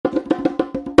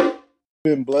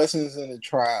been blessings in the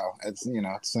trial at at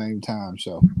the same time.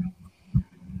 So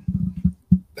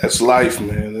That's life,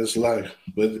 man. That's life.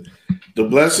 But the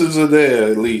blessings are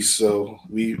there at least. So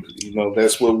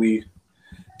that's what we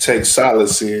take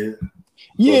solace in. But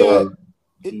yeah, you know,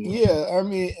 yeah. I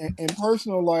mean, in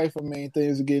personal life, I mean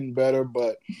things are getting better,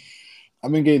 but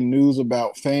I've been getting news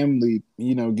about family,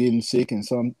 getting sick and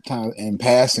sometimes and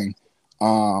passing.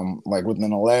 Like within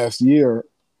the last year,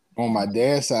 on my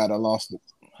dad's side, I lost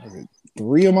was it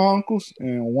three of my uncles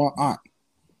and one aunt.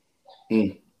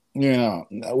 mm,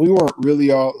 We weren't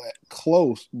really all that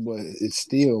close, but it's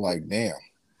still like damn.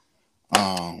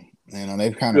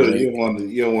 They've kind of you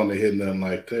rate. don't want to hit nothing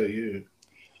like that, yeah.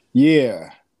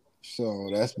 Yeah. So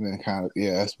that's been kind of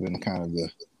the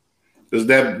Is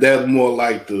that more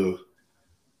like the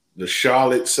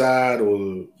Charlotte side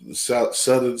or the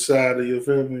southern side of your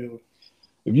family?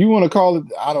 if you want to call it,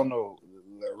 I don't know,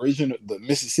 the original, the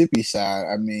Mississippi side.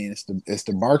 I mean, it's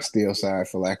the Barksdale side,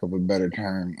 for lack of a better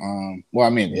term. Well, I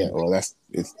mean, yeah, well,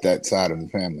 it's that side of the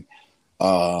family.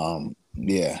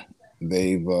 Yeah,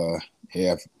 they've like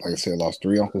I said, lost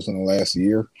three uncles in the last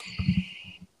year.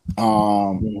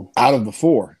 Out of the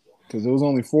four, because there was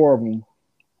only four of them,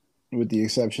 with the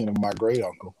exception of my great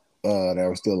uncle, that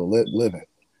was still living,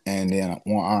 and then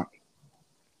one aunt.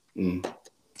 Mm.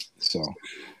 So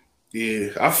Yeah,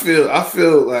 I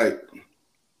feel like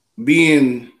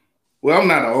being I'm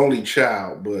not an only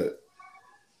child, but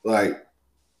like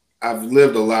I've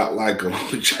lived a lot like an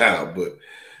only child, but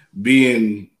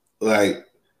being like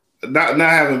not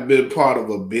having been part of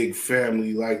a big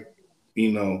family like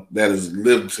that has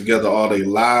lived together all their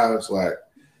lives, like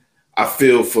I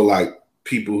feel for like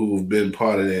people who have been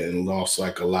part of that and lost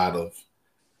like a lot of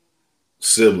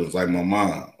siblings, like my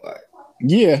mom. Like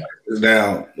yeah, it's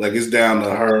down to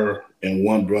her and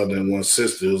one brother and one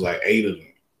sister. It was like eight of them.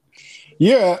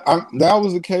 yeah, that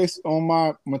was the case on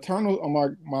my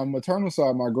maternal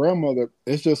side. My grandmother,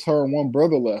 it's just her and one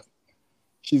brother left.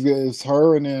 It's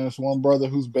her and then it's one brother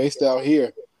who's based out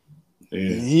here, Yeah.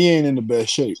 and he ain't in the best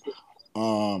shape.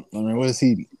 I mean, what is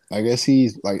he? I guess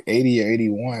he's like 80 or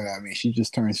 81. I mean, she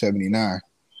just turned 79.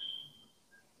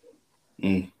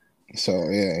 Mm. So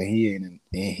yeah, he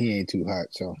ain't too hot.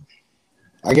 So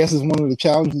I guess it's one of the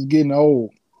challenges getting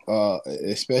old,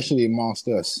 especially amongst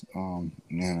us.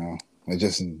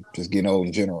 Just getting old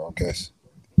in general. I guess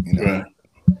you know. Right.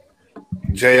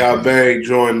 J.R. Bay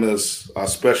joined us, our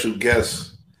special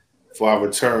guest for our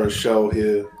return show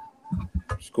here.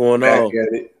 What's going Back on?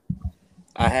 at it.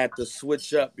 I had to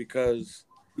switch up because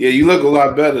Yeah, you look a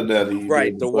lot better now than you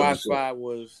right, did before the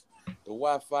show. the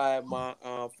Wi-Fi at my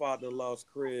father-in-law's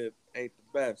crib ain't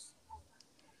the best,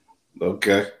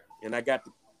 Okay. and I got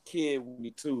the kid with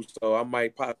me too, so I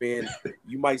might pop in.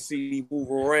 You might see me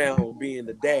move around being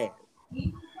the dad.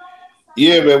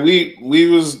 Yeah, man, we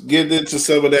was getting into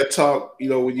some of that talk,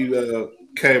 when you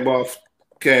came off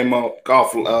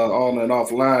on and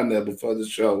offline there before the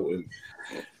show,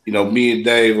 and me and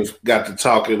Dave got to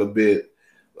talking a bit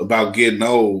about getting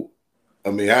old.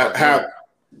 I mean, Oh man.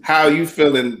 how you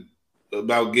feeling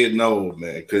about getting old,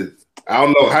 man? Because I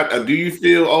don't know, how do you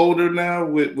feel older now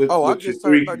with Oh, I your just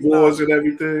turned three boys 39. and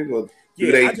everything, or do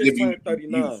Yeah, they I just give you turned youth?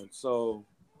 39. So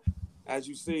as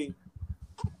you see,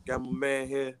 got my man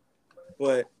here.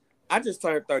 But I just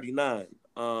turned 39.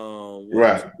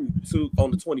 Right. Two on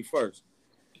the 21st.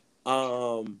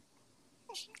 Um,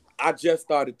 I just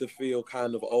started to feel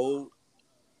kind of old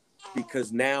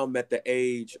because now I'm at the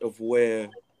age of where,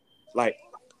 like,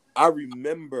 I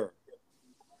remember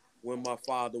when my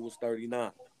father was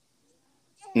 39.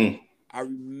 Hmm. I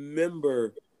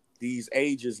remember these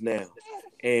ages now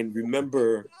and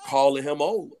remember calling him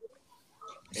old.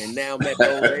 And now I'm at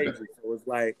those ages. So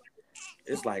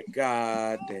it's like,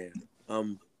 God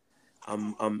damn.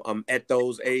 I'm at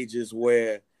those ages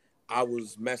where I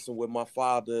was messing with my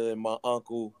father and my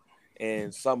uncle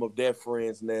and some of their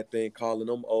friends and that thing, calling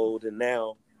them old, and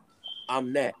now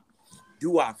I'm that.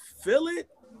 Do I feel it?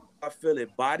 I feel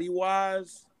it body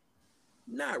wise?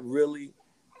 Not really.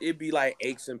 It'd be like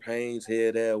aches and pains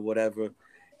here, there, whatever.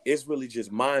 It's really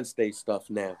just mind state stuff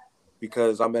now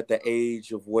because I'm at the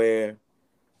age of where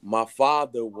my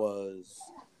father was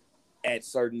at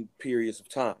certain periods of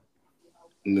time.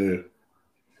 Yeah.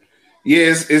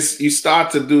 Yeah, it's you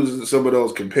start to do some of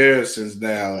those comparisons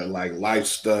now and like life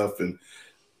stuff and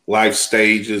life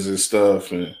stages and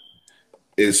stuff, and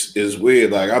it's weird.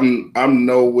 Like I'm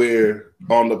nowhere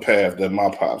on the path that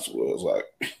my pops was.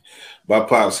 Like my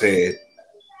pops had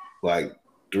like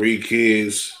three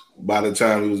kids by the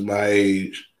time he was my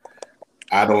age.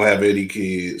 I don't have any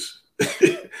kids.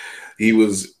 He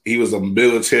was a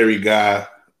military guy.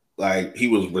 like he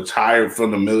was retired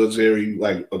from the military,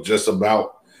 like just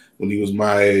about when he was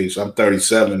my age. I'm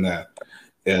 37 now,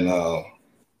 and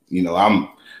you know,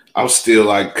 I'm still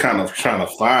like kind of trying to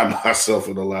find myself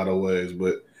in a lot of ways,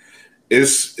 but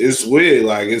it's weird.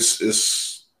 Like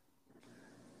it's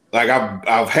like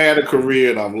I've had a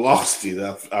career and I've lost it.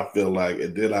 I feel like,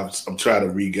 and then I'm trying to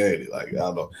regain it. Like I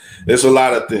don't know, there's a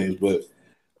lot of things, but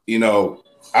you know,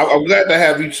 I'm glad to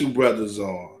have you two brothers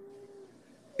on,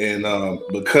 and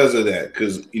because of that,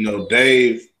 because you know,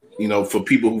 Dave, you know, for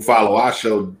people who follow our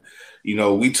show, you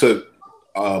know, we took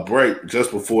a break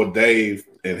just before Dave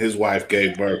and his wife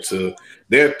gave birth to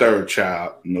their third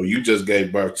child. You know, you just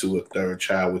gave birth to a third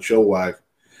child with your wife,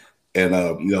 and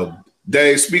you know,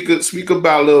 Dave, speak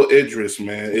about little Idris,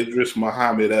 man, Idris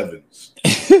Muhammad Evans,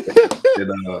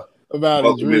 and About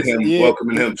Idris,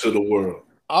 welcoming him to the world.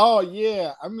 Oh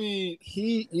yeah, I mean,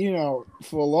 he, you know,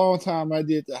 for a long time I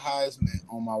did the Heisman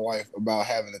on my wife about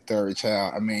having a third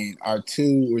child. I mean, our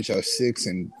two, which are 6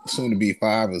 and soon to be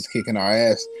 5, was kicking our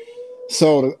ass.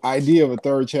 So the idea of a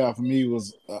third child for me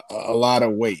was a lot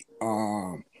of weight.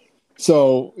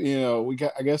 So you know,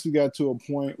 I guess we got to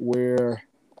a point where,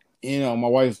 you know, my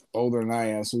wife's older than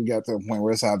I am, so we got to a point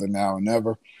where it's either now or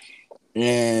never.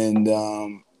 And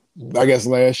I guess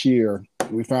last year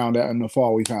we found out in the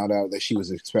fall, we found out that she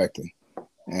was expecting.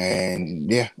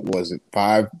 And yeah, was it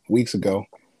 5 weeks ago?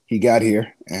 He got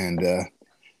here, and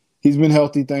he's been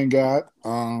healthy, thank God.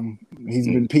 He's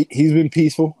been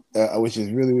peaceful, which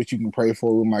is really what you can pray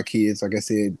for with my kids. Like I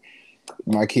said,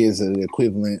 my kids are the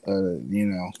equivalent. You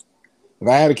know, if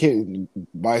I had a kid,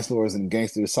 Vice Lords and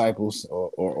Gangster Disciples,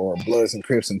 or Bloods and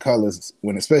Crips and Colors,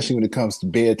 especially when it comes to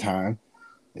bedtime,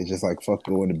 it's just like fuck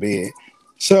going to bed.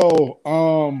 So,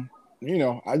 you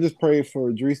know, I just pray for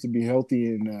Idris to be healthy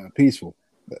and peaceful.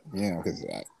 But, you know, because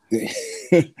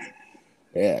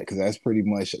yeah, because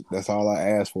that's all I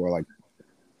ask for. Like,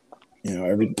 you know,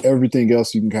 everything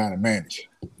else you can kind of manage.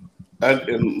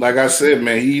 And like I said,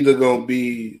 man, he either gonna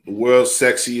be the world's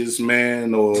sexiest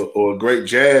man or great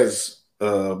jazz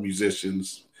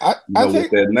musicians, with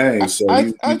their names. So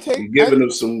you're giving him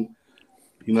some,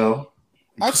 you know.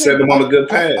 Set them on a good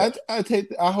path.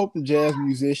 I hope the jazz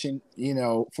musician, you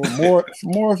know, for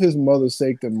more of his mother's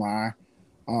sake than mine.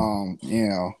 You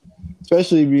know,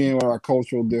 especially being with our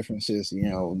cultural differences. You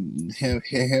know,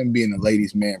 him being a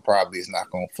ladies' man probably is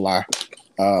not gonna fly.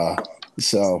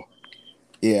 So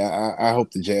yeah, I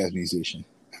hope the jazz musician.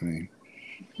 I mean,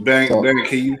 Bang,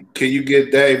 can you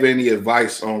give Dave any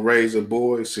advice on raising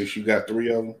boys since you got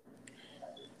 3 of them?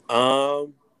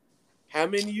 How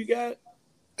many you got?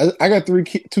 I got 2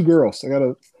 girls. I got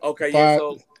a 5. Yeah.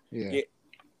 So yeah.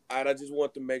 I just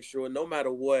want to make sure, no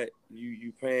matter what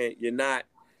you playing,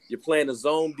 you're playing a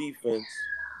zone defense.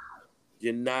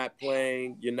 You're not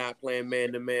playing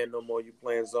man to man no more. You're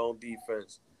playing zone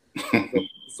defense.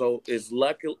 So it's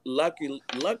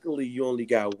luckily you only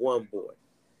got 1 boy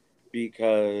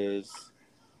because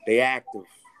they active.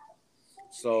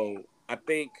 So I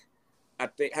think.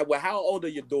 Well, how old are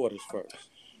your daughters first?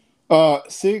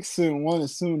 6 and 1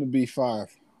 is soon to be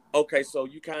 5. Okay, so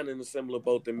you kind of in a similar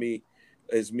boat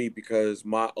as me because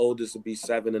my oldest will be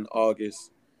 7 in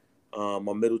August.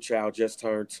 My middle child just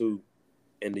turned 2,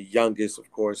 and the youngest,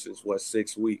 of course, is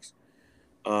 6 weeks.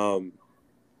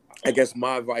 I guess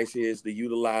my advice here is to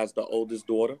utilize the oldest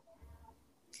daughter.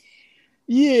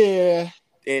 Yeah.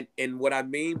 And what I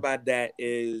mean by that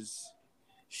is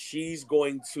she's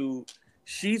going to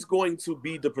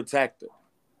be the protector.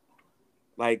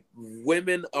 Like,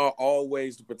 women are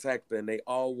always the protector, and they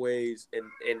always, and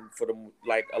for them,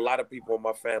 like a lot of people in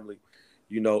my family,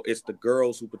 you know, it's the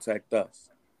girls who protect us.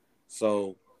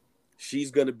 So she's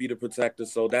going to be the protector.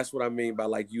 So that's what I mean by,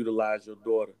 like, utilize your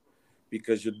daughter,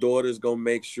 because your daughter's going to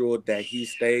make sure that he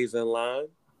stays in line.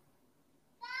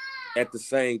 At the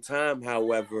same time,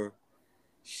 however,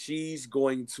 she's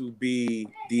going to be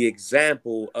the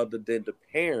example other than the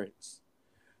parents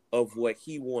of what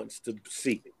he wants to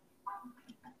see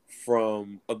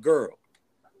from a girl,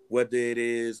 whether it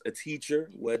is a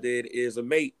teacher, whether it is a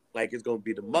mate. Like, it's going to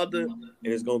be the mother and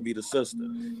it's going to be the sister,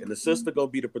 and the sister going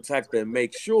to be the protector and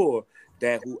make sure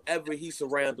that whoever he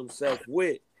surrounds himself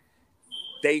with,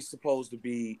 they supposed to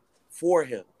be for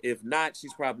him. If not,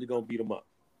 she's probably going to beat him up.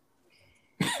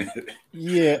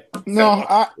 Yeah,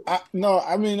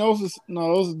 I mean, those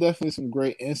are definitely some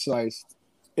great insights.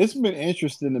 It's been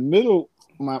interesting. The middle,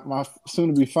 my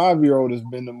soon to be 5-year-old has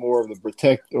been the more of the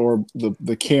protect or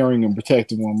the caring and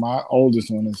protective one. My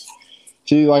oldest one is,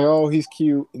 she's like, oh, he's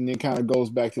cute, and then kind of goes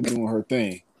back to doing her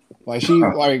thing. Like, she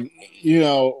like, you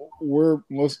know, we're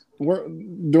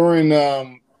during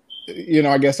you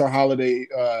know, I guess our holiday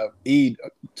Eid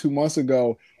 2 months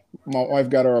ago, my wife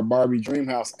got her a Barbie dream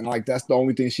house, and like that's the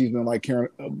only thing she's been like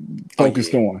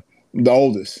focused on. The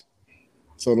oldest.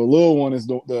 So the little one is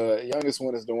the youngest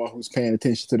one is the one who's paying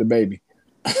attention to the baby.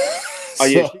 Oh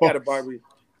yeah, she got a Barbie.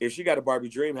 If she got a Barbie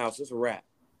dream house, it's a wrap.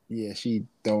 Yeah, she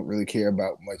don't really care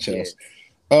about much else.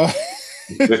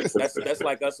 That's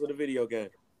like us with a video game.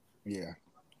 Yeah.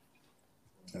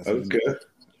 Okay.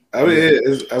 I mean,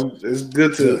 it's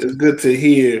good to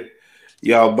hear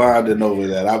y'all bonding over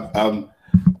that.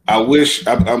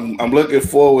 I'm looking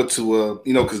forward to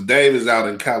because Dave is out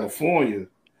in California,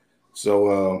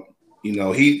 so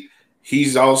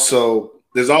he's also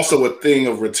there's also a thing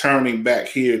of returning back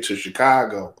here to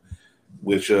Chicago,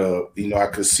 which I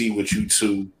could see with you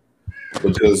two,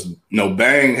 because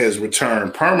Bang has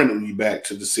returned permanently back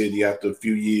to the city after a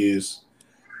few years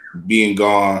being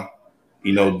gone.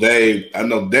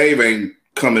 Dave ain't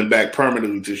coming back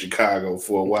permanently to Chicago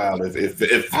for a while, if ever.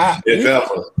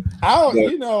 I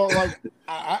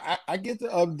get the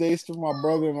updates from my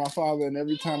brother and my father, and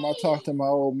every time I talk to my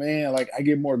old man, like I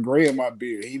get more gray in my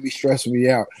beard. He be stressing me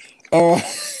out. Well,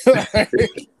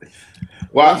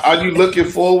 are you looking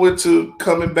forward to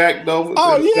coming back though?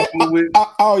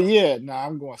 Oh yeah. Nah,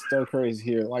 I'm going stir crazy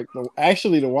here. Like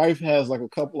actually, the wife has like a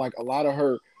lot of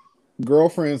her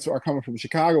girlfriends are coming from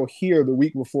Chicago here the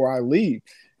week before I leave.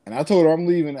 And I told her I'm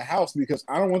leaving the house because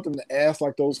I don't want them to ask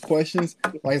like those questions,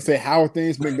 like say, how have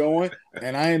things been going?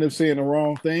 And I end up saying the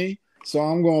wrong thing. So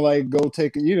I'm going to like go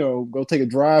take a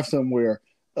drive somewhere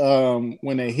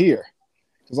when they're here.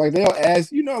 Cause like they'll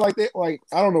ask,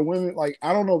 I don't know, women, like,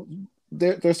 I don't know,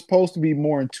 they're supposed to be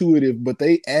more intuitive, but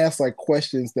they ask like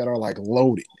questions that are like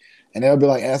loaded, and they'll be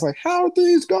like, ask like, how are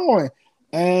things going?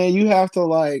 And you have to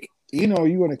like, you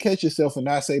want to catch yourself and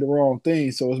not say the wrong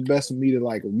thing. So it's best for me to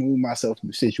like remove myself from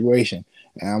the situation,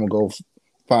 and I'm gonna go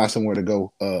find somewhere to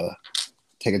go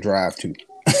take a drive to.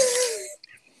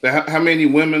 How many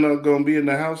women are gonna be in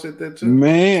the house at that time?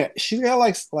 Man, she got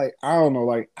like I don't know,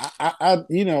 like I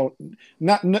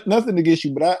nothing against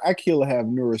you, but I kill to have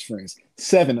numerous friends.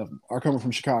 7 of them are coming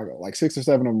from Chicago, like 6 or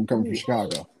 7 of them coming from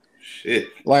Chicago. Shit.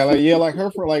 Like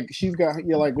her for like she's got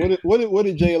like what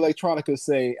did Jay Electronica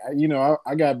say?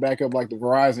 I got back up like the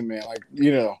Verizon man, like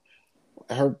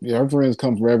her friends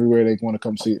come from everywhere they want to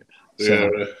come see it.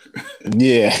 So,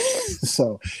 yeah.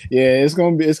 So yeah, it's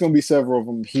gonna be several of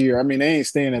them here. I mean, they ain't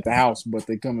staying at the house, but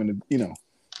they coming to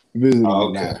visit.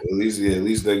 Oh, okay. At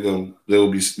least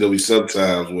there'll be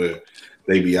sometimes where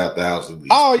they be out the house. At least.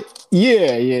 Oh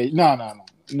yeah. No.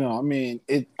 I mean,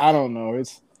 I don't know.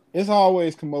 It's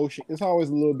always commotion. It's always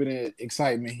a little bit of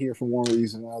excitement here for one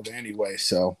reason or another anyway.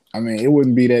 So, I mean, it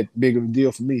wouldn't be that big of a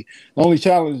deal for me. The only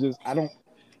challenge is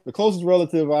the closest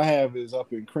relative I have is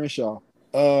up in Crenshaw.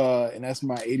 And that's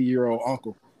my 80-year-old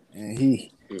uncle. And he's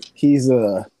he's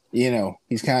kind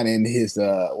of in his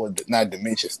not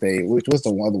dementia stage, which was the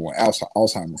other one,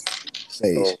 Alzheimer's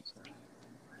stage.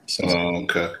 So,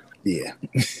 okay. Yeah.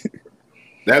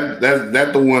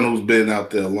 That the one who's been out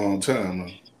there a long time, huh?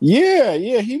 Yeah,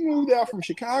 he moved out from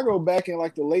Chicago back in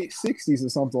like the late 60s or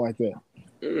something like that.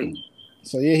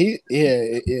 So yeah,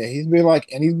 he's been like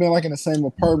in the same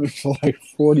apartment for like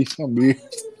 40 some years.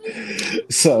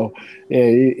 So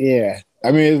yeah.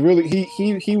 I mean, it's really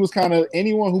he was kind of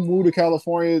anyone who moved to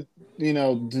California,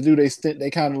 to do their stint,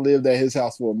 they kind of lived at his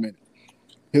house for a minute,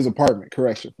 his apartment,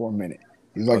 for a minute.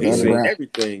 He's like the underground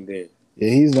everything then.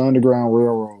 Yeah, he's the Underground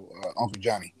Railroad, Uncle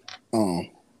Johnny.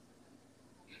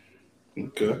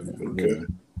 Okay.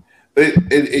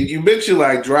 And you mentioned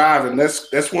like driving.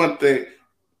 That's one thing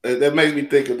that makes me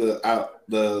think of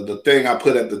the thing I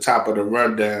put at the top of the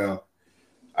rundown.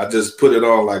 I just put it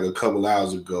on like a couple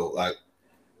hours ago. Like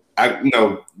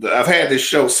I've had this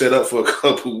show set up for a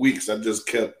couple weeks. I just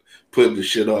kept putting the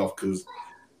shit off because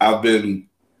I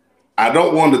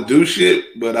don't want to do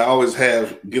shit, but I always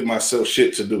give myself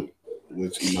shit to do,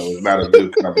 which is not a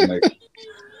good combination.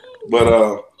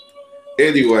 But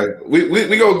anyway,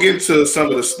 we gonna get to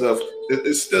some of the stuff.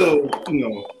 It's still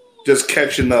just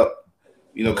catching up,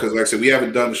 because like I said, we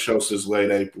haven't done the show since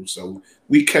late April, so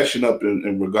we catching up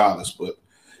in regardless.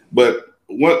 But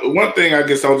one thing I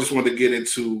guess I just want to get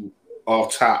into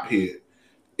off top here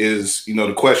is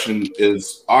the question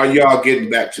is, are y'all getting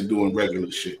back to doing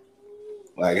regular shit?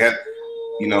 Like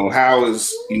how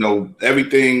is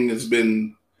everything has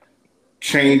been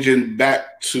changing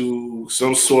back to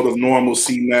some sort of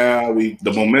normalcy now.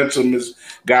 The momentum has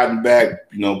gotten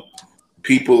back.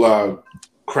 People are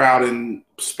crowding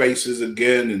spaces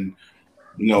again, and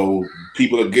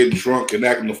people are getting drunk and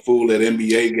acting a fool at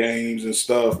NBA games and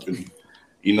stuff, and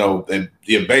and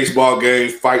baseball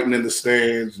games, fighting in the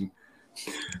stands, and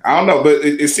I don't know, but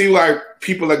it seems like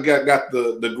people have got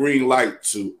the green light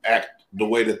to act the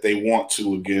way that they want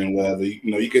to again. Whether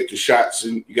you get the shots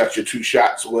and you got your 2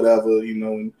 shots or whatever,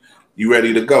 and you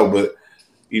ready to go. But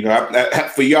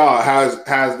for y'all,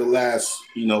 how's the last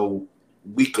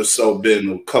week or so been?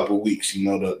 A couple weeks,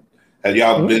 have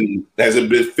y'all been? Has it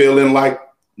been feeling like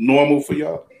normal for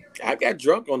y'all? I got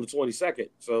drunk on the 22nd,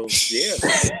 so yeah.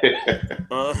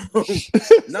 On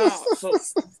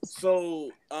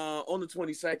the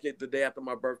 22nd, the day after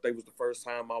my birthday, was the first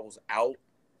time I was out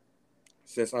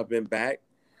since I've been back.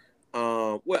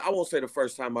 Well, I won't say the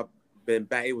first time I've been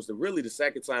back. It was really the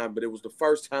second time, but it was the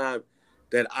first time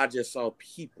that I just saw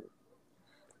people.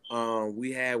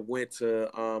 We had went to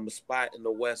a spot in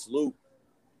the West Loop,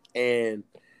 and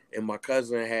my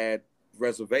cousin had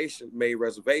made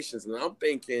reservations, and I'm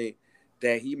thinking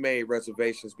that he made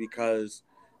reservations because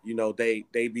they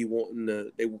be wanting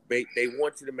to they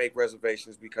want you to make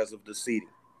reservations because of the seating,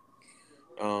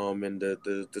 and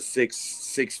the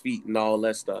 6 feet and all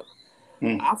that stuff.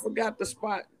 I forgot the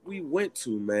spot we went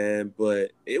to, man,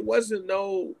 but it wasn't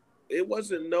no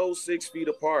 6 feet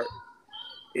apart.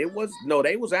 They was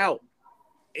out.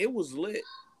 It was lit.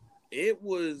 It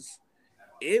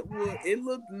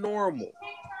looked normal.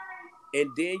 And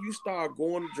then you start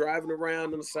driving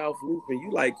around in the South Loop, and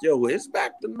you like, yo, it's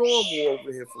back to normal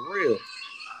over here for real.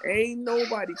 Ain't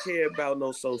nobody care about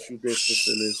no social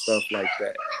distancing and stuff like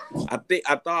that. I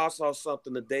thought I saw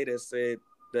something today that said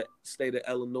the state of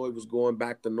Illinois was going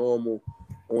back to normal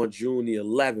on June the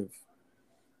 11th.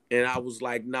 And I was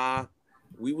like, nah,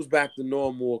 we was back to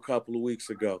normal a couple of weeks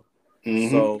ago.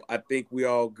 So I think we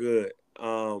all good.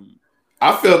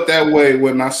 I felt that way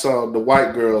when I saw the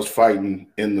white girls fighting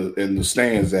in the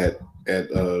stands at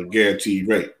Guaranteed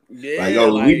Rate. Yeah,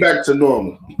 we back to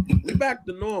normal. We back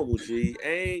to normal, G.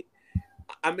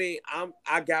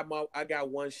 I got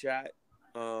one shot.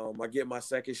 I get my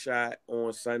second shot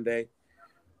on Sunday.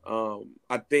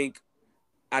 I think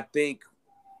I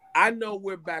know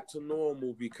we're back to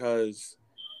normal because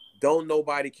don't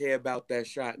nobody care about that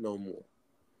shot no more.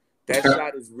 That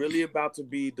shot is really about to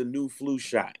be the new flu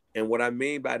shot. And what I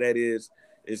mean by that is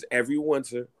every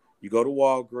winter, you go to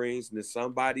Walgreens and there's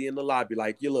somebody in the lobby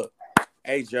like, you look,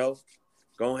 hey, Joe,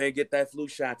 go ahead and get that flu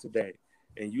shot today.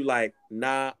 And you like,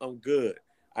 nah, I'm good.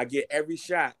 I get every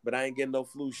shot, but I ain't getting no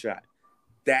flu shot.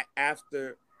 That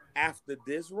after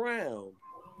this round,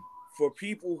 for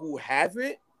people who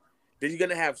haven't, then you're going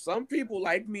to have some people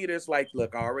like me that's like,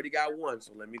 look, I already got one,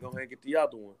 so let me go ahead and get the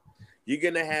other one. You're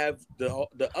going to have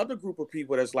the other group of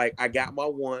people that's like, I got my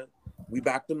one. We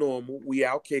back to normal. We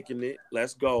out kicking it.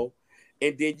 Let's go.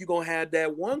 And then you're going to have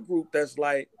that one group that's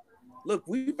like, look,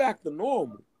 we back to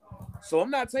normal. So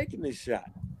I'm not taking this shot.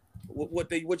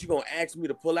 What you going to ask me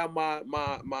to pull out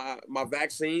my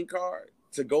vaccine card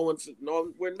to go into?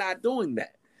 No, we're not doing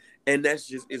that. And that's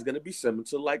just, it's going to be similar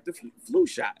to like the flu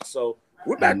shot. So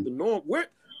we're back to normal.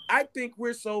 I think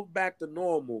we're so back to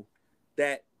normal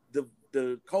that the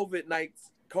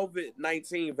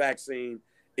COVID-19 vaccine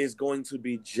is going to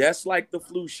be just like the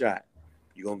flu shot.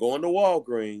 You're going to go into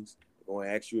Walgreens. They're going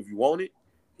to ask you if you want it.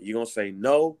 You're going to say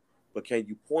no, but can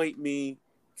you point me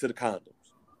to the condoms?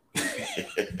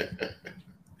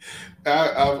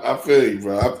 I feel you,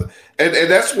 bro. And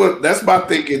that's my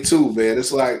thinking too, man.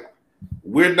 It's like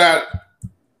we're not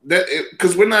that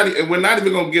because we're not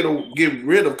even going to get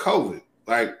rid of COVID.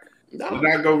 Like, no. We're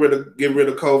not going to get rid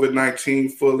of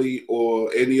COVID-19 fully or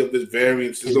any of its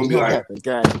variants. It's going to be like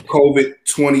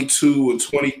COVID-22 and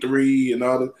 23 and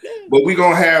all that. But we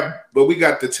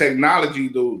got the technology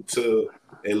to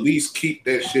at least keep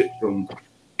that shit from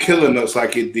killing us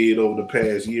like it did over the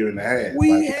past year and a half.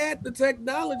 We had the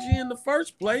technology in the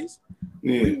first place.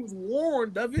 Yeah. We was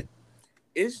warned of it.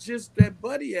 It's just that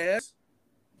buddy ass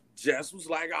just was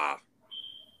like,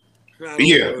 buddy.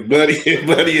 Yeah,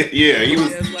 he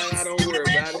was like, I don't worry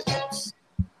about it.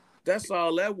 That's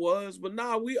all that was. But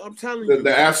nah, I'm telling you,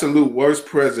 the absolute worst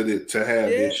president to have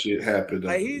this shit happen.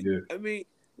 Like I mean,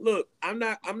 look, I'm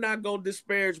not gonna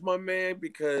disparage my man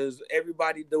because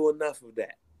everybody do enough of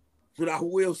that. What I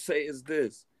will say is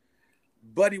this: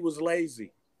 Buddy was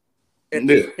lazy. At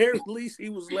the very least, he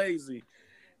was lazy,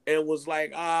 and was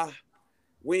like, I'm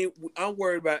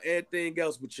worried about everything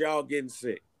else, but y'all getting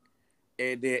sick.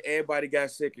 And then everybody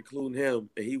got sick, including him.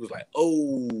 And he was like,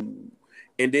 oh.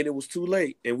 And then it was too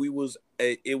late. And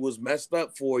it was messed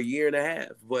up for a year and a half.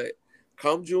 But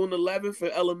come June 11th for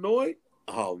Illinois,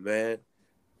 oh, man.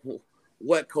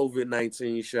 What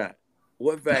COVID-19 shot?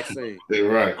 What vaccine?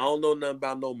 Right. I don't know nothing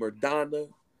about no Moderna.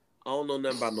 I don't know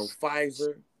nothing about no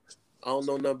Pfizer. I don't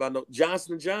know nothing about no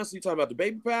Johnson & Johnson. You talking about the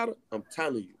baby powder? I'm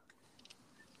telling you.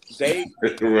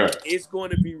 Right. It's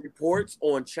going to be reports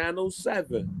on Channel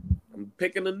 7. I'm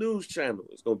picking a news channel.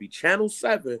 It's going to be Channel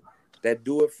 7 that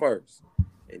do it first.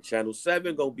 And Channel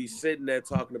 7 going to be sitting there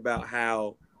talking about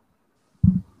how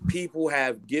people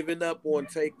have given up on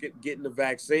getting the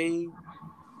vaccine,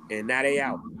 and now they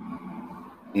out.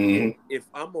 Mm-hmm. If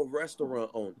I'm a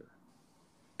restaurant owner,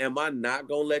 am I not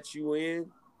going to let you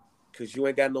in because you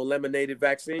ain't got no lemonade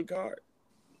vaccine card?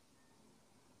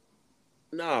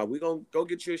 Nah, we going to go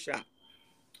get you a shot.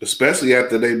 Especially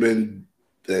after they've been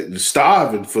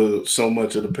starving for so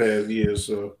much of the past year.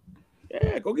 So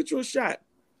yeah, go get you a shot,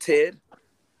 Ted.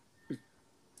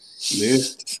 Yeah.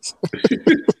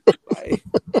 Like,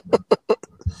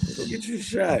 go get you a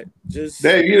shot. Just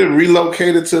Dang, you done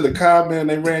relocated to the car, man.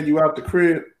 They ran you out the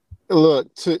crib.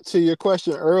 Look, to your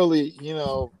question early,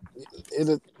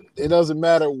 it doesn't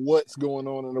matter what's going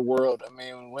on in the world. I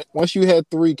mean, once you had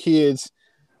 3 kids,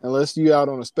 unless you out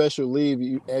on a special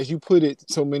leave, as you put it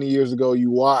so many years ago,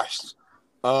 you washed.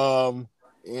 I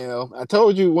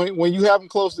told you when you have them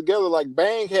close together, like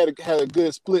Bang had a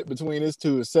good split between his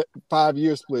two, a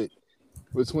 5-year split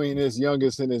between his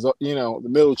youngest and his, the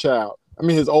middle child. I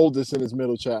mean, his oldest and his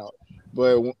middle child.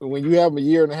 But when you have them a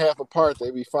year and a half apart, they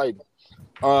be fighting.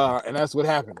 And that's what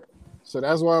happened. So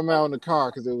that's why I'm out in the car,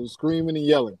 because it was screaming and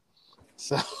yelling.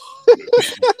 So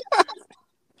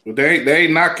But they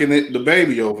ain't knocking the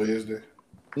baby over, is they?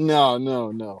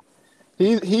 No.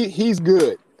 He's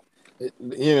good.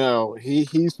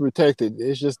 He's protected.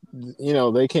 It's just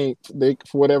they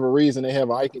for whatever reason they have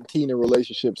an Ike and Tina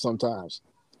relationship sometimes.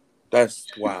 That's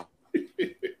wow.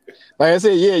 Like I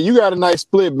said, yeah, you got a nice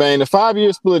split, man. The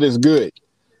 5-year split is good.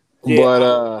 Yeah,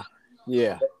 but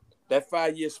yeah. That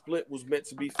 5-year split was meant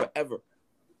to be forever.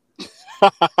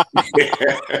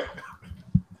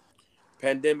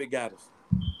 Pandemic got us.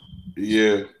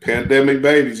 Yeah, pandemic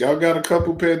babies. Y'all got a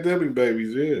couple pandemic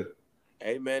babies, yeah.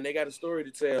 Hey man, they got a story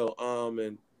to tell.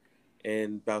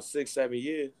 In about 6-7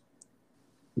 years.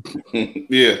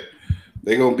 Yeah,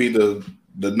 they're gonna be the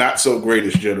not so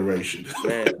greatest generation.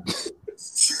 Man.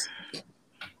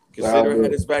 Considering how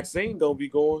this vaccine gonna be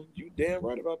going, you damn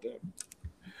right about that.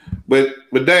 But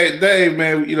Dave,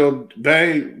 man,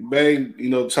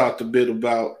 Bang, talked a bit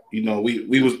about,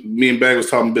 me and Bang was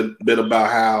talking a bit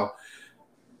about how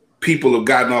people have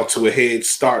gotten off to a head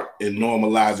start in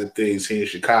normalizing things here in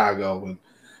Chicago, and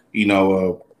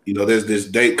there's this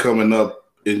date coming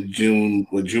up in June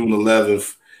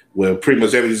 11th, where pretty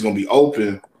much everything's gonna be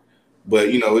open. But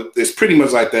it's pretty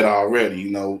much like that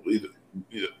already.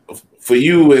 For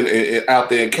you and out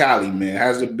there in Cali, man,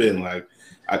 how's it been like?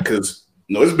 Because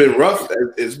it's been rough.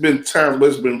 It's been terrible.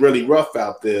 It's been really rough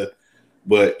out there.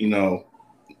 But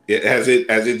has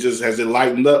it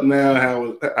lightened up now?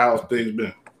 How's things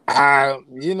been?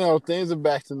 Things are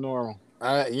back to normal.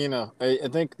 I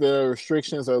think the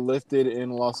restrictions are lifted in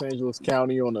Los Angeles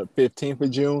County on the 15th of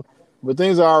June, but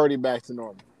things are already back to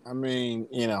normal. I mean,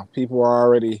 people are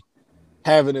already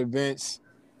having events.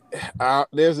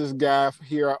 There's this guy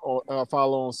here I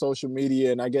follow on social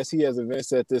media, and I guess he has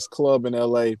events at this club in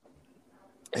LA,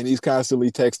 and he's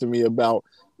constantly texting me about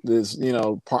this,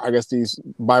 I guess these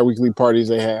bi-weekly parties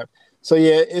they have. So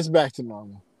yeah, it's back to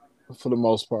normal for the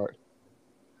most part.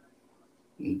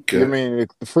 Okay. I mean, the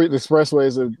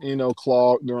expressways are,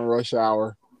 clogged during rush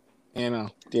hour.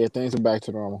 Things are back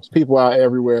to normal. People out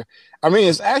everywhere. I mean,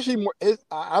 it's actually more.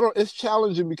 It's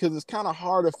challenging because it's kind of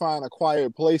hard to find a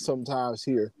quiet place sometimes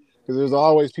here, because there's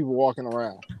always people walking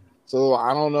around. So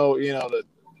I don't know,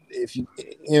 if you,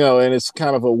 and it's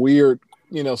kind of a weird,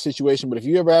 situation. But if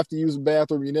you ever have to use a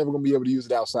bathroom, you're never gonna be able to use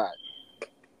it outside.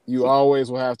 You always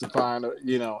will have to find an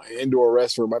indoor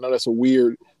restroom. I know that's a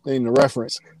weird thing to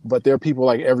reference, but there are people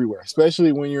like everywhere,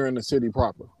 especially when you're in the city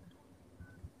proper.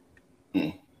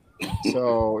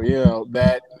 So,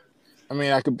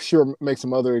 I could sure make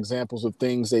some other examples of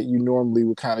things that you normally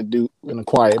would kind of do in a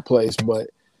quiet place, but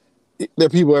there are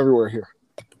people everywhere here.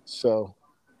 So,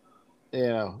 I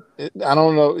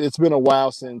don't know. It's been a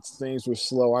while since things were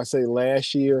slow. I say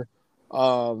last year,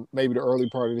 maybe the early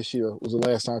part of this year was the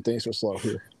last time things were slow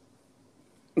here.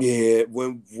 Yeah,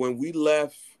 when we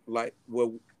left, like,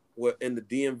 we're in the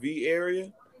DMV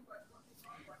area,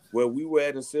 where we were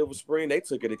at in Silver Spring, they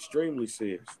took it extremely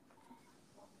serious.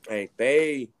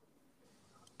 Hey,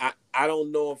 I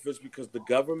don't know if it's because the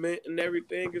government and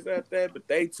everything is at that, but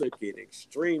they took it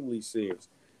extremely serious.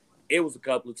 It was a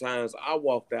couple of times I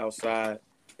walked outside,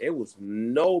 it was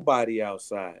nobody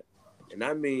outside. And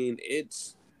I mean,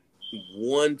 it's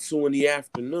 1, 2 in the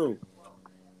afternoon.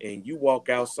 And you walk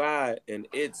outside and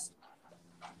it's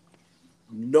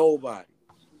nobody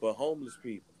but homeless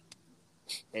people.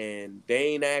 And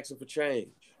they ain't asking for change.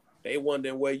 They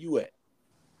wondering where you at.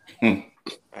 Like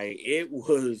it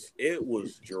was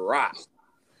dry.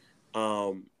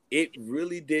 It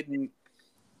really didn't.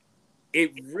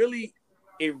 It really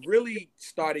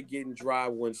started getting dry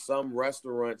when some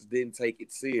restaurants didn't take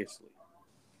it seriously.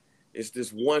 It's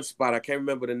this one spot, I can't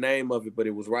remember the name of it, but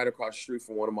it was right across the street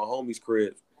from one of my homies'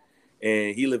 cribs.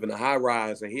 And he lived in a high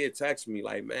rise, and he'd text me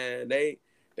like, man, they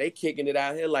kicking it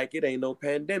out here like it ain't no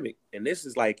pandemic. And this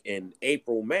is like in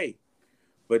April, May.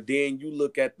 But then you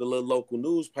look at the little local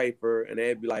newspaper, and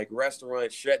they'd be like,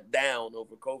 restaurants shut down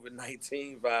over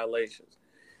COVID-19 violations.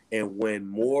 And when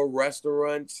more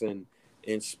restaurants and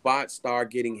spots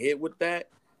start getting hit with that,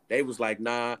 they was like,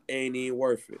 nah, ain't even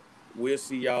worth it. We'll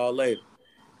see y'all later.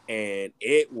 And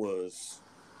it was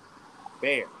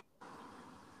fair.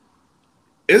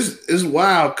 It's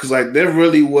wild because like there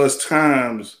really was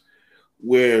times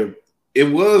where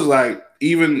it was like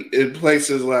even in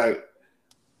places like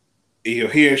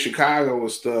here in Chicago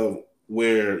and stuff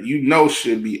where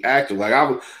should be active.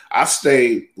 Like I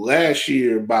stayed last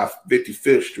year by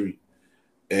 55th Street,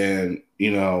 and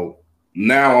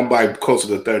now I'm like closer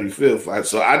to 35th.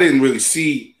 So I didn't really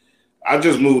see. I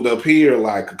just moved up here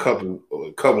like a couple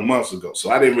months ago, so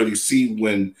I didn't really see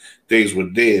when things were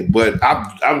dead. But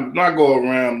I go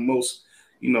around most,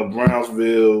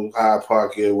 Brownsville, Hyde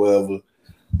Park, or whatever,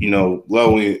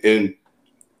 low end, and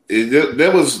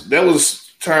there was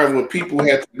times when people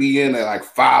had to be in at like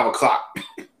 5 o'clock.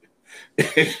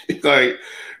 Like,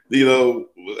 they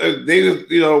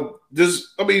just,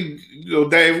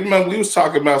 Dave, remember we was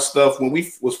talking about stuff when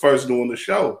we was first doing the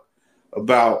show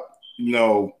about,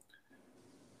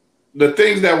 the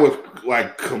things that were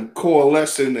like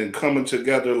coalescing and coming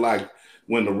together, like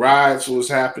when the riots was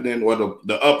happening, or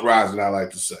the uprising, I like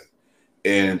to say,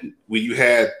 and when you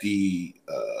had the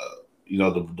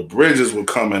bridges were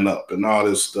coming up and all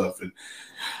this stuff, and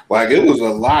like it was a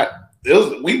lot.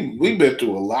 We've been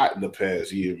through a lot in the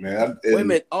past year, man. Wait a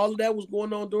minute, all of that was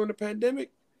going on during the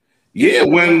pandemic? Yeah,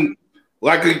 when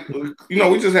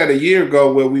we just had a year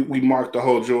ago where we marked the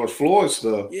whole George Floyd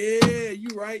stuff. Yeah, you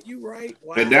right.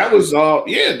 Wow. And that was all.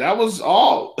 Yeah, that was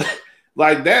all.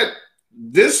 Like that.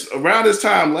 Around this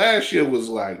time last year was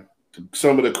like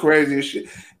some of the craziest shit,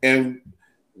 and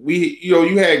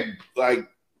you had like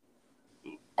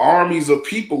armies of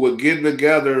people were getting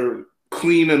together,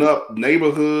 cleaning up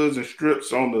neighborhoods and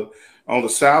strips on the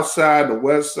south side, the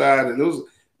west side, and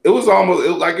it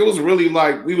was really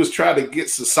like we was trying to get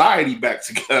society back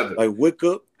together. Like wake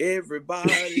up,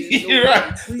 everybody. You're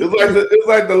right. It's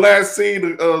like the last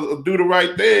scene of Do the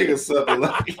Right Thing or something.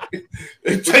 Like,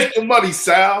 take the money,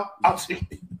 Sal.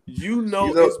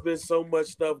 There's been so much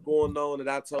stuff going on that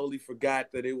I totally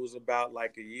forgot that it was about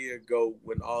like a year ago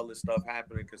when all this stuff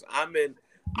happening. Because I'm in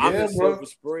Silver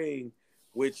Spring,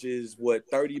 which is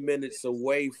 30 minutes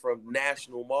away from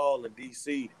National Mall in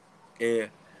DC, and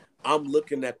I'm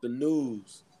looking at the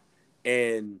news,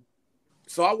 and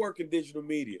so I work in digital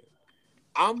media.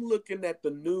 I'm looking at the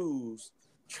news,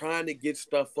 trying to get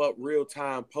stuff up real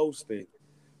time posting,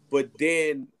 but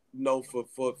then for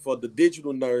the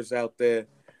digital nerds out there,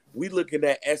 we looking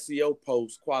at SEO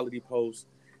posts, quality posts.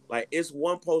 Like it's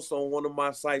one post on one of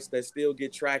my sites that still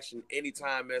get traction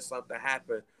anytime there's something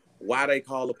happen. Why they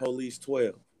call the police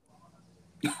 12?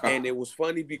 And it was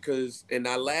funny because, and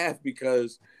I laughed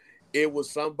because it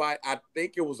was somebody, I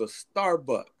think it was a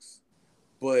Starbucks,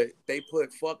 but they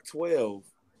put fuck 12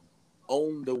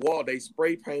 on the wall. They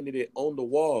spray painted it on the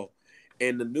wall.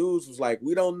 And the news was like,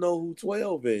 we don't know who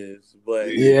 12 is.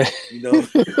 But, yeah,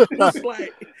 it's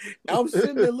like, I'm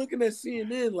sitting there looking at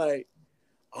CNN like,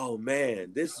 oh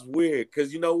man, this is weird.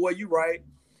 Because you know what? You're right.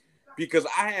 Because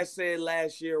I had said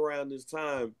last year around this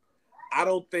time,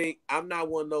 I'm not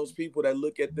one of those people that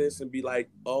look at this and be like,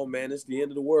 oh man, it's the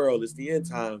end of the world. It's the end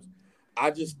times.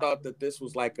 I just thought that this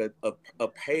was like a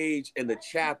page in the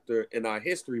chapter in our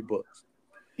history books.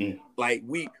 Mm. Like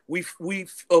we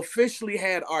officially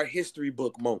had our history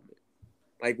book moment.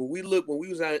 Like when we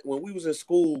was in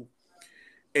school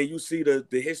and you see the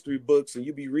history books and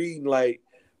you be reading like,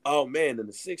 oh man, in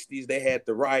the 60s they had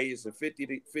the riots, in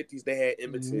 50s they had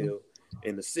Emmett Till.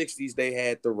 In the 60s, they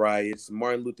had the riots,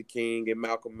 Martin Luther King and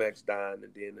Malcolm X dying.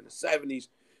 And then in the 70s,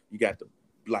 you got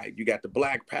the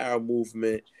Black Power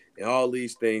movement and all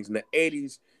these things. In the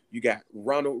 80s, you got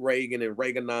Ronald Reagan and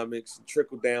Reaganomics, and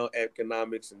trickle-down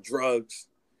economics and drugs.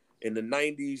 In the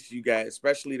 90s, you got,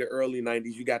 especially the early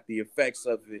 90s, you got the effects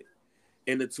of it.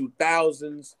 In the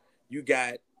 2000s, you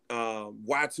got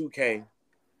Y2K.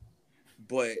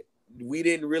 But we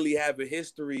didn't really have a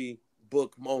history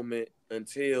book moment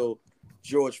until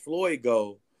George Floyd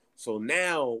go. So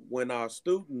now when our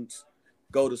students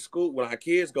go to school, when our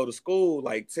kids go to school,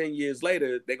 like 10 years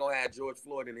later, they're gonna have George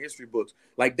Floyd in the history books.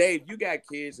 Like Dave, you got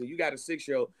kids and you got a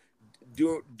 6-year-old.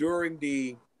 During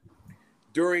the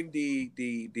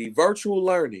virtual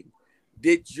learning,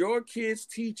 did your kids'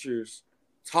 teachers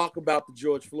talk about the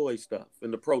George Floyd stuff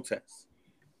and the protests?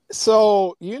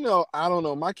 So, I don't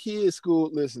know. My kids' school,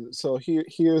 listen, so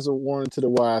here's a warning to the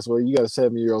wise. Well, you got a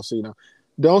 7-year-old, so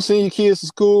don't send your kids to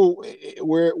school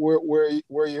where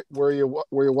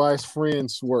your wife's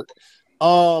friends work.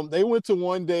 They went to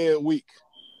 1 day a week.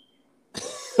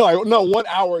 Like, no, 1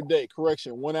 hour a day.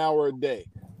 Correction, 1 hour a day.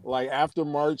 Like after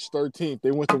March 13th, they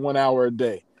went to 1 hour a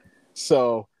day.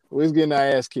 So we was getting our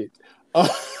ass kicked.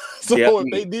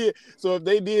 If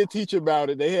they did teach about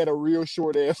it, they had a real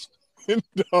short ass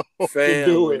window to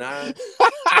do it.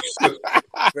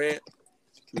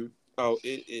 Oh,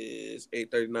 it is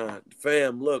 8:39.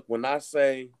 Fam, look, when I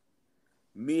say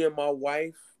me and my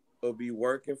wife will be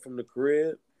working from the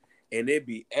crib, and it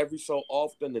be every so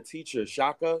often the teacher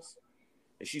shock us,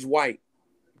 and she's white,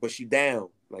 but she down.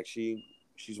 Like she's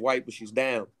white, but she's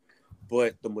down.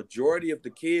 But the majority of the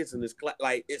kids in this class,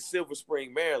 like it's Silver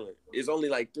Spring, Maryland, it's only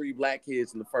like 3 black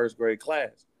kids in the 1st grade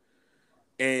class.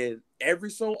 And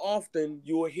every so often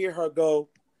you will hear her go,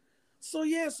 so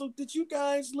did you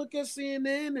guys look at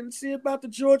CNN and see about the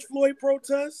George Floyd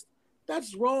protest?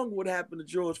 That's wrong what happened to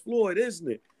George Floyd, isn't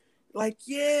it? Like,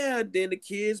 yeah, then the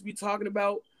kids be talking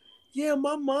about, yeah,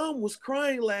 my mom was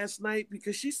crying last night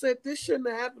because she said this shouldn't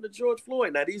have happened to George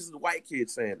Floyd. Now, these are the white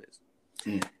kids saying this.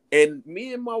 Mm. And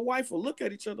me and my wife will look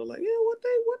at each other like, yeah,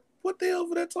 what they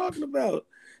over there talking about?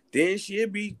 Then she'll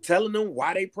be telling them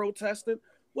why they protesting.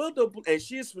 And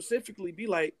she'll specifically be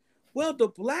like, well, the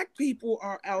black people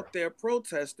are out there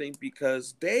protesting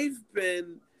because they've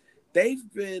been,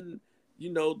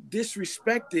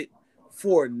 disrespected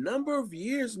for a number of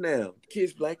years now.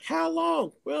 Kids be like, how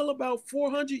long? Well, about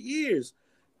 400 years.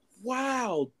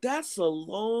 Wow, that's a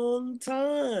long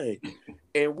time.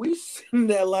 And we sitting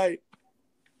there like,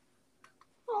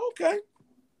 oh, okay.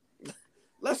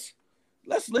 Let's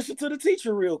listen to the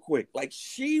teacher real quick. Like,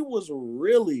 she was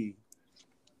really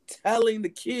telling the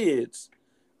kids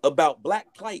about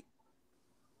black plight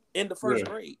in the 1st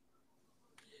grade.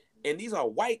 And these are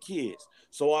white kids.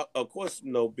 So, of course,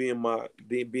 being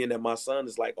that my son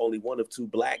is like only one of 2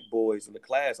 black boys in the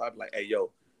class, I'd be like, hey,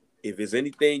 yo, if there's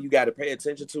anything you got to pay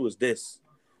attention to, is this.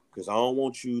 Because I don't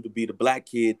want you to be the black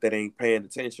kid that ain't paying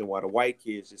attention while the white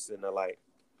kids just sitting there like,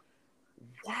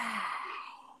 wow.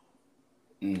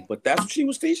 Mm. But that's what she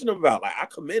was teaching them about. Like, I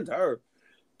commend her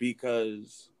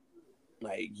because,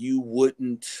 like, you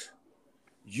wouldn't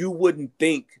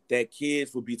think that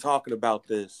kids would be talking about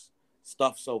this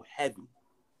stuff so heavy.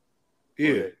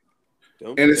 Yeah.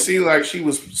 And it seemed like she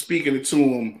was speaking it to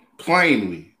him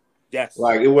plainly. Yes.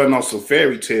 Like it wasn't on some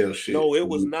fairy tale shit. No, it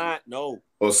was not. No.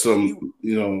 Or some,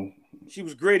 She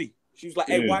was gritty. She was like,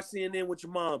 hey, watch CNN with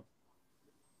your mom.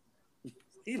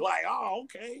 He's like, oh,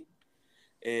 okay.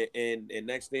 And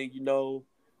next thing you know,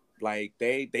 like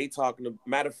they talking.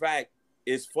 Matter of fact,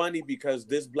 it's funny because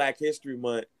this Black History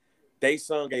Month, they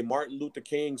sung a Martin Luther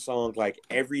King song like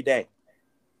every day.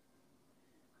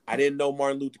 I didn't know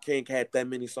Martin Luther King had that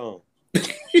many songs.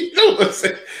 He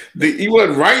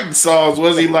wasn't writing songs,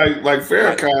 was he? Like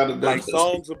Farrakhan, like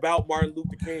songs about Martin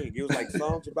Luther King. It was like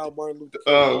songs about Martin Luther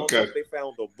King. Oh, okay. They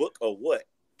found a book or what?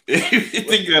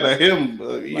 He got a hymn.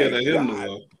 He got a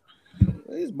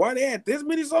hymn. Martin had this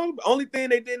many songs. The only thing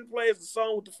they didn't play is the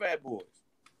song with the Fat Boys.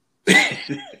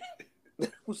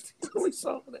 That was the only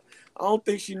song. I don't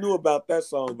think she knew about that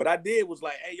song, but I did. Was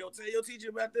like, hey, yo, tell your teacher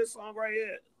about this song right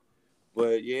here.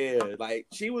 But yeah, like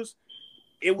it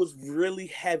was really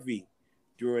heavy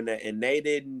during that, and they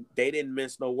didn't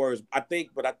mince no words. I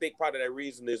think part of that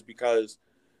reason is because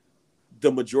the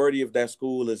majority of that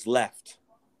school is left.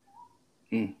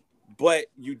 Mm. But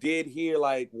you did hear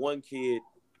like one kid,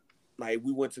 like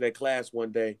we went to that class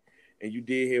one day, and you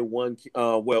did hear one.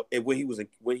 When he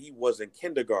was in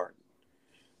kindergarten,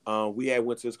 we had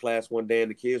went to his class one day,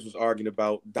 and the kids was arguing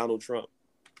about Donald Trump.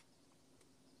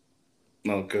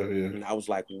 Okay, yeah. And I was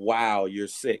like, wow, you're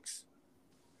 6.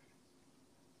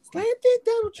 I think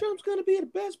Donald Trump's gonna be the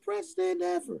best president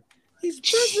ever. He's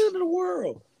president of the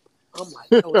world. I'm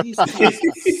like, oh, these kids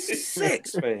are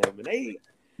 6, fam, and they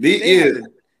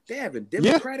having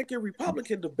Democratic and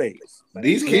Republican debates. Like,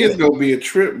 these kids gonna be a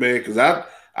trip, man. Because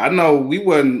I know we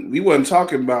wasn't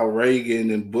talking about Reagan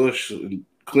and Bush and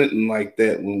Clinton like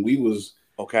that when we was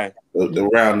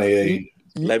around their age.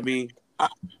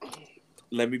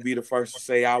 Let me be the first to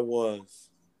say I was.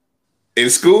 In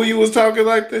school, you was talking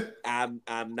like that? I'm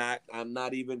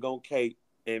not even gonna cape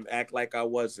and act like I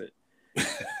wasn't.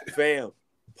 Fam,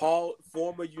 former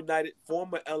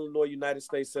Illinois United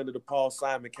States Senator Paul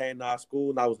Simon came to our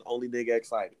school, and I was the only nigga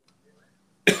excited.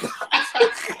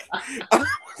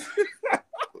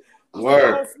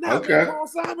 Word. Okay. Paul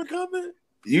Simon coming.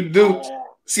 You do.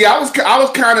 See, I was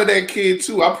kind of that kid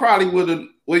too. I probably would have.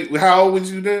 Wait, how old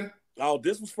was you then? Oh,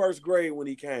 this was first grade when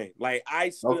he came. Like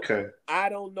Okay. I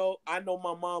don't know. I know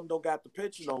my mom don't got the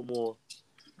picture no more,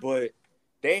 but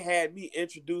they had me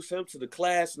introduce him to the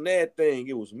class and everything.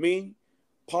 It was me,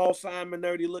 Paul Simon,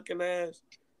 nerdy looking ass,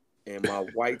 and my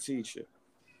white teacher.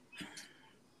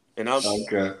 And I'm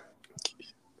okay.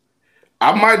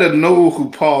 I might have known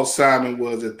who Paul Simon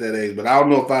was at that age, but I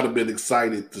don't know if I'd have been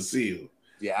excited to see him.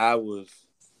 Yeah, I was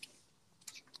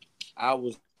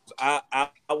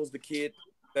the kid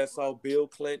that saw Bill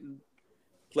Clinton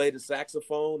play the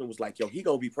saxophone and was like, "Yo, he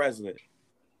gonna be president."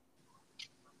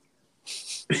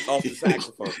 Off the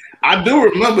saxophone. I do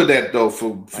remember that though.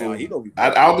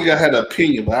 I don't think I had an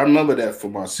opinion, but I remember that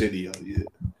from Arsenio.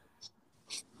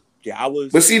 Yeah, I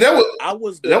was. But see, that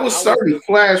was certain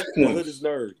flashpoints. The hoodest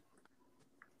nerd.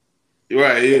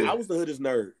 Right. Yeah. I was the hoodest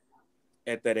nerd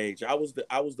at that age. I was the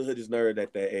hoodest nerd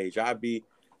at that age.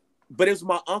 But it's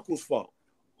my uncle's fault.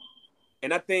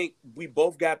 And I think we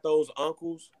both got those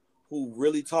uncles who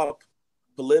really talk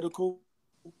political.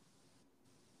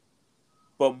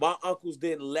 But my uncles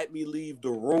didn't let me leave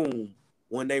the room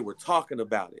when they were talking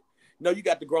about it. You know, you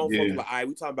got the grown folks like, all right,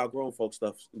 we talking about grown folk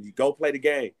stuff. You go play the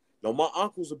game. No, my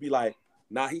uncles would be like,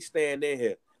 nah, he's staying in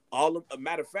here.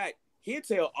 Matter of fact, they'll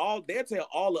tell all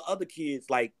the other kids,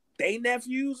 like they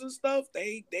nephews and stuff,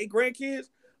 they grandkids,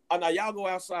 oh now y'all go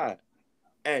outside.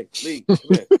 Hey, Lee, come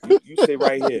here. You sit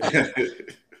right here.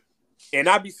 And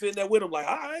I be sitting there with them like,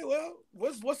 all right, well,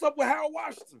 what's up with Harold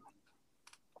Washington?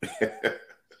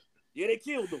 Yeah, they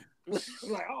killed him.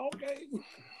 I'm like, oh, okay.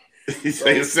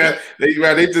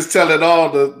 They just telling all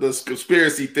the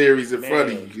conspiracy theories in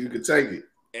front of you. You can take it.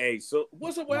 Hey, so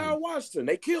what's up with Harold Washington?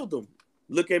 They killed him.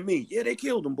 Look at me. Yeah, they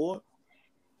killed him, boy.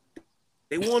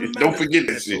 They wanted him. Don't forget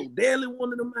that shit. So barely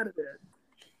wanted him out of there.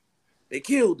 They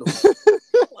killed him.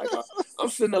 Like, I'm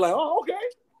sitting there like, oh, okay.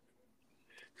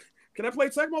 Can I play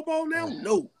Tecmo Bowl now?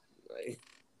 No.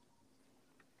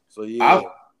 So yeah.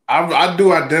 I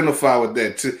do identify with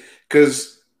that too.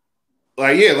 Because,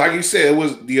 like you said, it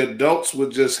was the adults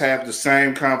would just have the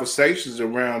same conversations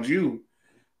around you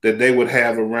that they would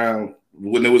have around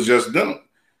when it was just them.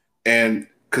 And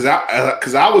because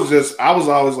I was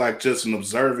always like just an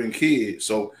observing kid,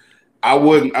 so I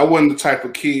wasn't the type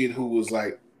of kid who was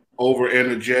like over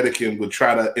energetic and would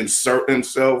try to insert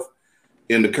himself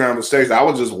in the conversation. I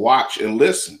would just watch and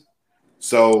listen.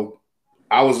 So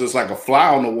I was just like a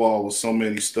fly on the wall with so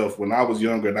many stuff when I was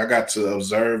younger, and I got to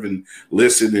observe and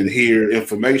listen and hear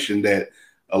information that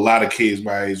a lot of kids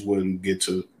my age wouldn't get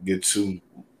to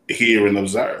hear and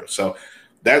observe. So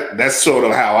that's sort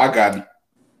of how I got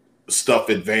stuff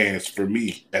advanced for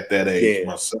me at that age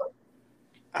myself.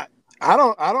 I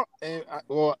don't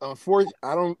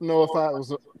know if I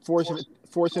was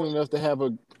fortunate enough to have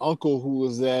an uncle who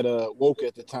was that woke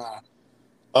at the time.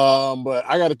 But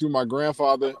I got it through my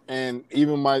grandfather, and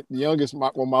even my oldest,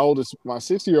 my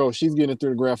 60-year-old, she's getting it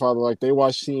through the grandfather. Like they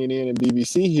watch CNN and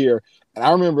BBC here, and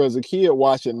I remember as a kid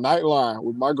watching Nightline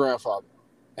with my grandfather,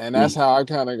 and that's how I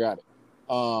kind of got it.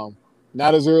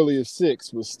 Not as early as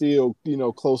 6, but still,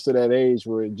 close to that age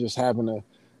where it just having a,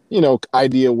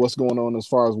 idea of what's going on as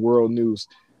far as world news.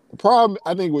 The problem,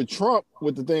 I think, with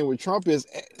the thing with Trump is,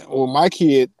 or my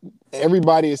kid,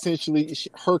 everybody essentially,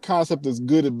 her concept is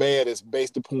good and bad is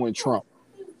based upon Trump.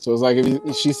 So it's like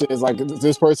if she says like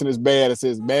this person is bad, it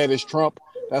says bad as Trump.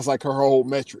 That's like her whole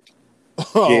metric.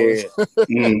 Yeah,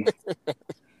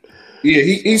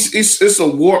 it's a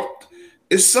warp.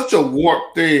 It's such a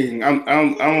warped thing. I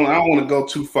don't want to go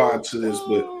too far into this,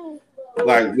 but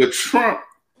like with Trump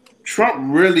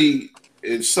really,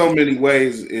 in so many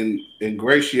ways,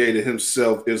 ingratiated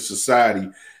himself in society,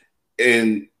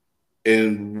 and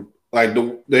like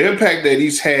the impact that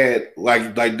he's had,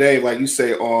 like Dave, like you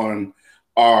say, on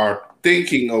our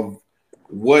thinking of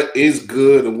what is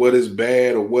good and what is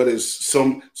bad, or what is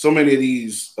so many of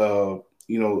these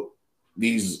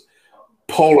these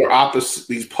polar opposites,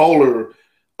 these polar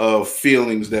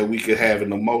feelings that we could have,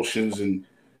 and emotions, and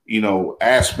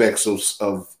aspects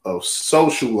of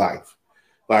social life.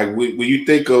 Like when you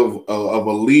think of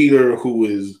a leader who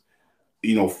is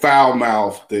foul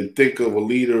mouthed, and think of a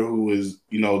leader who is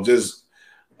just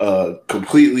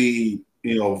completely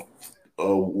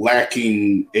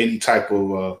lacking any type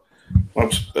of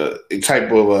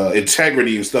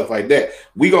integrity and stuff like that,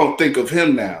 we gonna think of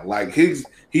him now like he's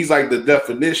like the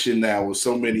definition now with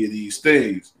so many of these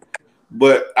things.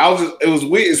 But it was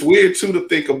weird. It's weird too to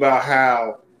think about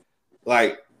how,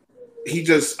 like, he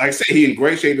just, like I said, he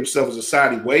ingratiated himself in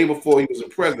society way before he was a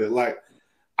president. Like,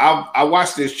 I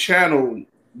watched this channel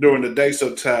during the day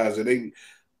sometimes, and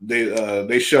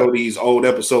they show these old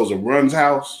episodes of Run's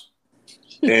House,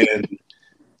 and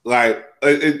like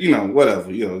whatever,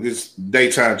 it's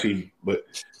daytime TV, but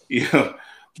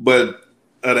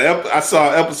I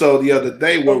saw an episode the other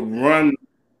day where Run,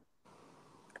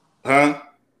 huh?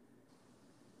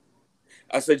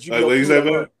 I said you. What you say,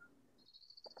 man?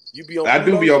 You be on. I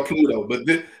do be on Pluto, but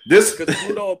this because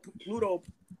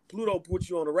Pluto put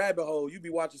you on a rabbit hole. You be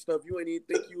watching stuff you ain't even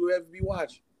think you would ever be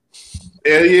watching.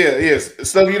 Yes.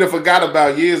 Stuff you done forgot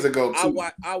about years ago too.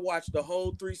 I watched the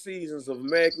whole 3 seasons of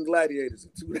American Gladiators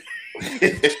in 2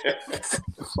 days.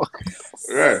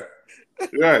 Right.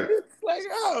 Like,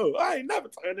 oh, I ain't never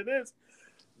turned to this.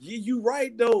 You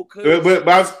right though.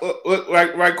 But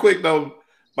right quick though.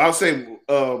 I was saying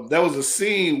there was a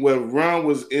scene where Ron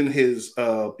was in his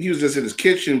he was just in his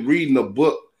kitchen reading a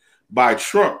book by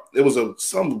Trump. It was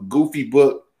some goofy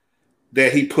book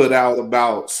that he put out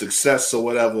about success or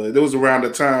whatever. It was around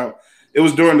the time. It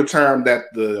was during the time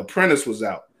that The Apprentice was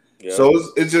out. Yeah. So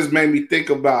it just made me think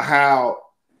about how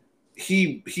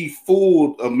he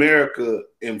fooled America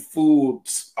and fooled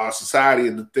our society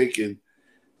into thinking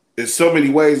in so many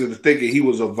ways into thinking he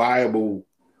was a viable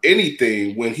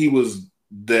anything when he was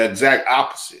the exact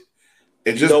opposite.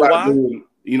 And just by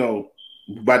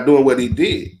doing what he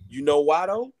did. You know why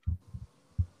though?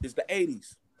 It's the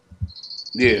 80s.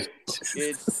 Yeah.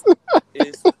 It's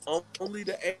only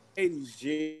the 80s,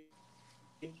 G.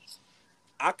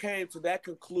 I came to that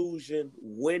conclusion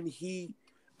when he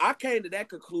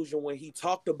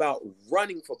talked about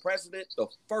running for president the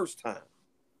first time.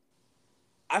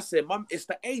 I said, it's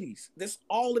the 80s. That's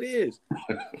all it is.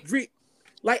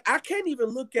 Like, I can't even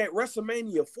look at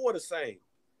WrestleMania 4 the same.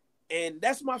 And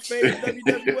that's my favorite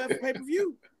WWF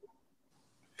pay-per-view.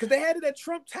 Because they had it at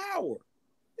Trump Tower.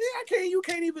 Yeah, you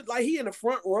can't even, like, he in the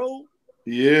front row.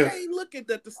 Yeah. You can't look at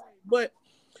that the same. But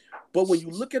when you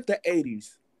look at the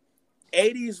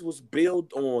 80s was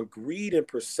built on greed and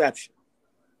perception.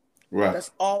 Right. That's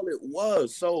all it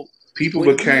was. So people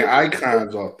became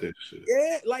icons off this shit.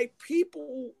 Yeah, like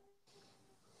people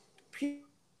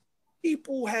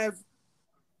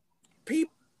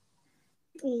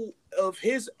of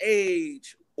his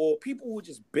age or people who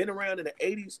just been around in the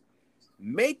 80s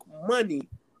make money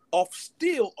off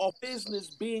business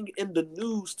being in the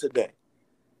news today.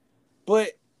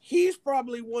 But he's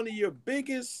probably one of your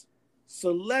biggest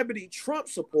celebrity Trump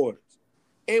supporters.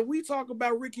 And we talk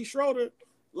about Ricky Schroeder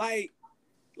like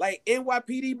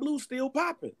NYPD Blue still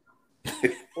popping.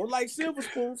 Or like Silver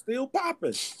Spoon still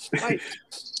popping. Like,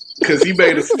 because he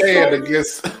made a stand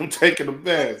against taking the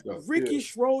bath. Ricky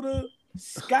Schroeder,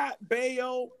 Scott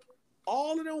Baio,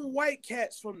 all of them white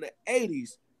cats from the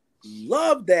 80s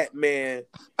love that man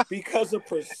because of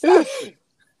perception.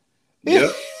 Yep.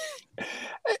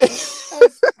 That's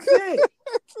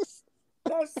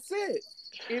it.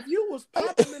 If you was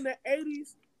popping in the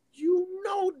 80s, you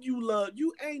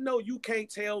can't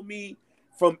tell me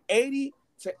from 80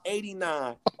 to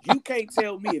 89. You can't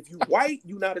tell me if you white,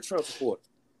 you not a Trump supporter.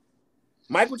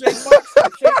 Michael J. Fox is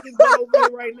shaking butt over here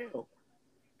right now.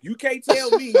 You can't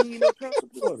tell me he ain't no Trump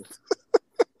supporter.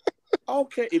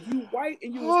 Okay, if you white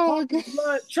and you was popping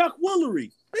blood, Chuck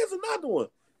Woolery. There's another one.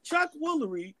 Chuck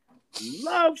Woolery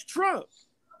loves Trump.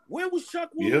 When was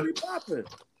Chuck Woolery popping?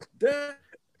 The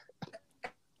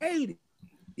 80s.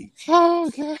 Oh,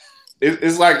 okay.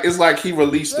 It's like he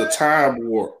released the Time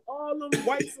Warp. All them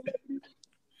white celebrities.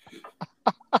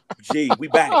 Gee, we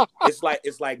back. It's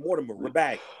like Mortimer. We're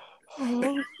back.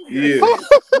 Yeah.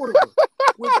 Mortimer.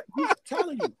 I'm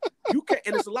telling you can,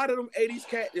 and it's a lot of them 80s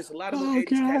cats. There's a lot of them 80s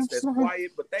cats that's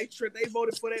quiet, but they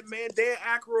voted for that man, Dan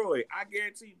Aykroyd. I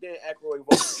guarantee you, Dan Aykroyd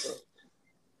voted for Trump.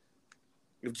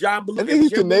 If John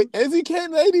Belushi, is he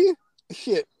Canadian?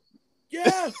 Shit.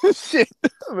 Yeah. Shit.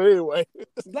 But anyway.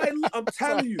 Like, I'm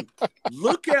telling you,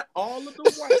 look at all of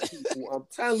the white people. I'm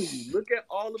telling you, look at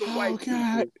all of the white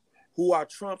people who are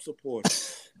Trump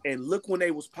supporters. And look when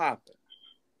they was popping.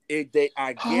 I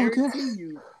guarantee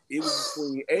you, it was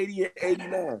between 80 and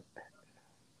 89.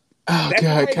 Oh,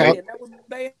 God.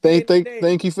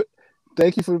 Thank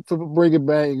you for bringing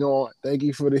back on. Thank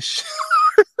you for this show.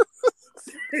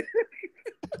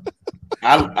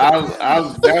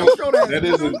 That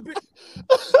isn't.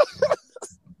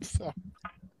 I'm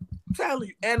telling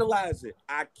you, analyze it.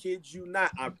 I kid you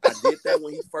not. I did that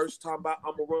when he first talked about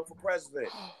I'm gonna run for president,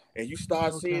 and you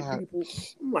start seeing people.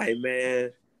 I'm like,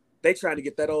 man, they trying to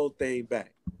get that old thing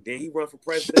back. Then he run for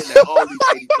president, and all these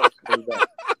 80 come back.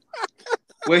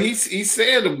 Well, he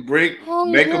said to make God.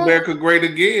 America great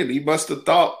again. He must have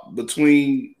thought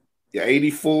between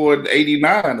 84 and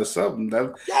 89 or something.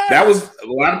 That was a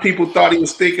lot of people thought he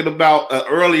was thinking about an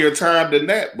earlier time than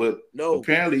that, but No,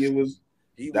 apparently it was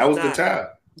he that was not. the time.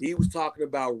 He was talking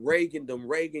about them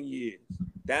Reagan years.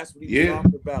 That's what he was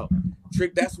talking about.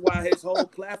 Trick. That's why his whole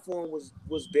platform was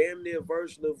damn near a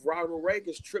version of Ronald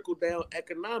Reagan's trickle down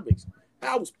economics.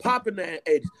 I was popping in the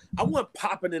 80s. I wasn't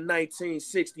popping in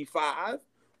 1965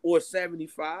 or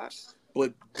 75,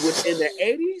 but within the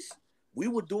 80s, we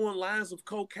were doing lines of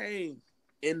cocaine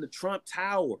in the Trump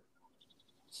Tower.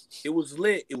 It was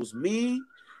lit. It was me,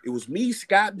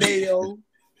 Scott Baio.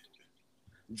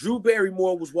 Drew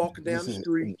Barrymore was walking down the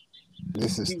street.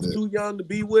 He was too young to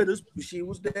be with us, but she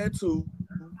was there too.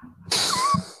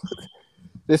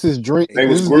 This is drink. They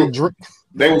was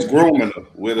grooming her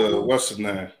with what's his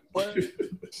name?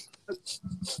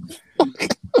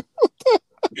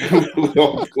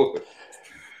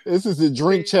 This is the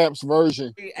Drink Champs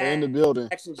version in the building.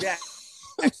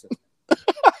 Jackson.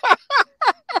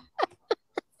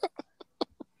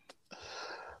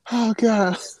 Oh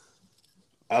God.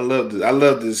 I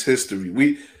love this history.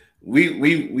 We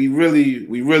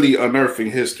really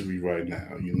unearthing history right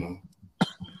now, you know.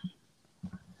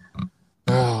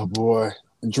 Oh boy.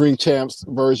 Drink Champs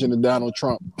version of Donald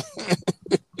Trump.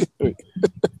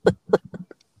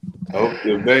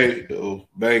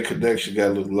 Bang connection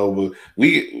got a little low, but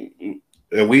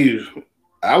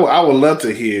I would love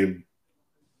to hear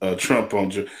Trump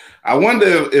on. I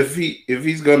wonder if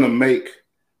he's gonna make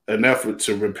an effort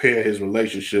to repair his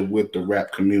relationship with the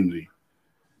rap community,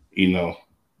 you know,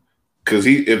 because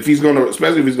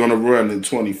especially if he's gonna run in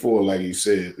 24, like he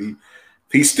said,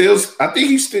 he still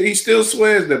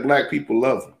swears that black people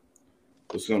love him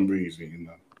for some reason, you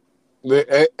know.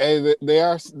 There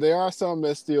are some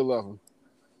that still love him.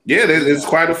 Yeah, there's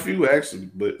quite a few actually,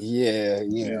 but yeah,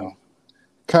 you know,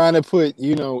 kind of put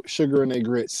sugar in their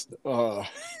grits. But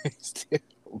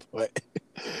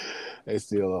they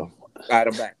still love him. All right,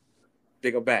 I'm back.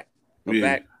 Think I'm back. I'm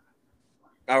back.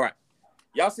 All right,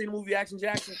 y'all seen the movie Action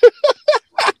Jackson?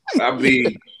 I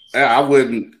mean, I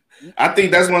wouldn't. I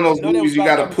think that's one of those movies you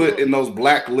got to put in those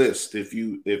black lists. If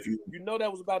you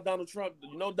that was about Donald Trump.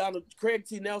 Craig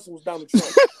T. Nelson was Donald Trump.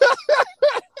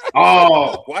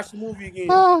 Oh, watch the movie again.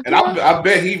 And I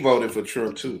bet he voted for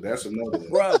Trump too. That's another one,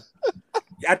 bro.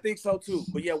 I think so too.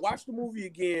 But yeah, watch the movie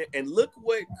again and look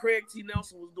what Craig T.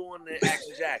 Nelson was doing in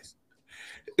Action Jackson.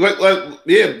 Like,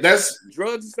 that's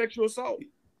drugs and sexual assault.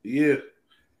 Yeah,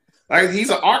 like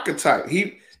he's an archetype.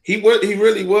 He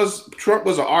really was. Trump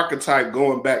was an archetype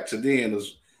going back to then.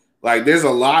 Like there's a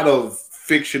lot of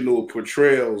fictional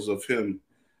portrayals of him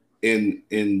in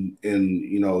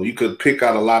you could pick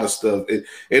out a lot of stuff. It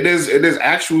is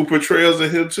actual portrayals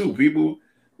of him too. People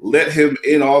let him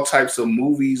in all types of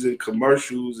movies and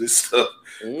commercials and stuff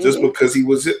just because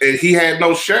he had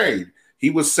no shame. He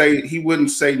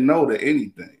wouldn't say no to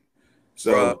anything.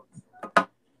 So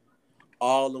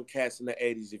all them cats in the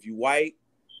 80s, if you white,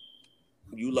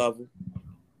 you love them.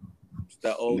 It's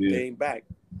that old thing back.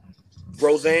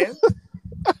 Roseanne,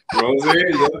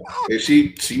 yeah. And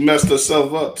she messed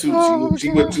herself up too. She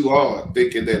went too hard,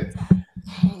 thinking that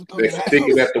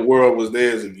the world was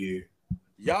theirs again.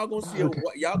 Y'all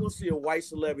gonna see a white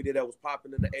celebrity that was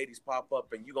popping in the 80s pop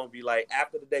up, and you're gonna be like,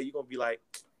 after the day, you're gonna be like,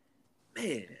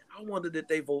 man, I wonder did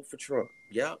they vote for Trump?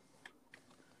 Yep.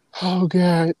 Oh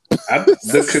God.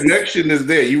 The connection is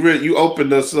there. You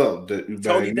opened us up.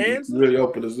 Tony Danza? You really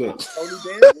opened us up.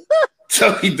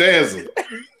 Tony Danza?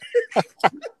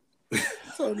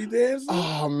 Tony Danza?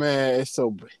 Oh man, it's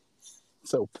so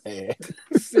bad.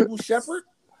 Sybil Shepherd?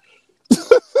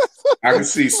 I can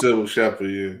see Sybil Shepherd,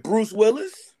 yeah. Bruce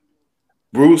Willis?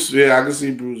 I can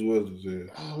see Bruce Willis, yeah.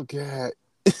 Oh God.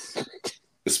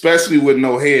 Especially with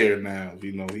no hair now,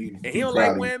 he don't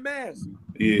like wearing masks.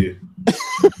 Yeah.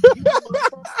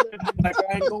 Like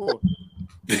I ain't going.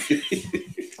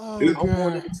 I'm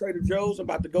going to Trader Joe's. I'm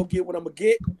about to go get what I'm gonna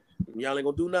get. Y'all ain't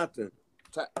gonna do nothing.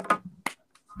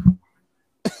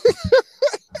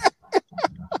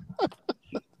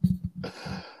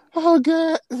 Oh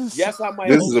God. Yes, I might.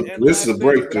 This is a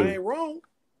breakthrough.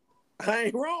 I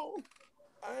ain't wrong.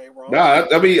 Nah,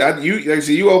 I mean,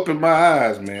 you opened my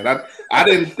eyes, man. I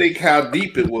didn't think how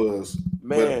deep it was,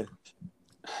 man.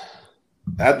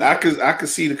 I could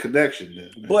see the connection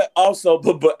there. Man. But also,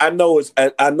 but I know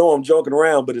I'm joking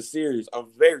around, but it's serious.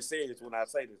 I'm very serious when I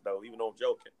say this, though, even though I'm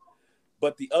joking.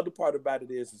 But the other part about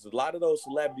it is a lot of those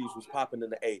celebrities was popping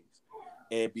in the 80s,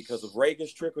 and because of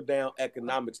Reagan's trickle down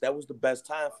economics, that was the best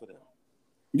time for them.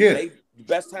 Yeah, the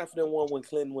best time for them was when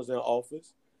Clinton was in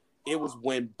office. It was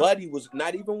when Buddy was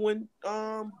not even when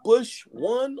Bush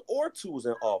 1 or 2 was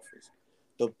in office.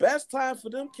 The best time for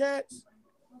them cats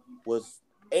was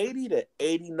 80 to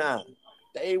 89.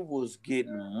 They was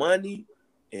getting money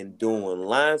and doing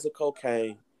lines of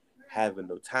cocaine, having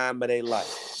the time of their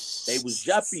life. They was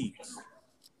yuppies.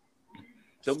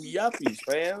 Them yuppies,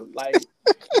 fam. Like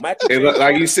Michael J.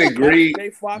 Like you said, Greed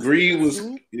was.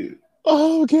 Yeah.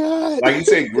 Oh God! Like you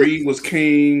said, greed was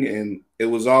king, and it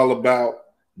was all about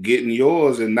getting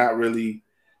yours and not really,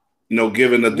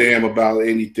 giving a damn about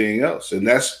anything else. And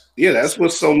that's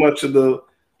what so much of the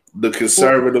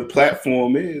conservative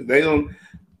platform is. They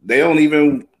barely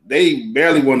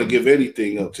want to give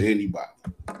anything up to anybody.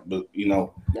 But you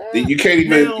can't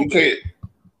even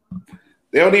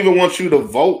they don't even want you to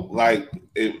vote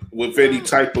with any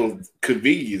type of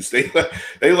convenience. They go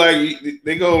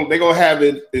have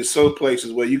it in some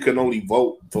places where you can only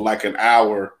vote for like an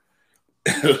hour,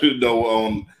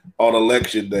 on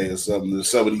election day or something. And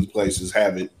some of these places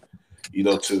have it,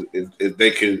 if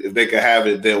they can have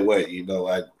it their way,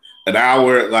 like an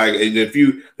hour. Like if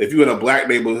you in a black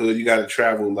neighborhood, you got to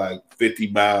travel like 50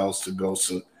 miles to go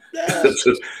to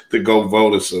go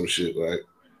vote or some shit, right?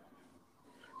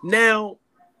 Now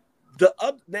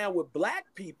with black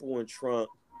people in Trump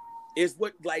is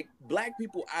what like black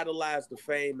people idolize the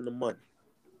fame and the money.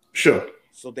 Sure.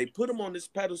 So they put him on this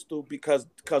pedestal because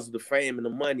of the fame and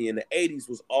the money. And the 80s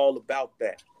was all about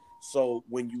that. So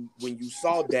when you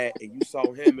saw that and you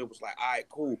saw him, it was like, all right,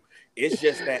 cool. It's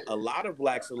just that a lot of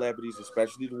black celebrities,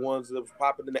 especially the ones that was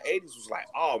popping in the 80s, was like,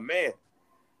 oh man,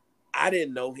 I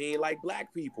didn't know he ain't like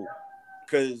black people.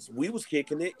 Cause we was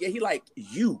kicking it. Yeah, he liked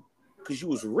you because you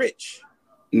was rich.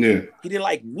 Yeah. He didn't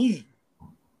like me.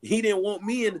 He didn't want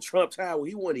me in the Trump Tower.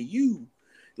 He wanted you.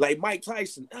 Like Mike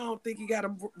Tyson. I don't think he got a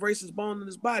racist bone in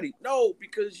his body. No,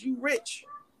 because you rich.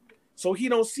 So he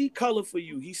don't see color for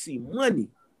you. He see money.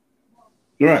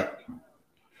 Right.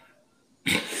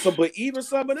 So, but even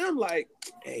some of them, like,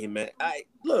 hey man, I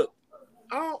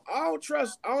don't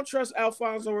trust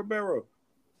Alfonso Ribeiro.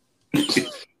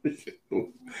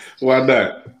 Why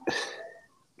not?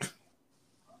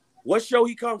 What show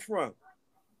he come from?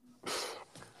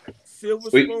 Silver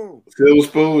Spoon. Silver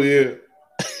Spoon, yeah.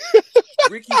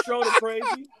 Ricky Schroeder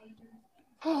crazy.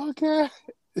 Oh God!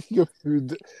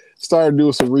 Started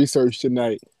doing some research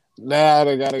tonight. Now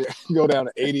they gotta go down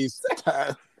to 80s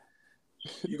time.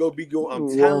 You gonna be going.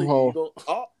 I'm telling you.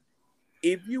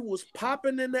 If you was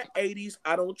popping in the 80s,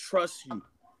 I don't trust you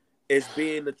as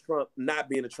not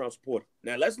being a Trump supporter.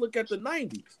 Now let's look at the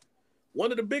 90s.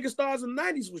 One of the biggest stars in the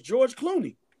 90s was George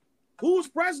Clooney. Who was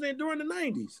president during the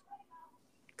 90s?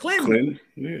 Clinton.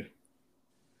 Yeah.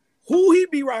 Who he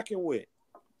be rocking with?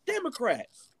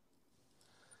 Democrats.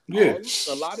 Yeah.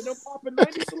 A lot of them popping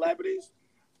 90s celebrities.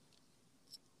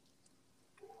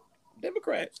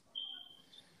 Democrats.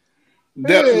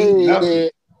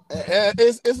 Definitely.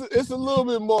 It's a little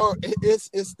bit more.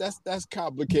 That's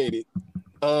complicated.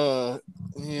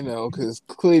 Because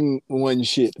Clinton won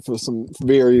shit for some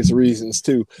various reasons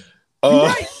too.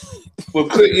 Right. Well,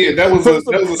 that was a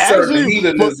certain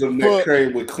hedonism that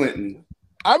came with Clinton.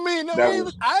 I mean,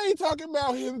 I ain't talking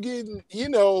about him getting,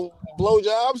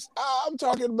 blowjobs. I'm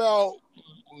talking about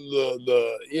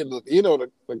the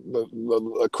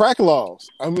crack laws.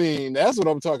 I mean, that's what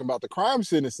I'm talking about. The crime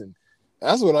sentencing.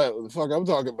 That's what I'm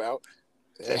talking about.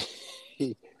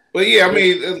 But yeah, I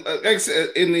mean,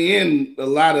 in the end, a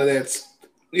lot of that's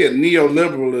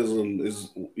neoliberalism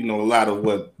is a lot of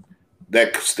what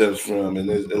that stems from, and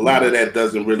a lot of that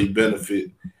doesn't really benefit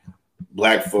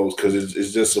black folks because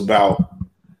it's just about.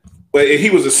 But he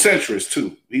was a centrist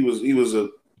too. He was a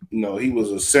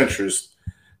centrist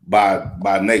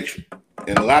by nature,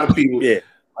 and a lot of people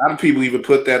even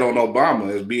put that on Obama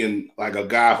as being like a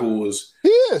guy who was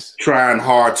trying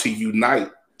hard to unite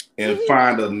and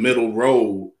find a middle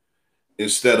road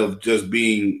instead of just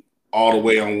being all the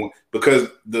way on one. Because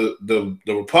the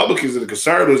Republicans and the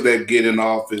conservatives that get in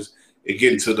office and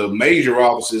get into the major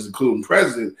offices, including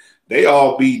president, they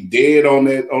all be dead on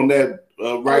that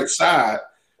right side.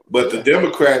 But the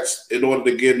Democrats, in order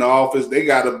to get in the office, they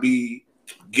got to be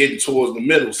getting towards the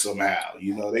middle somehow.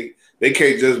 They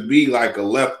can't just be like a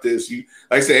leftist.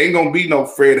 Like I said, ain't gonna be no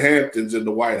Fred Hamptons in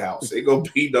the White House. Ain't gonna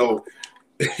be no,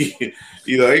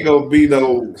 ain't gonna be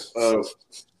no.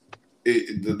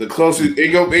 The closest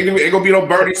ain't gonna be no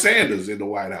Bernie Sanders in the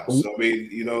White House. So, I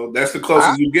mean, that's the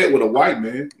closest you get with a white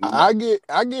man. I give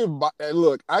Biden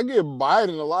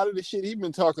a lot of the shit he's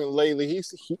been talking lately.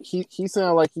 He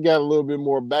sounds like he got a little bit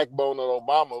more backbone than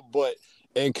Obama, but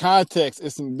in context,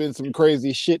 it's been some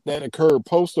crazy shit that occurred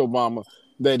post Obama.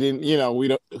 that didn't, we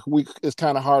don't. It's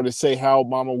kind of hard to say how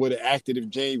Obama would have acted if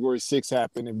January 6th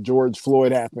happened, if George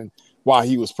Floyd happened while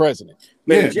he was president.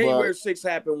 Man, if January 6th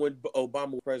happened when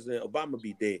Obama was president, Obama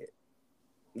be dead.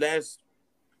 Let's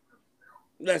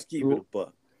keep it a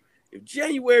buck. If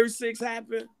January 6th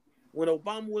happened when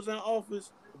Obama was in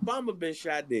office, Obama been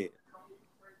shot dead.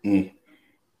 Mm.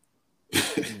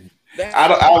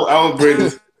 I'll bring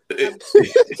this.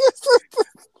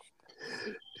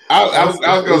 I was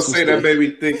gonna say that made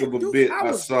me think of a bit.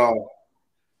 I saw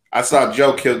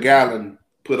Joe Kilgallen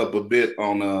put up a bit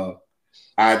on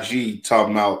IG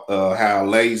talking about how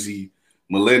lazy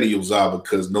millennials are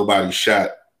because nobody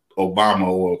shot Obama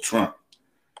or Trump.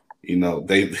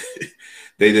 They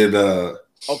did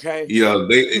okay. He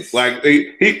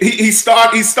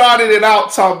started it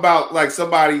out talking about like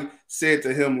somebody said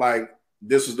to him like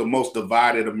this was the most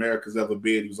divided America's ever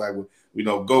been. He was like,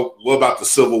 what about the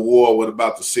Civil War? What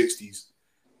about the 60s?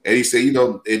 And he said,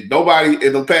 nobody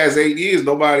in the past 8 years,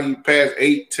 past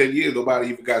 8-10 years, nobody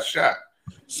even got shot.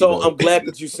 So I'm glad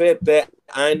that you said that.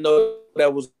 I know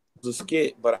that was a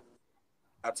skit, but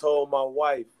I told my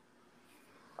wife,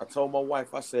 I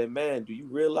said, man, do you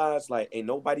realize like ain't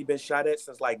nobody been shot at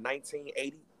since like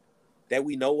 1980 that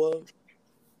we know of?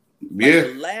 Like, yeah.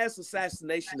 The last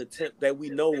assassination attempt that we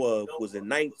know of was in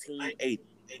 1980.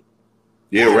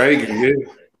 Yeah, Reagan. Yeah.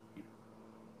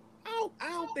 I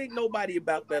don't think nobody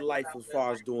about that life as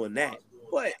far as doing that.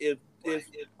 But because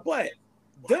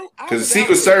the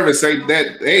Secret Service ain't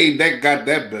got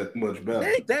that much better.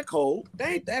 They ain't that cold.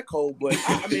 But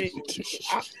I mean,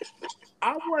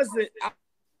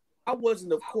 I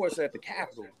wasn't, of course, at the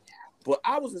Capitol, but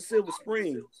I was in Silver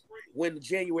Spring when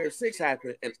January 6th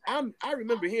happened, and I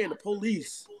remember hearing the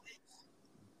police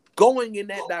going in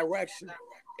that direction.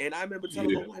 And I remember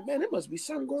telling them, like, man, there must be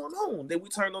something going on. Then we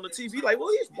turned on the TV, like, well,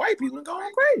 these white people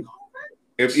going crazy.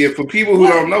 If for people who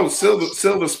don't know,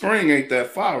 Silver Spring ain't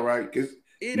that far, right? Because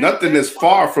nothing is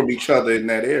far from each other in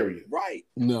that area. Right.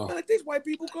 No. Like, these white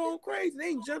people going crazy. They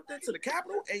ain't jumped into the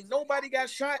Capitol. Ain't nobody got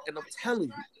shot. And I'm telling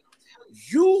you,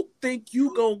 you think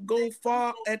you gonna go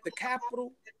far at the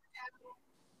Capitol?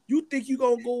 You think you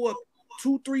gonna go up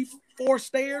 2, 3, 4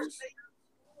 stairs?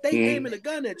 They aiming a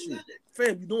gun at you.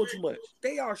 Fam, you doing too much.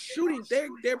 They are shooting.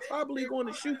 They're probably going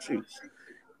to shoot you.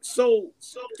 So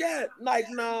yeah, like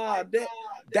nah,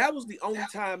 that was the only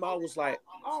time I was like,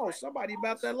 oh, somebody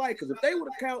about that light. Because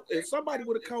if somebody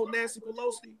would have called Nancy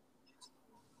Pelosi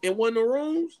in one of the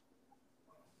rooms.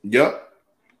 Yep.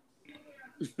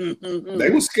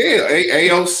 They were scared.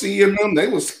 AOC and them, they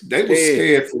was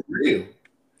scared for real.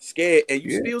 Scared. And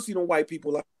you still see them white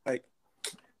people like,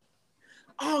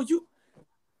 oh,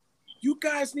 you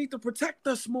guys need to protect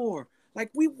us more.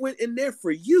 Like, we went in there for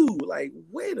you. Like,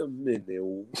 wait a minute.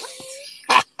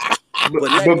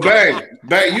 but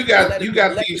bang, you got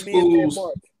these fools.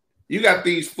 You got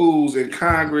these fools in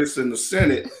Congress and the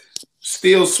Senate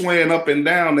still swearing up and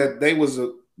down that they was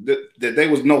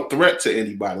no threat to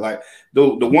anybody. Like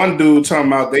the one dude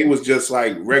talking about they was just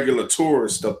like regular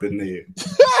tourists up in there.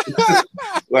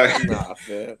 Like, nah,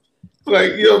 man.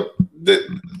 Like,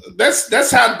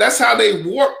 that's how they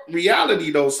warp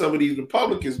reality though. Some of these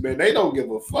Republicans, man, they don't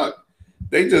give a fuck.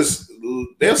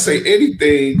 They'll say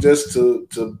anything just to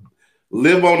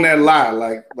live on that lie,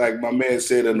 like my man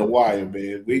said in The Wire,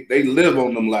 man. They live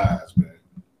on them lies, man.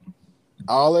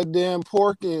 All that damn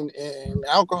pork and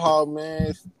alcohol,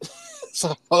 man. That's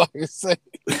all I can say.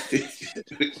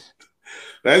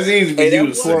 That's easy for you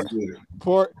to say.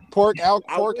 Pork,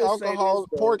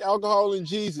 alcohol, and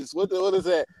Jesus. What is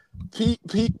that?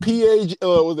 PAJ?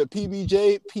 Was it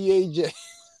PBJ? PAJ?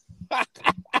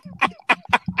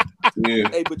 Yeah.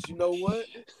 Hey, but you know what?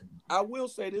 I will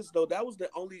say this though. That was the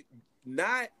only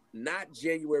not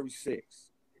January 6th,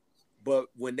 but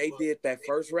when they did that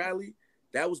first rally,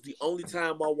 that was the only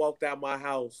time I walked out my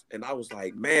house and I was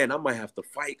like, man, I might have to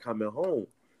fight coming home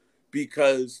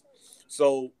because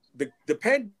the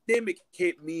pandemic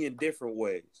hit me in different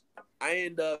ways. I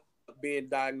ended up being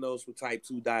diagnosed with type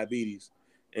 2 diabetes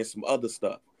and some other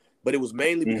stuff, but it was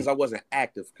mainly because I wasn't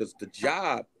active because the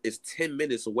job is 10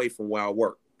 minutes away from where I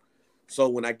work. So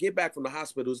when I get back from the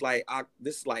hospital, it's like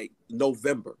this is like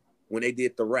November when they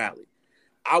did the rally.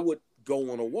 I would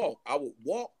go on a walk. I would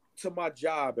walk to my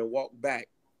job and walk back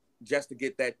just to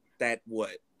get that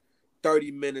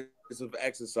 30 minutes of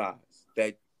exercise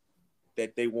that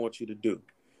they want you to do.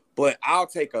 But I'll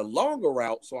take a longer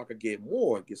route so I could get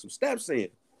some steps in.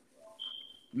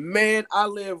 Man, I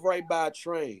live right by a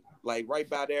train, like right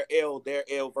by their L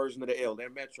version of the L, their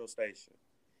metro station.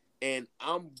 And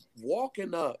I'm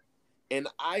walking up and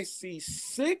I see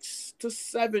 6 to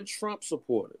 7 Trump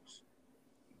supporters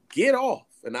get off.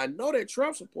 And I know they're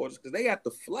Trump supporters because they got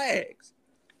the flags.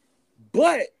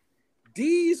 But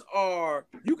these are,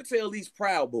 you can tell these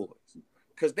Proud Boys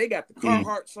because they got the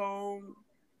Carhartts on.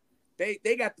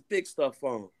 They got the thick stuff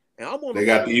on. And I'm on They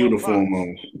got the uniform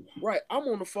on. Right. I'm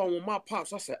on the phone with my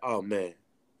pops. I said, oh, man.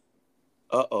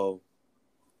 Uh-oh.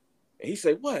 And he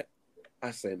said, what?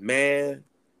 I said, man,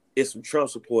 it's some Trump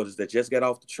supporters that just got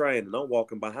off the train and I'm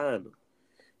walking behind them.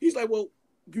 He's like, well,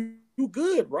 you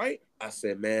good, right? I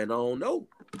said, man, I don't know.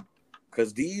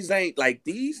 Because these ain't like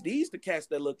these the cats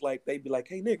that look like they be like,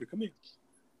 hey, nigga, come here.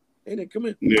 Hey, nigga, come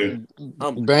here. Yeah.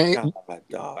 I'm like,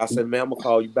 dog. I said, man, I'm going to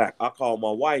call you back. I called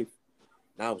my wife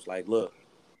and I was like, look,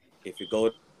 if it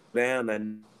goes down, I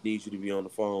need you to be on the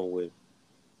phone with me.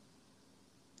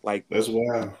 Like, that's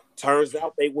wild. Turns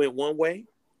out they went one way.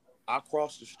 I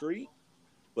crossed the street,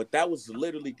 but that was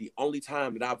literally the only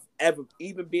time that I've ever,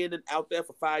 even been out there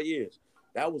for 5 years,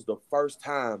 that was the first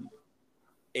time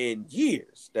in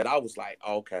years that I was like,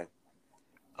 okay,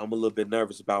 I'm a little bit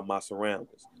nervous about my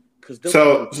surroundings. Because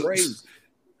they're crazy.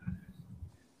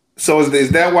 So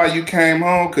is that why you came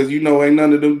home? Because you know ain't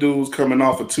none of them dudes coming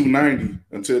off of 290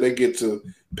 until they get to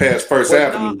past First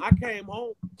Avenue. I came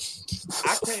home because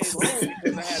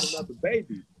I had another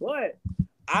baby. But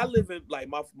I live in, like,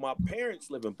 my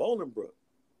parents live in Bolingbrook.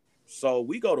 So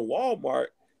we go to Walmart.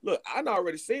 Look, I'd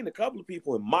already seen a couple of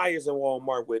people in Myers and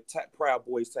Walmart with Proud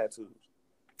Boys tattoos.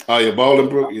 Oh, yeah,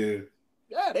 Bolingbrook? Yeah.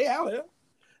 Yeah, they out here.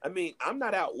 I mean, I'm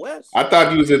not out west. I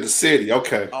thought you was in the city.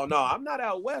 Okay. Oh, no, I'm not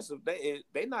out west.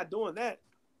 They not doing that.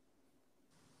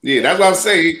 Yeah, that's what I'm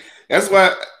saying. That's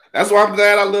why I'm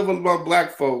glad I live with my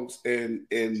black folks and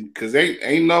because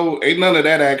ain't none of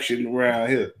that action around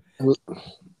here.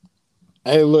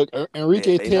 Hey, look,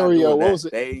 Enrique Terrio, what was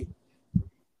it? They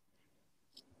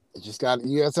just got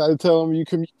you guys to tell him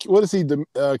what is he,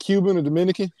 Cuban or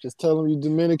Dominican? Just tell him you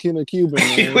Dominican or Cuban.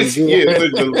 Man.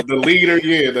 the leader,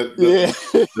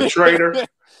 the traitor.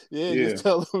 Yeah, just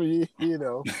tell him you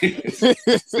know.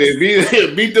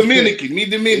 Be Dominican, me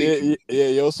Dominican. Yeah,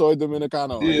 yo soy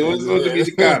Dominicano. Yeah, yo soy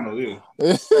Dominicano.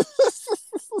 Yeah.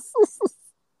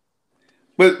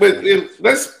 but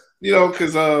let's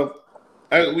because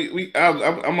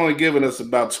I'm only giving us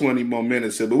about 20 more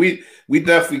minutes here, but we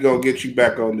definitely gonna get you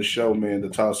back on the show, man, to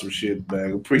talk some shit,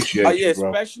 man. Appreciate you, bro.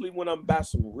 Especially when I'm about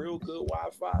some real good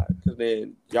Wi-Fi, because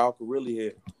then y'all can really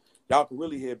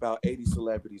hear about 80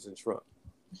 celebrities in Trump.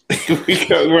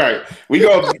 Right. We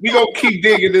gonna keep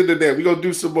digging into that. We gonna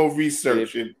do some more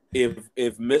research.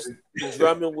 If Mr.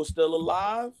 Drummond was still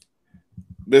alive,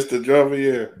 Mr. Drummond,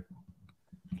 yeah.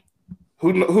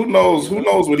 Who knows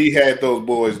what he had those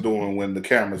boys doing when the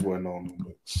cameras weren't on them.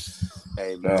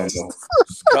 Hey man,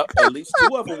 at least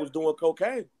 2 of them was doing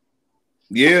cocaine.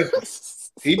 Yeah,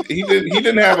 he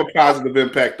didn't have a positive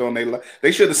impact on their life.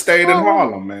 They should have stayed in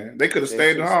Harlem, man. They could have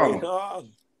stayed in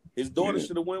Harlem. His daughter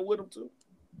should have went with him too.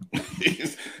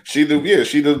 She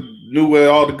knew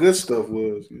where all the good stuff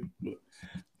was.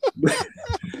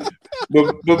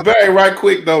 But very right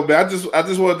quick though, man. I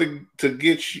just wanted to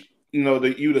get you.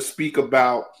 You to speak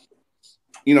about,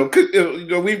 you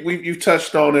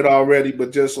touched on it already,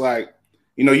 but just like,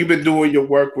 you've been doing your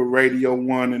work with Radio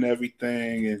One and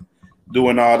everything and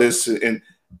doing all this and,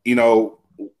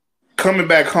 coming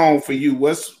back home for you,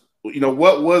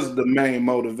 what was the main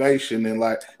motivation and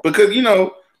like, because,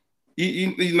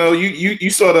 you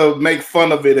sort of make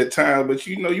fun of it at times, but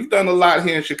you've done a lot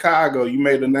here in Chicago. You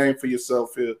made a name for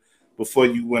yourself here before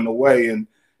you went away and,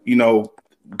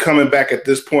 coming back at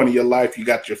this point of your life, you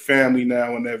got your family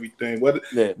now and everything. What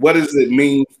does it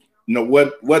mean?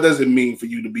 What does it mean for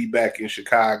you to be back in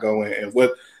Chicago, and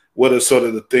what are sort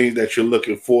of the things that you're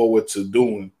looking forward to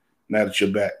doing now that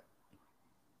you're back?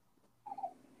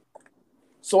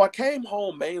 So I came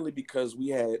home mainly because we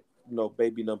had,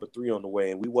 baby number 3 on the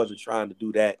way, and we wasn't trying to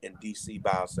do that in DC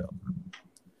by ourselves.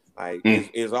 Like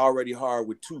it's already hard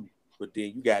with 2, but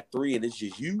then you got 3 and it's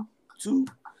just you 2.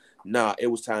 Nah, it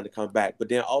was time to come back. But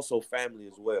then also family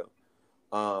as well.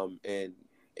 And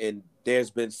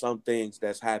there's been some things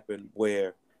that's happened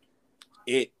where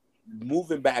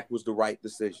moving back was the right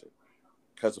decision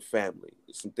because of family.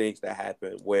 Some things that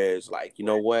happened where it's like, you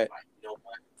know what?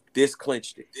 This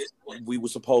clinched it. We were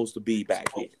supposed to be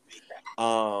back here.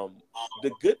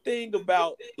 The good thing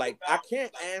about, like, I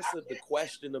can't answer the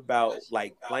question about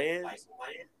like plans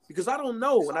because I don't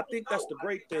know. And I think that's the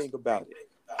great thing about it.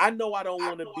 I know I don't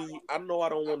want to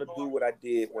do what I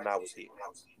did when I was here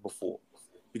before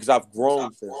because I've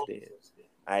grown since then.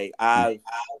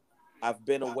 I've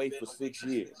been away for 6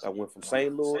 years. I went from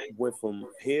St. Louis, went from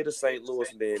here to St.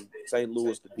 Louis, and then St.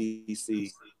 Louis to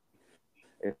DC,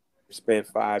 and spent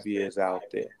 5 years out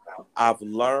there. I've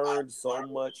learned so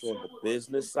much on the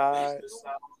business side,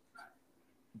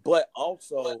 but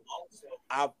also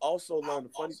I've also learned, the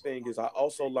funny thing is I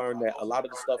also learned that a lot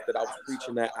of the stuff that I was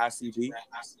preaching at ICB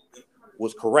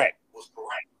was correct.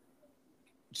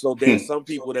 So there's some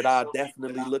people that I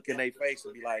definitely look in their face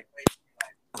and be like,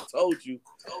 I told you.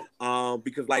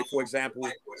 Because like, for example,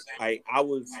 I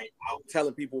was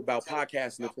telling people about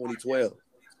podcasting in 2012.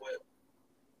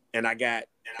 And I got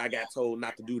told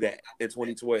not to do that in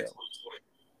 2012.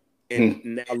 And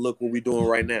now look what we're doing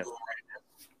right now.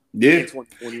 Yeah.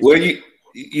 Well,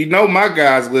 you know my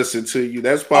guys listen to you.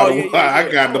 That's part of why I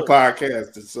got the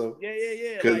podcast. So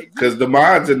yeah. Because the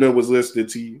mods in there was listening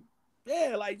to you.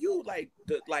 Yeah, like you, like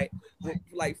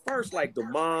first, like the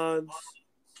Mons,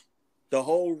 the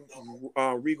whole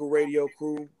Regal Radio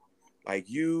crew, like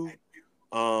you,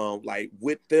 like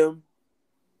with them,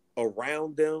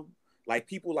 around them, like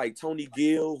people like Tony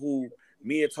Gill, who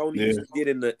me and Tony used to get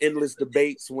in the endless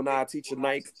debates when I teach a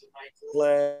night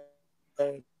class.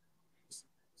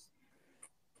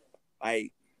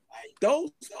 Like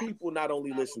those people not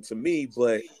only listen to me,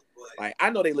 but like I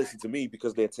know they listen to me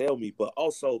because they tell me, but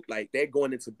also like they're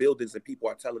going into buildings and people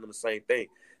are telling them the same thing.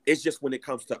 It's just when it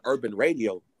comes to urban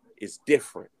radio, it's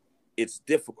different. It's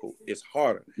difficult. It's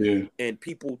harder. Yeah. And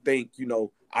people think, you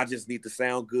know, I just need to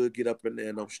sound good, get up in there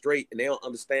and I'm straight. And they don't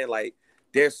understand like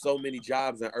there's so many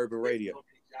jobs in urban radio.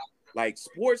 Like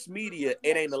sports media,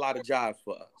 it ain't a lot of jobs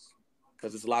for us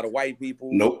because it's a lot of white people.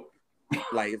 Nope.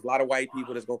 Like it's a lot of white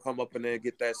people that's gonna come up in there and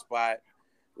get that spot.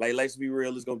 Like, let's be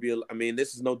real, it's gonna be. I mean,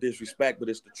 this is no disrespect, but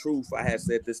it's the truth. I had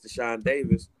said this to Sean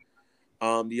Davis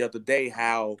the other day.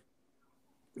 How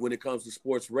when it comes to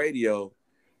sports radio,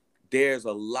 there's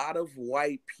a lot of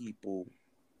white people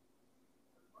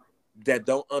that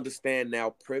don't understand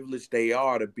how privileged they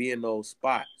are to be in those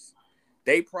spots.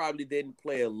 They probably didn't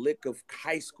play a lick of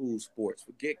high school sports.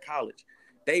 Forget college.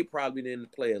 They probably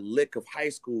didn't play a lick of high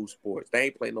school sports. They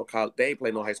ain't play no college. They ain't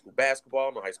play no high school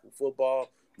basketball, no high school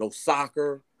football, no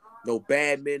soccer, no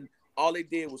badminton. All they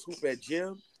did was hoop at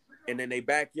gym and then they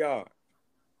backyard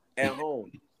at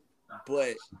home.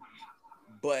 But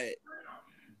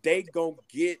they gonna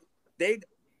get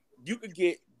you could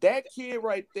get that kid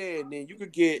right there, and then you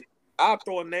could get. I'll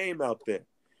throw a name out there.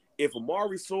 If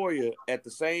Amari Sawyer at the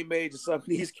same age as some of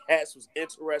these cats was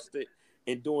interested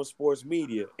in doing sports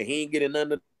media and he ain't getting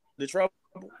none of the trouble,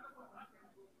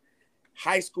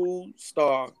 high school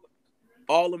star,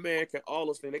 All-American, all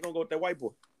those things, they're going to go with that white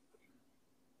boy.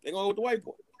 They're going to go with the white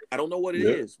boy. I don't know what it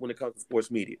is when it comes to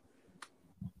sports media.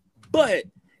 But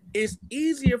it's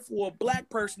easier for a black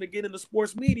person to get into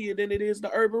sports media than it is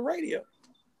the urban radio.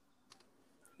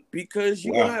 Because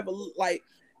you're going to have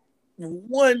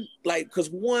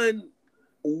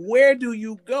where do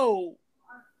you go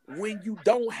when you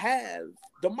don't have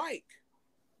the mic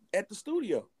at the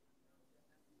studio?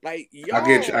 Like y'all,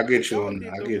 I get you on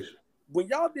that. I get you. When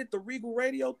y'all did the Regal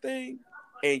Radio thing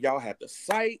and y'all had the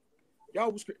site,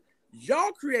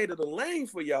 y'all created a lane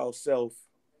for y'allself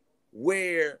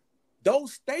where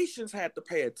those stations had to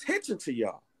pay attention to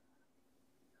y'all.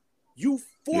 You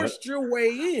forced your way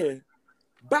in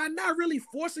by not really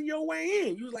forcing your way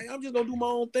in. You was like, I'm just gonna do my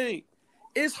own thing.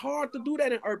 It's hard to do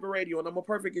that in urban radio, and I'm a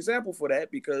perfect example for that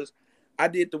because I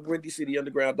did the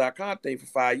WindyCityUnderground.com thing for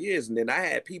 5 years, and then I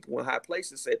had people in high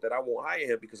places said that I won't hire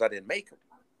him because I didn't make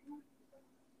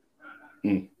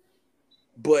him.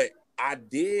 But I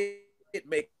did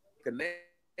make a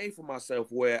name for myself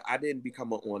where I didn't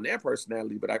become an on-air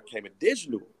personality, but I became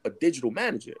a digital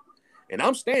manager. And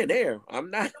I'm staying there.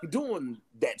 I'm not doing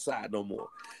that side no more.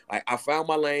 I found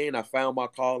my lane, I found my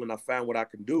call, and I found what I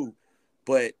can do.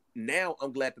 But now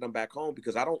I'm glad that I'm back home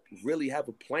because I don't really have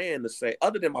a plan to say,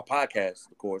 other than my podcast,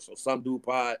 of course. So Some Dude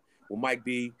Pod with Mike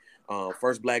B,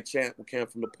 First Black Champ with Cam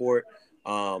from the Port.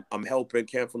 I'm helping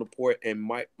Cam from the Port and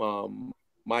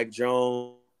Mike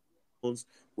Jones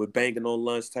with Banging on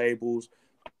Lunch Tables.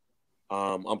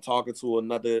 I'm talking to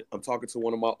one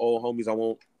of my old homies. I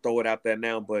won't throw it out there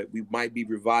now, but we might be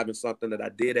reviving something that I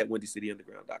did at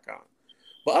WindyCityUnderground.com.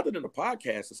 But other than the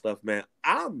podcast and stuff, man,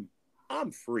 I'm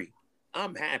free.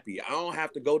 I'm happy. I don't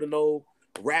have to go to no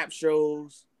rap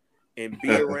shows and be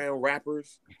around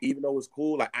rappers, even though it's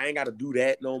cool. Like I ain't got to do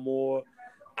that no more.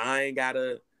 I ain't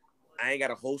gotta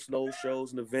host no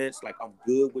shows and events. Like I'm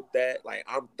good with that. Like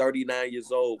I'm 39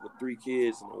 years old with 3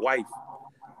 kids and a wife.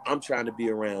 I'm trying to be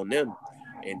around them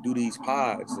and do these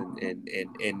pods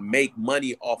and make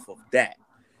money off of that.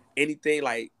 Anything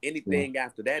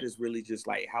after that is really just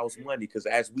like house money. Because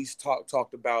as we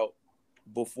talked about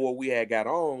before we had got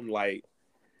on, like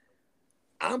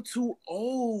I'm too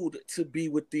old to be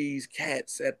with these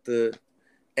cats at the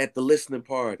at the listening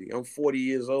party. I'm 40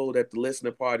 years old at the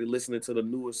listening party, listening to the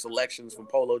newest selections from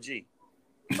Polo G.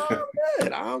 I'm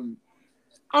good. I'm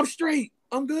straight.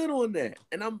 I'm good on that,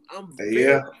 and I'm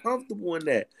very comfortable in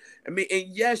that. I mean, and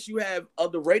yes, you have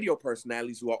other radio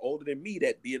personalities who are older than me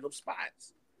that be in them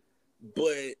spots,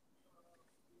 but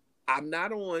I'm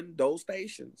not on those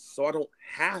stations, so I don't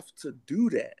have to do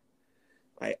that.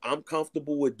 Like, I'm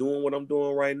comfortable with doing what I'm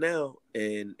doing right now,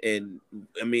 and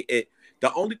I mean,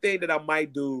 the only thing that I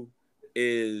might do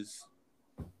is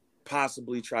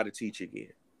possibly try to teach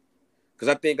again, because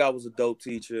I think I was a dope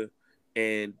teacher.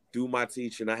 And do my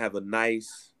teaching, I have a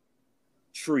nice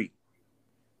tree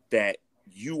that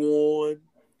you on,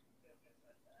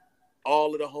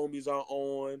 all of the homies are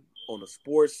on the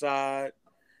sports side,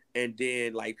 and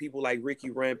then like people like Ricky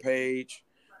Rampage,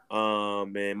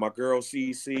 and my girl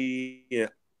CC and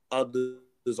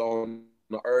others on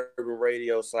the urban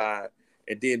radio side,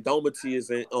 and then Domity is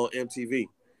on MTV.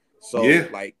 So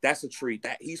like that's a tree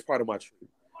that he's part of my tree.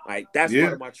 Like that's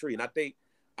part of my tree, and I think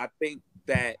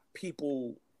that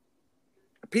people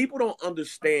don't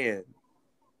understand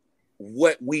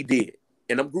what we did.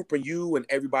 And I'm grouping you and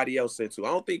everybody else into. I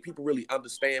don't think people really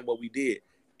understand what we did.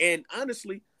 And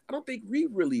honestly, I don't think we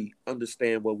really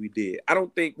understand what we did. I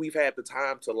don't think we've had the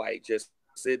time to like just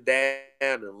sit down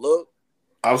and look.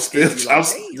 I'm still trying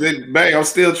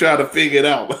to figure it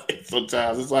out.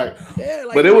 Sometimes it's like,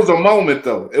 but it was a moment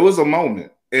though. It was a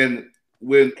moment. And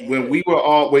when we were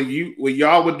all, when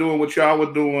y'all were doing what y'all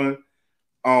were doing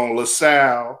on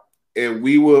LaSalle, and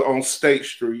we were on State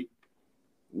Street,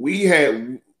 we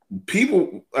had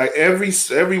people like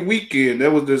every weekend.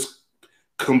 There was this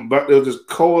I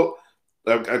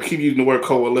keep using the word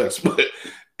coalesce, but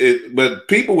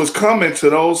people was coming to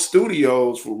those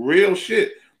studios for real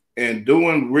shit and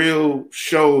doing real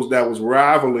shows that was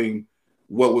rivaling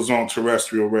what was on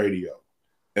terrestrial radio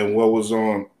and what was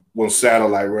on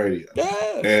satellite radio.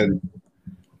 And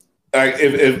like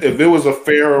if it was a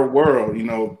fairer world, you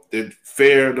know,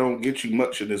 fair don't get you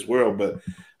much in this world, but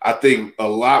I think a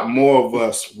lot more of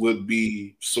us would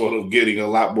be sort of getting a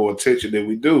lot more attention than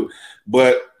we do.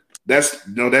 But that's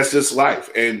just life,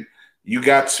 and you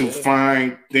got to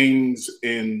find things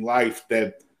in life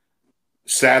that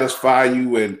satisfy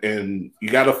you, and you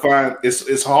got to find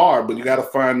it's hard, but you got to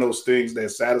find those things that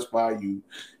satisfy you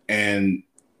and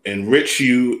enrich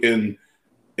you,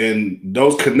 and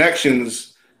those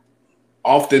connections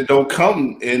often don't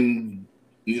come in,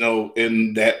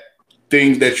 in that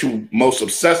things that you most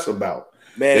obsess about.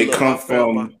 Man, they look, come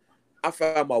from. I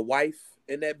found my wife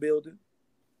in that building.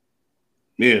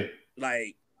 Yeah,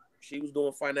 like she was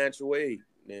doing financial aid,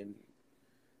 and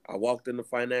I walked in the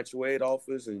financial aid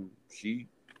office, and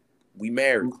we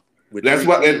married. That's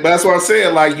what I'm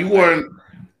saying. Like you weren't,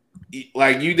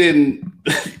 like you didn't.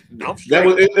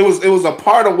 It was a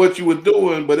part of what you were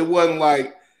doing, but it wasn't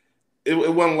like.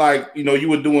 It wasn't like, you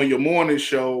were doing your morning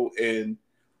show and,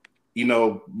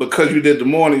 because you did the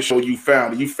morning show, you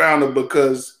found it. You found her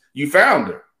because you found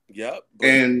her. Yep.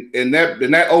 And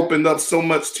that opened up so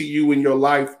much to you in your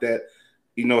life that,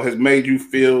 has made you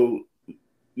feel,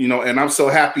 and I'm so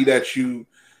happy that you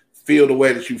feel the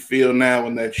way that you feel now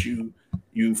and that you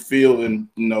feel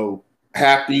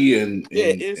happy and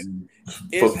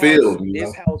fulfilled.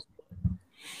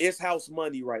 It's house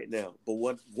money right now. But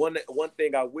one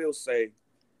thing I will say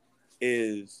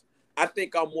is I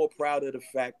think I'm more proud of the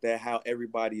fact that how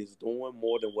everybody is doing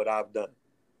more than what I've done.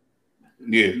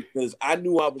 Yeah. Because I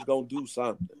knew I was going to do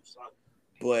something.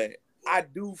 But I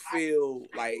do feel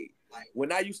like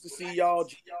when I used to see y'all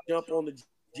jump on the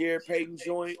Jared Payton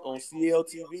joint on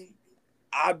CLTV,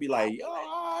 I'd be like, yo,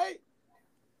 all right.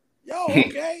 Yo,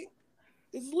 okay.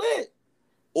 It's lit.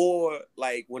 Or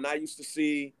like when I used to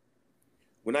see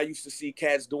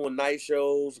cats doing night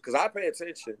shows, because I pay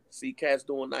attention, see cats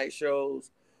doing night shows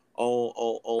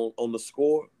on the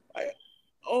score. Like,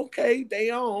 okay, they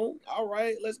on. All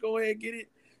right, let's go ahead and get it.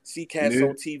 See cats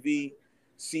on TV,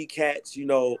 see cats,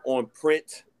 on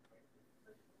print.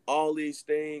 All these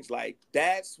things, like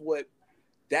that's what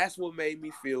made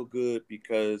me feel good,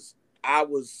 because I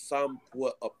was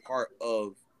somewhat a part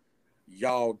of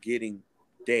y'all getting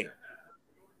there.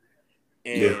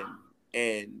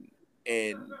 And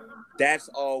that's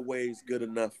always good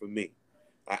enough for me.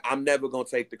 I'm never going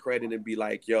to take the credit and be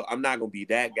like, yo, I'm not going to be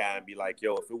that guy and be like,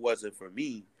 yo, if it wasn't for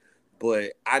me.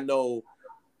 But I know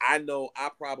I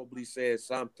probably said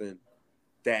something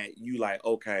that you like,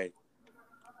 okay,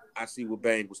 I see what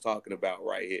Bang was talking about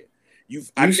right here. You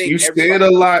said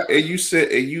a lot, and you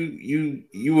said, and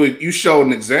you showed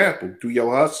an example through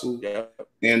your hustle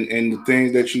and the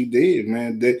things that you did,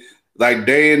 man. Like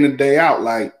day in and day out,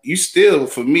 like you still,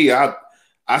 for me,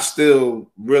 I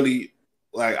still really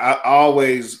like. I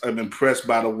always am impressed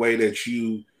by the way that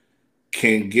you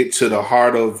can get to the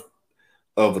heart of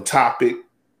a topic,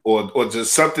 or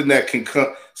just something that can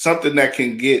come, something that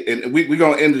can get. And we're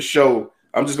gonna end the show.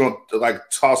 I'm just gonna like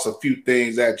toss a few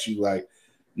things at you, like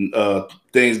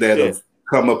things that have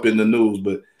come up in the news,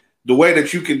 but the way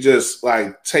that you can just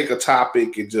like take a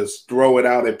topic and just throw it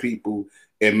out at people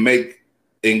and make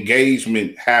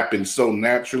engagement happen so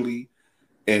naturally,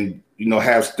 and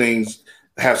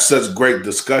have such great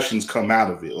discussions come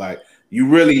out of it. Like you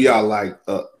really are like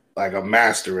a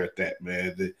master at that,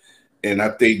 man. And I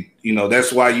think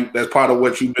that's part of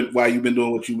why you've been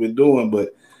doing what you've been doing.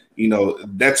 But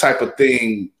that type of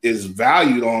thing is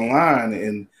valued online,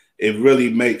 and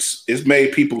it's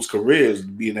made people's careers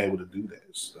being able to do that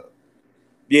stuff.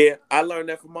 Yeah, I learned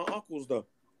that from my uncles though.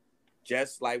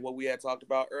 Just like what we had talked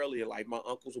about earlier. Like my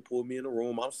uncles would pull me in the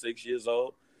room. I'm 6 years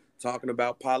old, talking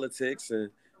about politics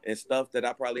and stuff that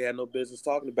I probably had no business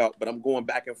talking about, but I'm going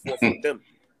back and forth with them.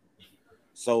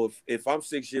 So if I'm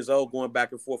 6 years old going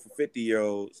back and forth with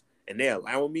 50-year-olds and they're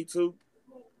allowing me to,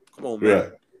 come on, man.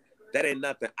 Right. That ain't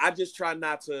nothing. I just try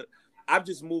not to. I'm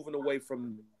just moving away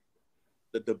from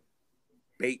the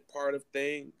debate part of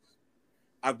things.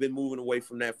 I've been moving away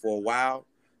from that for a while.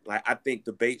 Like I think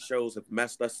debate shows have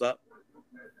messed us up.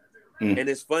 And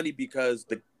it's funny because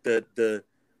the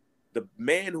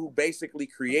man who basically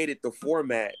created the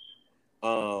format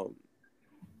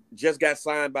just got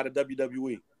signed by the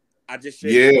WWE. I just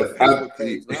shared my Facebook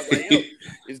page. And I was like, yo,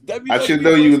 is WWE I should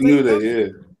know you knew that, yeah.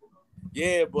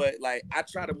 Yeah, but like I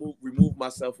try to remove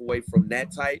myself away from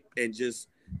that type and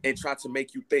try to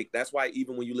make you think. That's why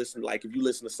even when you listen, like if you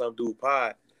listen to Some Dude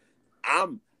Pod,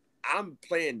 I'm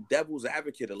playing devil's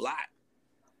advocate a lot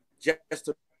just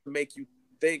to make you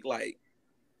think, like,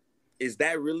 is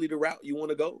that really the route you want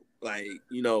to go? Like,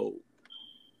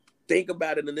 think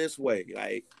about it in this way.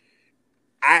 Like,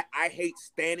 I hate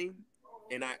standing,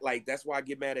 and that's why I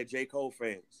get mad at J. Cole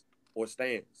fans or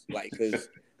stans. Like, because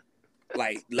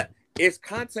like it's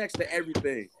context to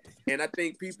everything, and I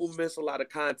think people miss a lot of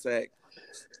context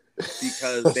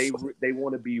because they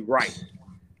want to be right.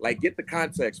 Like, get the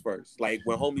context first. Like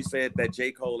when homie said that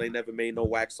J. Cole ain't never made no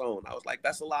wax song, I was like,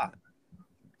 that's a lie.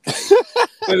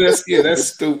 That's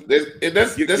stupid.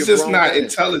 That's just not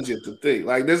intelligent to think.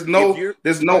 Like there's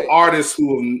no artist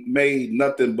who have made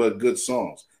nothing but good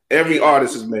songs. Every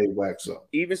artist has made wax songs.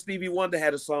 Even Stevie Wonder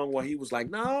had a song where he was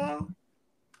like, no.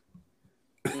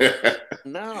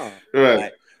 No. Right.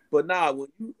 Like, but nah, when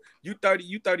you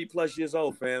 30 plus years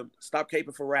old, fam, stop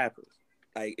caping for rappers.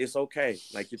 Like it's okay.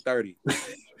 Like you're 30.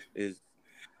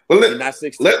 Well, not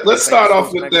 60. Let's start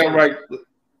off with that right.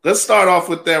 Let's start off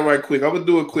with that right quick. I'm gonna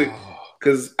do it quick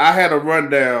because I had a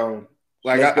rundown.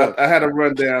 Like I had a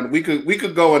rundown. We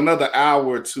could go another hour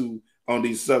or two on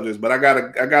these subjects, but I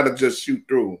gotta just shoot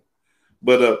through.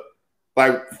 But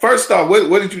like first off,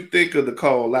 what did you think of the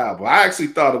Cole album? I actually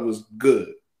thought it was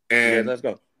good. And let's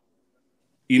go.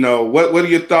 What are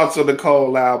your thoughts on the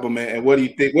Cole album, and what do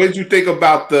you think? What did you think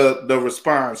about the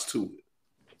response to it?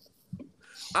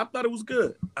 I thought it was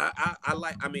good. I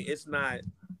mean, it's not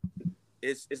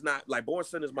like Born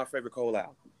Center is my favorite Cole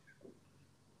album.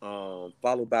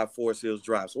 Followed by Forest Hills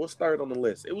Drive. So it's third on the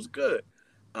list. It was good.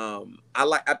 I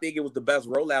think it was the best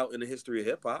rollout in the history of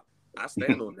hip hop. I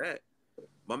stand on that.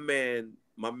 My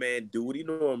man do what he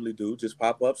normally do, just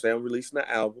pop up, say I'm releasing the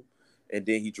album, and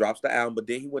then he drops the album, but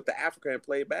then he went to Africa and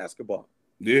played basketball.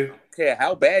 Yeah. I don't care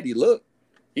how bad he looked.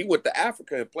 He went to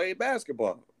Africa and played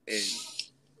basketball.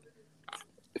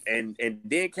 And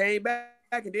then came back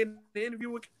and did the interview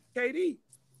with KD.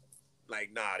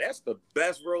 Like, nah, that's the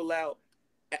best rollout.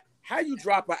 How you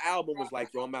drop an album was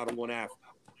like, yo, I'm out, I'm going to Africa.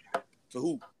 To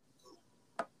who?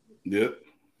 Yep.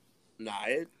 Nah,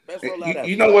 best rollout ever.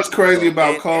 You know what's crazy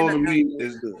about Cole to me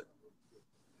is good.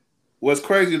 What's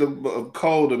crazy of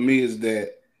Cole to me is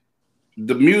that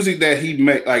the music that he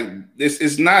make, like this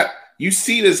is not. You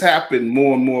see this happen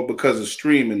more and more because of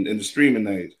streaming in the streaming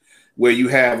age, where you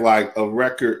have like a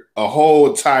record, a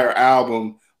whole entire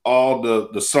album, all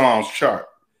the songs chart.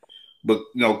 But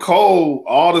Cole,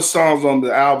 all the songs on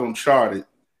the album charted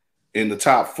in the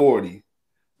top 40,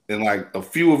 and like a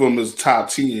few of them is top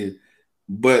 10.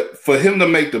 But for him to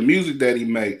make the music that he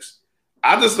makes,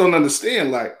 I just don't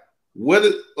understand. Like, what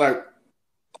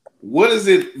is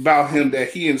it about him that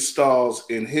he installs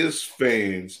in his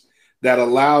fans that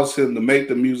allows him to make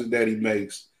the music that he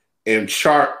makes and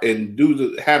chart and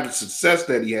have the success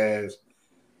that he has?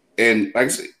 And like I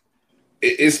said,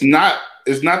 it's not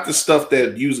the stuff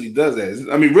that usually does that.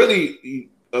 I mean, really,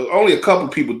 only a couple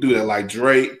people do that, like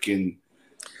Drake and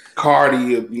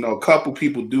Cardi, a couple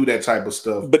people do that type of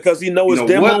stuff because he know his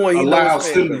demo and he know his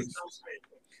fan base.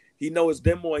 He know his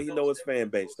demo and he know his fan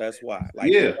base. That's why. Like,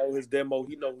 he know his demo,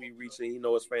 he know who he reaching, he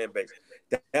know his fan base.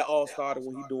 That all started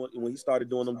when he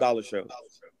started doing them dollar shows.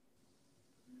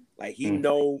 Like, he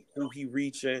know who he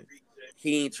reaching.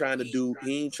 He ain't trying to do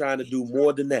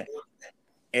more than that.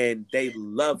 And they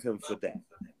love him for that.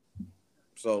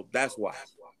 So that's why.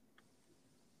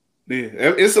 Yeah,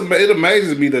 it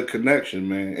amazes me, the connection,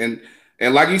 man.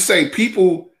 And like you say,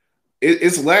 people,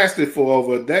 it's lasted for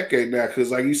over a decade now,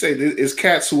 because like you say, it's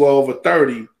cats who are over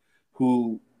 30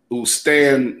 who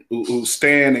stand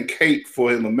and cape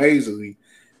for him amazingly,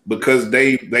 because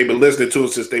they've been listening to it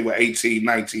since they were 18,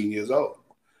 19 years old.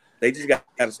 They just got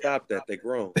to stop that. They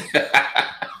grown.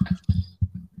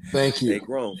 Thank you. They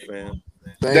grown, fam.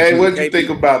 Dave, what did you think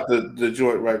about the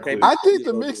joint right quick? I think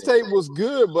the mixtape was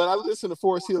good, but I listened to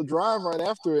Forest Hill Drive right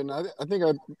after it, and I think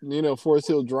Forest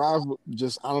Hill Drive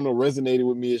just, I don't know, resonated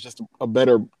with me as just a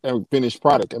better finished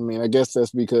product. I mean, I guess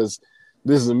that's because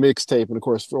this is a mixtape, and of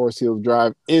course Forest Hill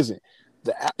Drive isn't.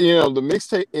 The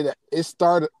mixtape, it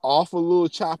started off a little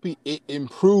choppy. It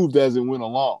improved as it went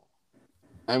along.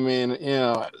 I mean,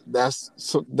 that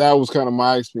was kind of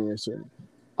my experience with it.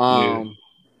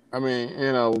 I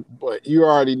mean, but you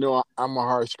already know I'm a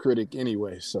harsh critic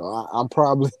anyway, so I'm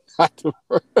probably not the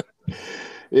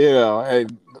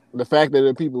and the fact that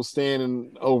there are people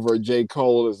standing over J.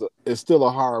 Cole is still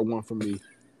a hard one for me.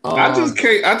 I just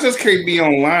can't be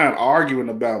online arguing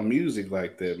about music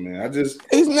like that, man.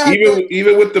 It's not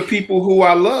even with the people who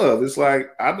I love, it's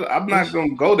like I'm not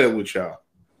gonna go there with y'all.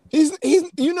 He's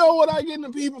you know what I get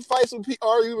into people fights with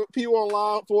argue with people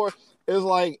online for is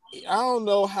like, I don't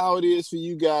know how it is for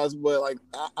you guys, but like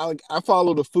I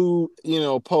follow the food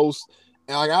posts,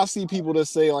 and like I see people that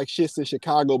say like shit's in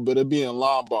Chicago, but it be in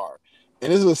Lombard,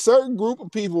 and there's a certain group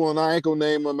of people, and I ain't gonna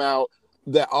name them out,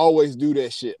 that always do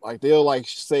that shit. Like they'll like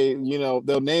say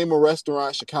they'll name a restaurant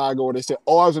in Chicago, or they say,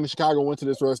 oh, I was in Chicago, went to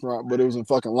this restaurant, but it was in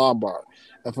fucking Lombard,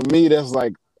 and for me that's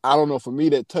like, I don't know, for me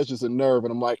that touches a nerve,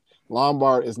 and I'm like,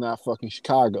 Lombard is not fucking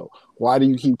Chicago. Why do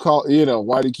you keep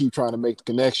why do you keep trying to make the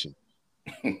connection?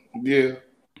 Yeah.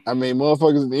 I mean,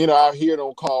 motherfuckers, out here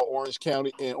don't call Orange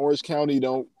County, and Orange County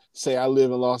don't say I live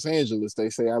in Los Angeles. They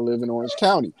say I live in Orange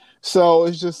County. So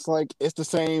it's just like, it's the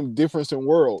same difference in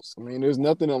worlds. I mean, there's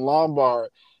nothing in Lombard,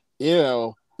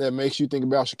 that makes you think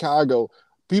about Chicago.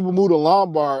 People move to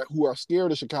Lombard who are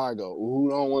scared of Chicago, who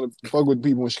don't want to fuck with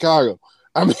people in Chicago.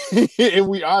 I mean, and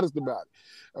we honest about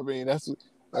it. I mean,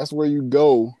 that's where you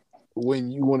go when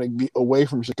you want to be away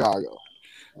from Chicago.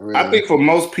 Really. I think for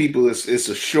most people it's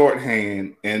a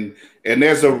shorthand, and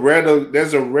there's a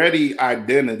ready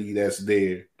identity that's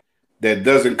there that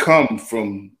doesn't come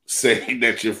from saying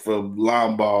that you're from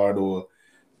Lombard or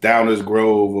Downers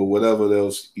Grove or whatever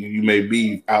else you may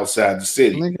be outside the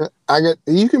city.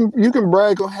 You can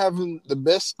brag on having the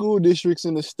best school districts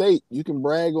in the state. You can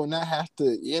brag on not have to,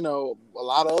 a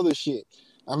lot of other shit.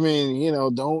 I mean, you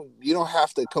don't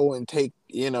have to go and take,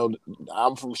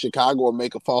 I'm from Chicago or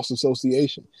make a false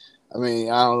association. I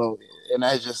mean, I don't know. And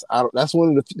that's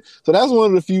one of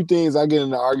the few things I get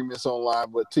into arguments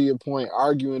online. But to your point,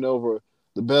 arguing over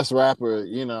the best rapper,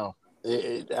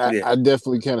 I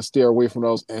definitely kind of steer away from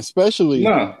those, and especially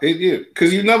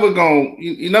because you're never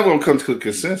gonna come to a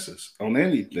consensus on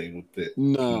anything with that.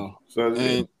 No,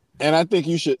 and I think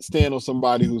you should stand on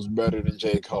somebody who's better than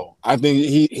J. Cole. I think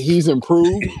he's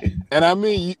improved, and I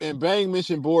mean, and Bang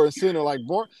mentioned Born Sinner.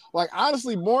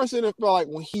 Honestly, Born Sinner felt like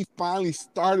when he finally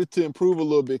started to improve a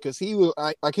little bit, because he was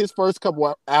like his first couple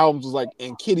of albums was like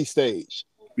in kiddie stage.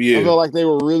 Yeah, I felt like they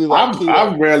were really like.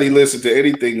 I've rarely listened to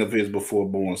anything of his before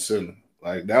Born Sinner.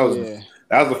 Like that was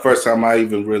the first time I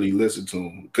even really listened to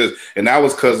him, that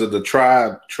was because of the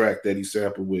Tribe track that he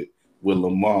sampled with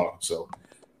Lamar. So,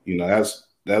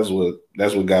 that's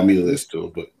what got me to listen to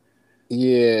it. But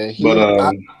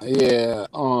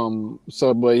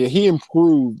he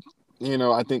improved.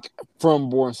 I think from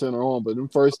Born Sinner on, but the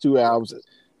first two albums,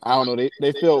 I don't know,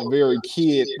 they felt very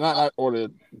kid, not or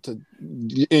to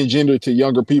engender to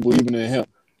younger people, even in him,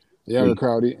 the younger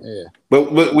crowd. Yeah.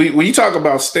 But when you talk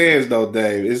about stands, though,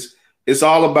 Dave, it's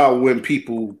all about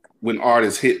when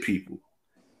artists hit people,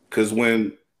 because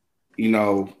when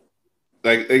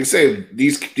like they say,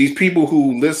 these people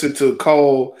who listened to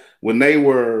Cole when they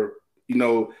were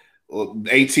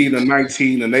 18 or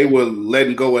 19, and they were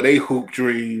letting go of their hoop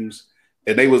dreams,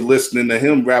 and they was listening to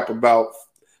him rap about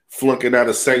flunking out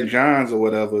of St. John's or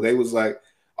whatever, they was like,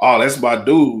 oh, that's my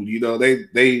dude.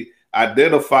 They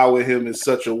identify with him in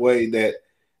such a way that,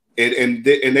 and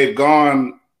they've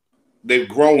grown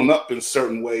up in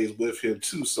certain ways with him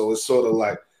too. So it's sort of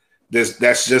like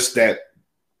that's just that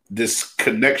this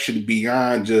connection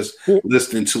beyond just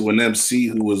listening to an MC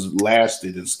who was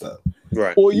lasted and stuff.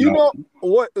 Right. Well, you know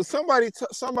what? Somebody,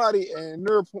 and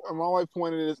my wife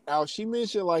pointed this out. She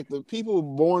mentioned like the people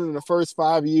born in the first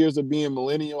 5 years of being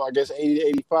millennial, I guess 80 to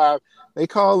 85, they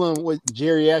call them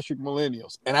geriatric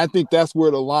millennials. And I think that's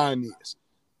where the line is.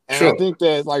 And Sure. I think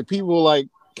that like people like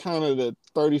kind of the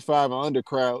 35 and under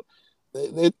crowd,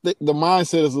 the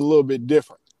mindset is a little bit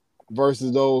different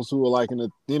versus those who are like in the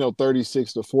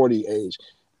 36 to 40 age.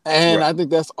 And I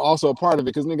think that's also a part of it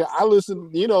because nigga, I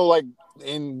listen, like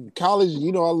in college, I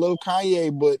love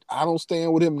Kanye, but I don't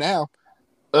stand with him now.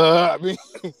 I mean,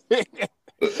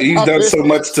 he's done so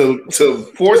much to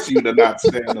force you to not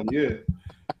stand him. Yeah.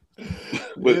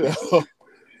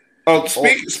 But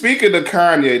speaking of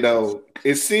Kanye though,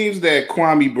 it seems that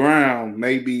Kwame Brown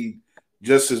may be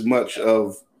just as much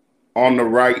of on the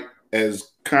right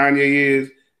as Kanye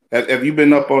is. Have you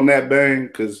been up on that bang?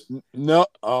 Because no,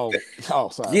 sorry.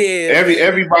 Yeah,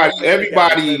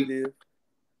 everybody.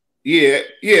 Yeah,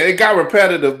 it got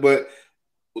repetitive. But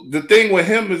the thing with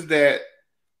him is that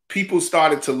people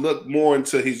started to look more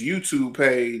into his YouTube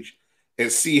page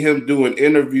and see him doing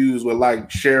interviews with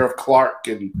like Sheriff Clark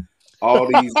and all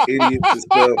these idiots and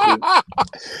stuff.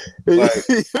 And,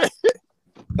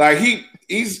 like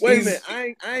he's. Wait a minute,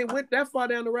 I ain't went that far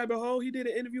down the rabbit hole. He did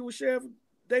an interview with Sheriff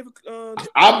David.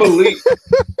 I believe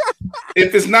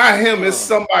if it's not him, it's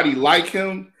somebody like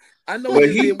him. I know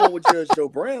he did one with Judge Joe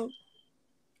Brown.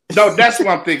 No, that's what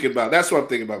I'm thinking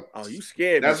about. Oh, you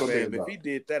scared me, that's man. If he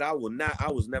did that, I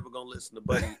was never gonna listen to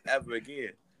Buddy ever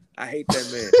again. I hate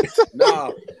that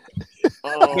man.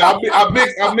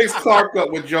 I mixed Clark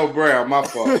up with Joe Brown. My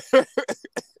fault.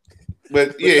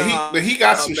 But he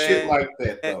got some shit like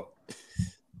that though.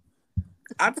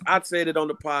 I said it on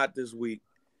the pod this week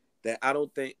that I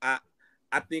don't think I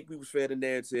think we was fed a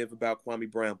narrative about Kwame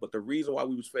Brown, but the reason why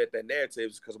we was fed that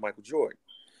narrative is because of Michael Jordan.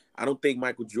 I don't think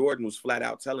Michael Jordan was flat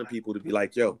out telling people to be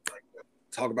like, yo,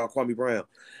 talk about Kwame Brown.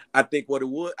 I think what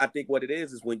it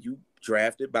is when you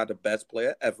drafted by the best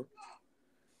player ever,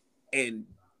 and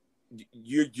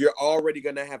you're already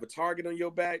gonna have a target on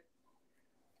your back,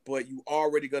 but you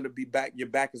already gonna be back. Your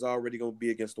back is already gonna be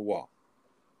against the wall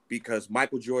because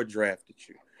Michael Jordan drafted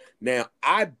you. Now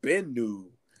I been knew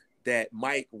that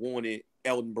Mike wanted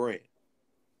Elton Brand,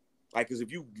 like because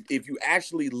if you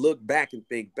actually look back and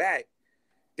think back.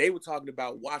 They were talking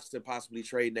about Washington possibly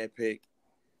trading that pick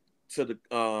to the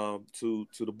to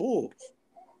the Bulls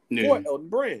for Elton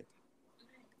Brand.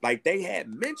 Like they had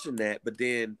mentioned that, but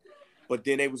then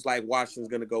they was like Washington's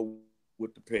gonna go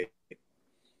with the pick.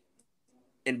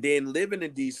 And then living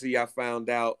in DC, I found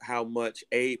out how much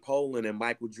Abe Pollin and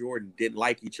Michael Jordan didn't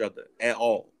like each other at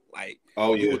all. Like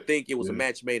you would think it was a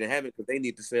match made in heaven because they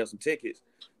need to sell some tickets,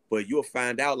 but you'll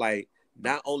find out like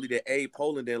not only that Abe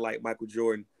Pollin didn't like Michael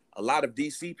Jordan. A lot of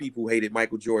DC people hated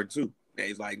Michael Jordan too. And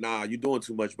he's like, nah, you're doing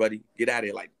too much, buddy. Get out of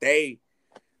here. Like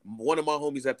one of my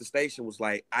homies at the station was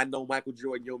like, I know Michael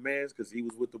Jordan, your man's, because he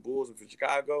was with the Bulls and from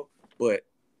Chicago.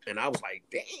 And I was like,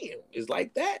 damn, it's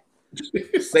like that.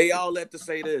 Say all that to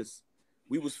say this.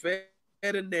 We was fed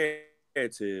a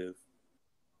narrative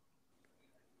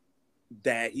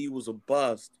that he was a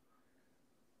bust.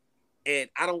 And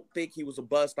I don't think he was a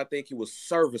bust. I think he was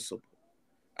serviceable.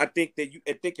 I think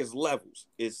it's levels.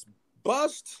 It's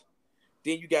bust.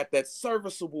 Then you got that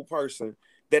serviceable person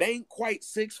that ain't quite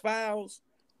 6 fouls,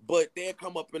 but they'll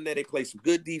come up in there. They play some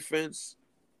good defense.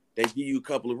 They give you a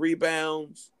couple of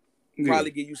rebounds. Probably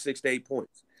give you 6 to 8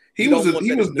 points. He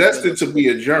was destined to be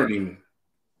a journeyman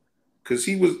because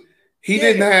he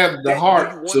didn't have the heart.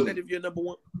 Do you want that if you're number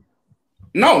one?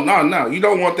 No. You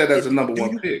don't want that as a number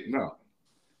one pick. No.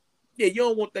 Yeah, you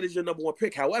don't want that as your number one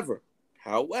pick. However,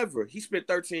 he spent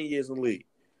 13 years in the league.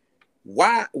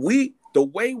 The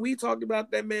way we talked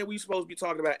about that man, we supposed to be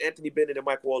talking about Anthony Bennett and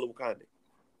Michael Olowokandi.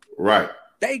 Right.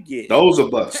 They get those are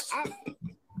busts.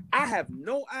 I have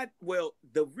no idea. Well,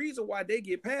 the reason why they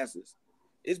get passes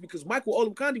is because Michael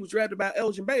Olowokandi was drafted by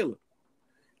Elgin Baylor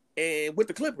and with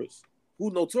the Clippers, who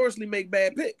notoriously make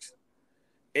bad picks.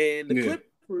 And the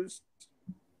Clippers,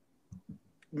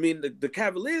 the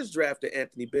Cavaliers drafted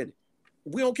Anthony Bennett.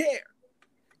 We don't care.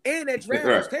 And that draft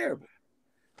was terrible.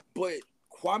 But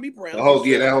Kwame Brown. that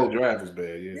whole draft was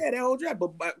bad. Yeah, that whole draft.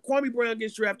 But Kwame Brown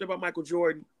gets drafted by Michael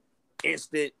Jordan.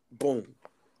 Instant boom.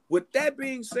 With that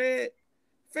being said,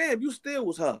 fam, you still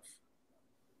was Huff.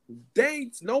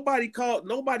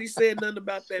 Nobody said nothing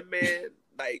about that man.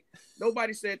 Like,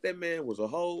 nobody said that man was a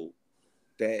hoe.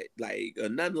 That, like, or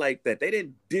nothing like that. They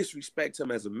didn't disrespect him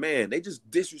as a man. They just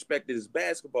disrespected his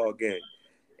basketball game.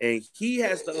 And he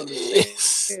has to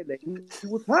understand that he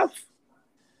was tough.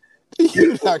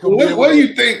 What do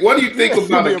you think? What do you think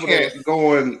about a cat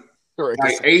going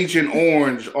like Agent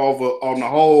Orange over on the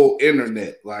whole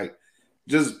internet, like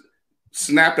just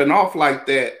snapping off like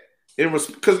that? It was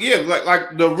because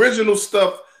like the original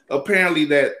stuff apparently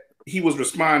that he was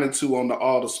responding to on the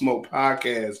All the Smoke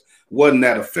podcast wasn't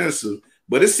that offensive,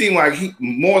 but it seemed like he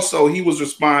was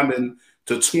responding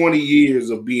to 20 years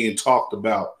of being talked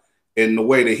about in the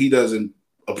way that he doesn't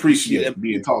appreciate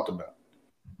being talked about.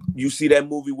 You see that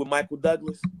movie with Michael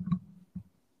Douglas?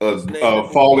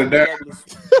 Falling Down.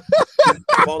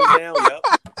 Falling Down, yep.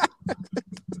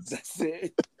 That's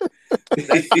it.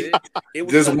 That's it. It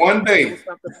was just one day.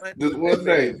 Just one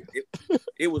day.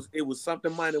 It was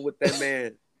something minor with that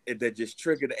man that just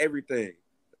triggered everything.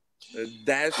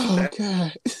 That's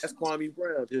Kwame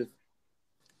Brown. Just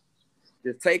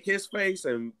take his face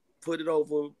and put it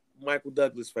over Michael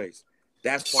Douglas' face.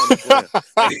 That's Kwame Brown.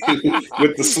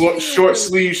 With the short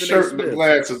sleeve shirt and the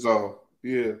glasses on.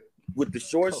 Yeah. With the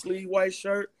short sleeve white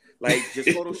shirt, like just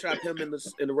Photoshop him in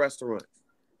the restaurant.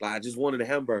 Like I just wanted a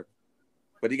hamburger,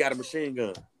 but he got a machine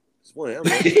gun. Just wanted a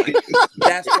hamburger. Like,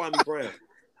 that's Kwame Brown.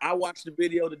 I watched the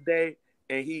video today,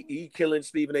 and he killing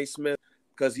Stephen A. Smith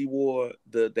because he wore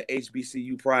the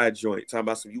HBCU pride joint. Talking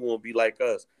about some, you won't be like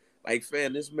us. Like,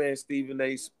 fam, this man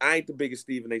I ain't the biggest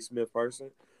Stephen A. Smith person,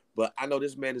 but I know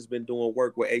this man has been doing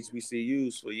work with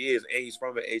HBCUs for years, and he's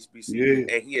from an HBCU,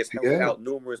 and he has helped out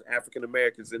numerous African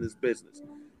Americans in his business.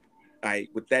 Like,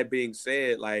 with that being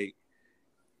said, like,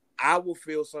 I will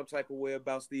feel some type of way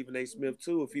about Stephen A. Smith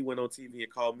too if he went on TV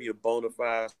and called me a bona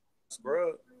fide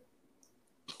scrub.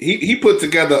 He put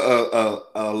together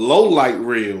a low light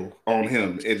reel on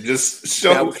him and just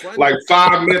showed like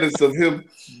 5 minutes of him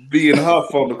being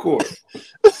Huff on the court.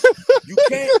 You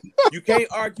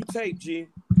can't argue tape, G.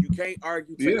 You can't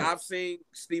argue tape. Yeah. I've seen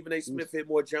Stephen A. Smith hit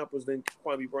more jumpers than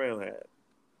Kwame Brown had.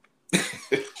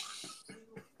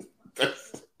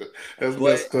 That's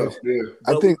messed up. Yeah.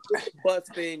 I think buzz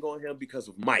thing on him because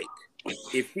of Mike.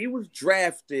 If he was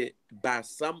drafted by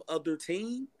some other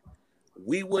team,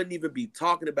 we wouldn't even be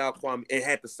talking about Kwame and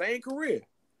had the same career.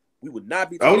 We would not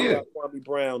be talking about Kwame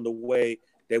Brown the way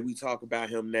that we talk about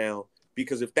him now.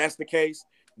 Because if that's the case,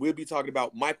 we'll be talking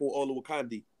about Michael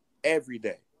Olowokandi every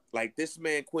day. Like this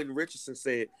man, Quentin Richardson,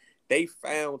 said they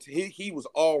found he was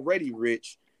already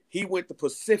rich. He went to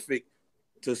Pacific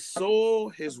to sow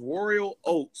his royal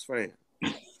oats, fam.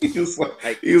 He was like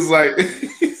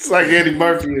Eddie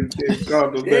Murphy and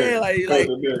Carter.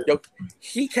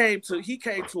 He came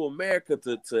to America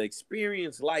to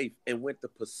experience life and went to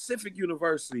Pacific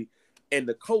University, and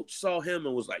the coach saw him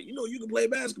and was like, you can play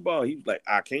basketball. He was like,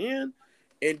 I can,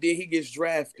 and then he gets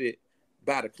drafted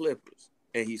by the Clippers,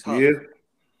 and he's hot. Yeah.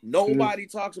 Nobody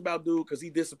talks about dude because he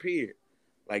disappeared.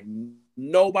 Like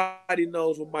nobody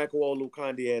knows what Michael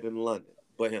Olowokandi had in London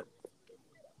but him.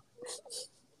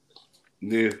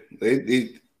 Yeah,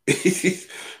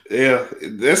 yeah,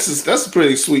 that's a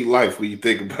pretty sweet life when you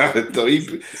think about it. Though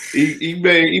he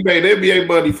made NBA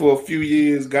money for a few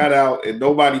years, got out, and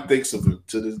nobody thinks of him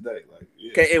to this day. Like,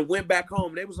 okay, and went back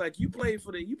home. They was like, "You played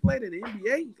in the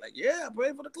NBA?" He's like, "Yeah, I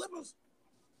played for the Clippers."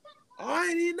 Oh, I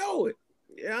didn't even know it.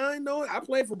 Yeah, I didn't know it. I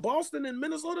played for Boston and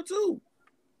Minnesota too.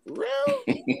 For real?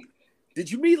 Did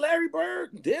you meet Larry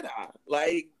Bird? Did I?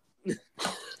 Like.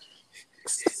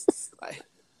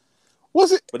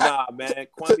 Was it? But nah, man,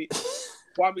 Kwame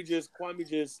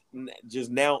just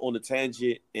now on the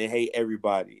tangent and hate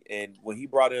everybody. And when he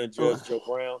brought in Judge Joe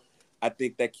Brown, I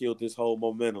think that killed this whole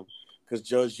momentum because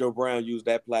Judge Joe Brown used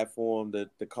that platform to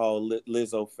call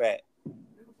Lizzo fat.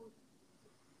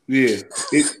 Yeah,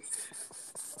 it's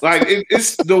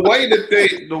the way that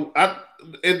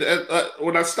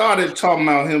when I started talking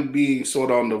about him being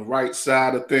sort of on the right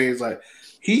side of things, like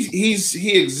he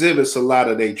exhibits a lot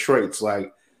of their traits,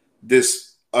 like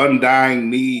this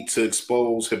undying need to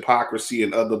expose hypocrisy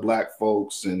in other black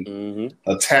folks and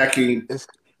attacking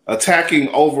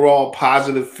overall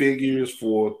positive figures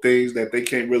for things that they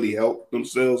can't really help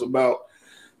themselves about.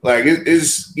 Like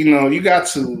it's you got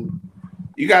to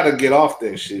get off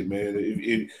that shit,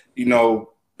 man.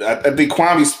 I think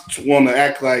Kwame's want to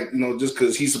act like just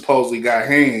because he supposedly got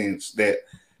hands that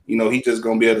he just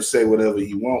gonna be able to say whatever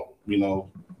he want,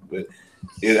 but.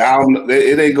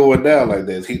 It ain't going down like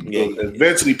that.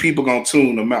 Eventually, people gonna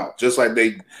tune them out, just like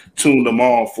they tuned them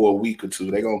on for a week or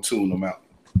two. They gonna tune them out.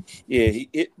 Yeah,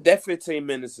 that 15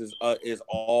 minutes is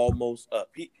almost up.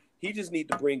 He just need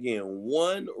to bring in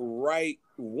one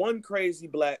crazy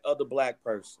other black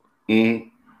person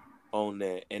on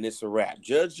that, and it's a wrap.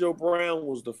 Judge Joe Brown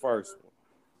was the first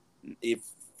one. If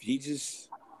he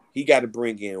got to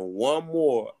bring in one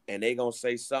more, and they gonna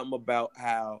say something about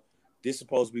how this is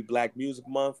supposed to be Black Music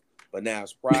Month. But now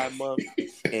it's Pride Month,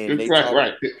 and they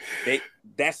right.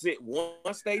 That's it.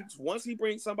 Once he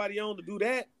brings somebody on to do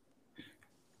that,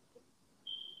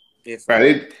 it's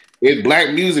right. It's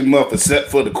Black Music Month except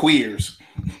for the queers.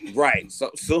 Right.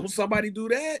 So somebody do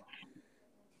that,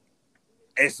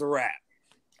 it's a wrap.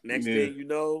 Next thing you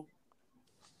know,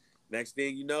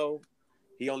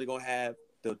 he only gonna have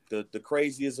the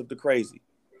craziest of the crazy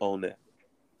on there.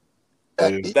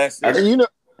 That's it.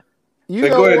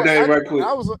 Go ahead, Dave, right quick.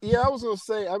 I was gonna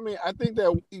say. I mean, I think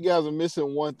that you guys are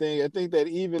missing one thing. I think that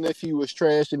even if he was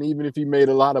trash and even if he made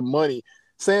a lot of money,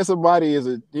 saying somebody is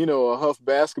a Huff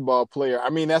basketball player, I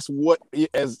mean, that's what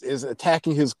is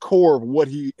attacking his core of what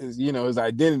he is. His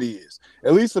identity is,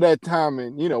 at least for that time,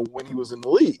 and when he was in the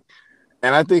league.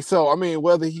 And I think so. I mean,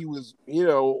 whether he was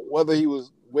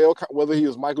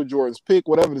Michael Jordan's pick,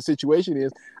 whatever the situation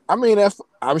is, I mean,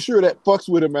 I'm sure that fucks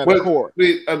with him at the core.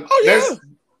 It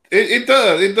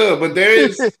does. But there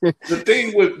is the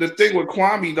thing with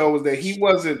Kwame though is that he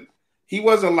wasn't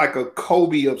like a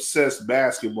Kobe obsessed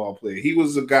basketball player. He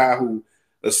was a guy who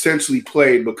essentially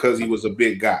played because he was a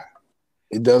big guy.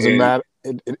 It doesn't matter.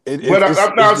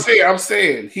 I'm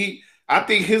saying I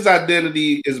think his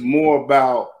identity is more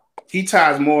about. He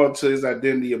ties more to his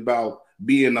identity about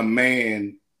being a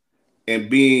man and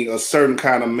being a certain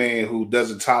kind of man who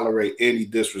doesn't tolerate any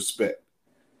disrespect.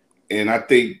 And I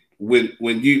think when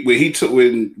you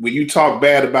talk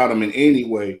bad about him in any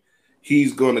way,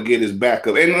 he's going to get his back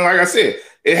up. And like I said,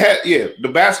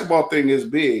 the basketball thing is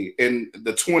big, and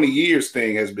the 20 years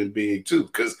thing has been big too.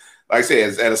 Because like I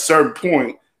said, at a certain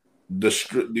point,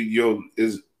 you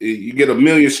get a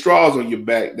million straws on your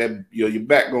back, that your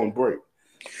back gonna break.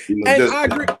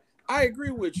 I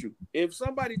agree with you. If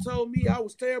somebody told me I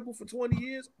was terrible for 20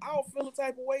 years, I would feel a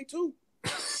type of way too.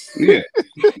 Yeah.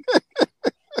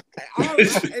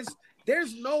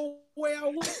 There's no way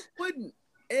I wouldn't.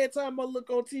 Every time I look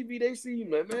on TV, they see you,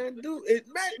 man. Dude,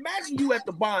 imagine you at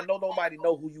the bar, don't nobody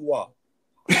know who you are.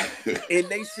 And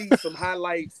they see some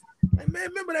highlights. Like, man,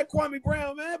 remember that Kwame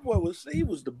Brown, man? That boy he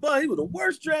was the bum. He was the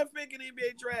worst draft pick in the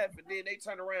NBA draft. And then they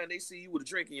turn around, they see you with a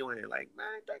drink in your hand. Like,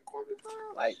 man, that Kwame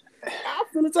Brown. Like, I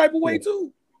feel the type of way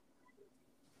too.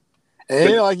 It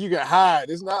ain't like you can hide.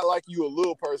 It's not like you a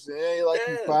little person. It ain't like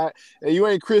you fight. And you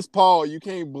ain't Chris Paul. You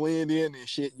can't blend in and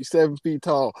shit. You 7 feet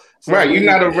tall. So right. You're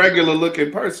not a regular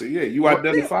looking person. Yeah. You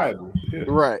identifiable. Yeah.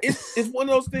 Right. It's one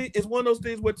of those things. It's one of those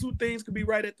things where two things could be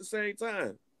right at the same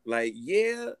time. Like,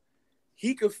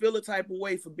 he could feel a type of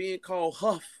way for being called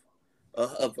Huff,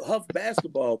 a Huff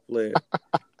basketball player.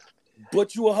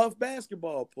 But you a Huff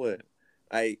basketball player.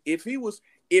 Like, if he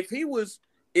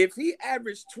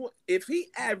averaged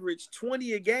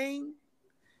 20 a game,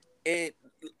 and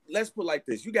let's put it like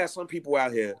this, you got some people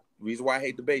out here, the reason why I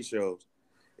hate debate shows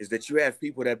is that you have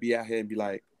people that be out here and be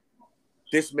like,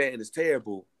 this man is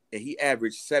terrible, and he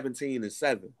averaged 17 and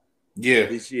 7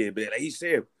 this year, but he's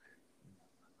terrible.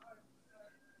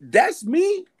 That's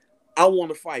me. I want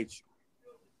to fight you.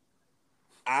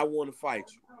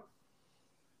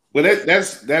 Well,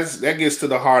 that gets to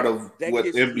the heart of what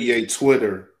NBA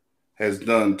Twitter has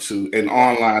done to an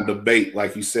online debate,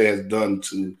 like you said, has done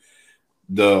to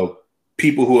the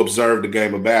people who observe the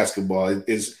game of basketball.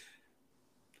 We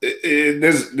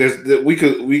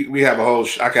have a whole.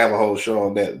 I could have a whole show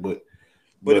on that, but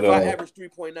if I average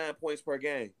 3.9 points per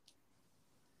game,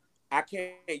 I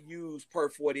can't use per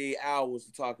 48 hours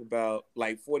to talk about,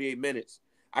 like, 48 minutes.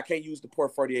 I can't use the per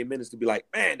 48 minutes to be like,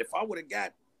 man, if I would have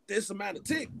got this amount of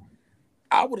tick,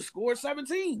 I would have scored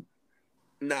 17.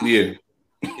 Nah. Yeah.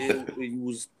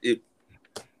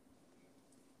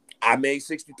 I made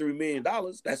 $63 million.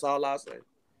 That's all I say.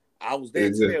 I was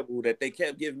that terrible that they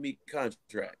kept giving me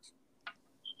contracts.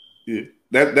 Yeah.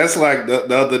 That's like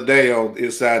the other day on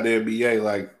Inside the NBA,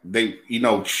 like they,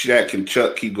 Shaq and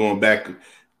Chuck keep go back and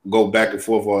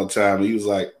forth all the time. He was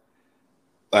like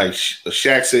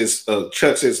Shaq says,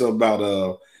 Chuck said something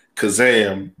about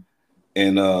Kazam,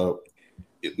 and I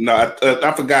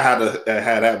forgot how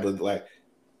that, but like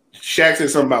Shaq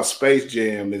said something about Space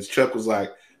Jam, and Chuck was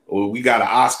like, "Well, we got an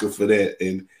Oscar for that,"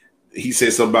 and he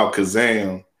said something about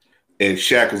Kazam, and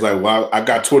Shaq was like, "Well, I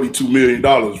got $22 million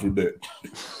for that."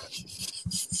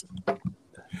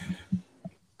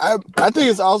 I think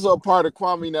it's also a part of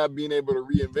Kwame not being able to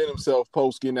reinvent himself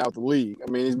post getting out the league.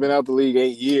 I mean, he's been out the league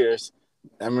 8 years.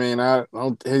 I mean,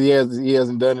 he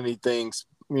hasn't done anything,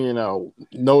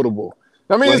 notable.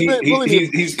 I mean,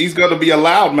 he's going to be a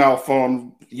loudmouth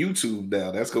on YouTube now.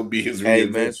 That's going to be his. Hey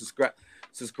man,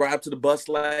 subscribe to the Bust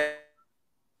Live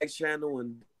channel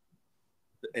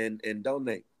and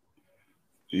donate.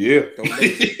 Yeah.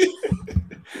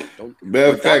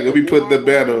 Matter of fact, let me put the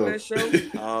banner on that show.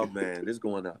 Oh man, it's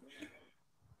going up.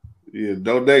 Yeah,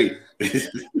 donate.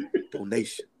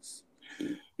 Donations.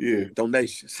 Yeah,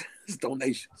 donations. It's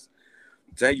donations.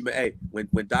 Tell you, man. Hey, when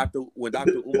Dr.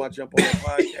 Umar jump on that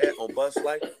podcast on Bus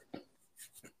Life.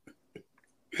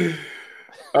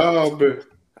 Oh man.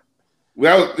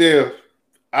 Well, yeah.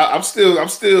 I'm still.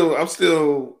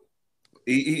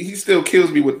 He still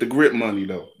kills me with the grip money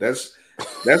though. That's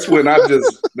when I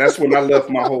left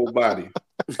my whole body.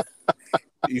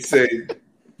 He said,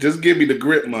 "Just give me the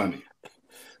grip money,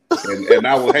 and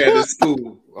I will have this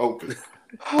school open."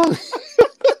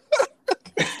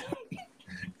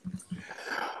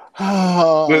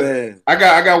 Oh, man. I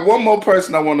got one more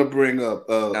person I want to bring up.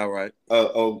 All right.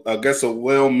 I guess a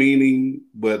well-meaning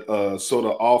but sort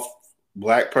of off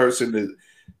black person that,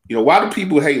 why do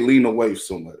people hate Lena Waithe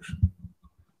so much?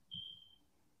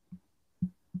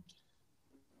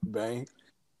 Bang.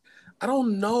 I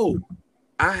don't know.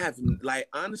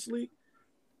 Honestly,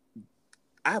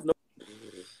 I have no.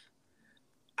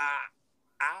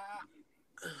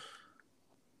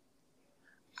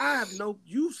 I have no.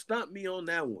 You stumped me on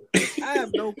that one. I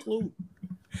have no clue.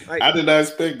 Like, I did not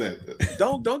expect that.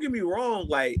 Don't get me wrong.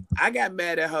 Like, I got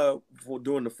mad at her for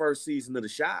doing the first season of The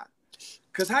Chi.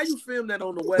 Cause how you film that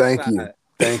on the West Side?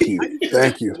 Thank you.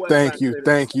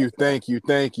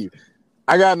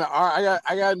 I got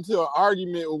into an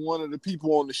argument with one of the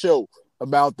people on the show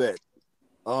about that.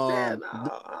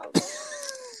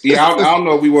 Yeah, I don't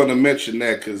know if we want to mention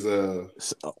that because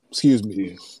excuse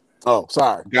me. Yeah. Oh,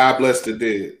 sorry. God bless the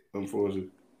dead, unfortunately.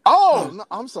 Oh, no,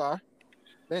 I'm sorry.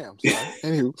 Damn, sorry.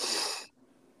 Anywho.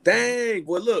 Dang.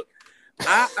 Well, look,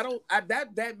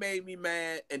 that made me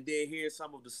mad, and then hearing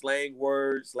some of the slang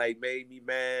words made me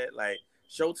mad. Like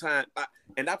Showtime,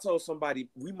 and I told somebody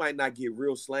we might not get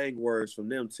real slang words from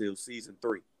them till season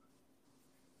 3.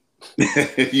 Yeah,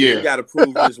 you got to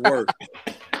prove this work.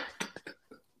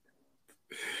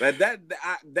 But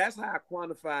that's how I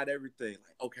quantified everything.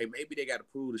 Like, okay, maybe they got to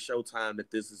prove to Showtime that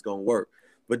this is gonna work.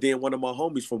 But then one of my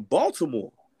homies from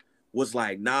Baltimore was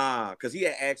like, nah, because he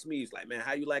had asked me, he's like, man,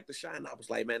 how you like The Chi? I was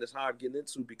like, man, it's hard getting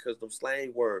into because them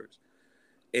slang words.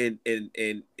 And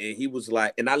he was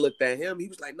like, and I looked at him, he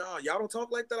was like, nah, y'all don't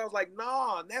talk like that. I was like,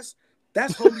 nah,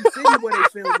 that's Holy City where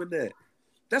they filming that.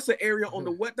 That's an area on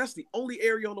the west, that's the only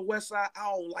area on the west side I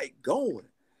don't like going.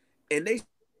 And they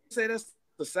say that's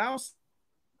the south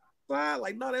side.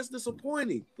 Like, no, that's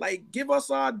disappointing. Like, give us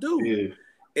our due.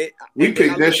 Yeah. We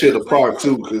picked that shit apart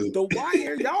too. Cause The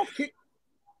Wire, y'all kick.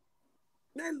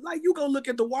 Man, like, you gonna look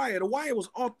at The Wire. The Wire was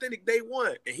authentic day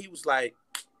one. And he was like,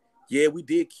 yeah, we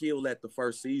did kill at the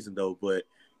first season though, but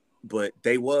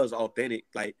they was authentic.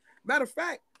 Like, matter of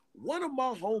fact, one of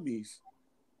my big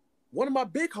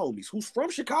homies, who's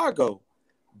from Chicago,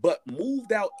 but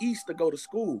moved out east to go to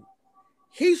school,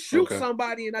 he shoots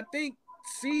somebody, and I think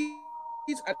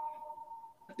it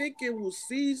was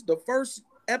the first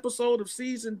episode of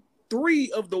season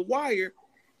 3 of The Wire.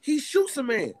 He shoots a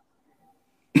man.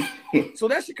 So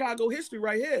that's Chicago history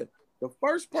right here. The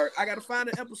first I gotta find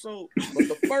an episode, but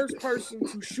the first person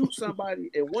to shoot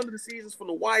somebody in one of the seasons from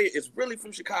The Wire is really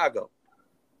from Chicago.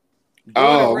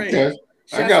 Oh, okay.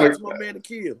 Shouts out to my man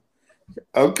Akil.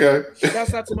 Okay.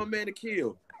 Shouts out to my man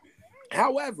Akil.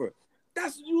 However,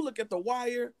 you look at The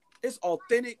Wire, it's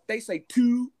authentic. They say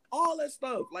two, all that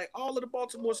stuff, like all of the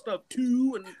Baltimore stuff,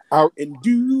 two and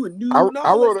do and new. I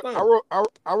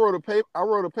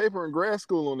wrote a paper in grad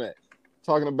school on that,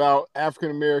 talking about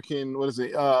African American,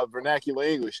 vernacular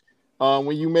English.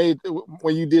 When you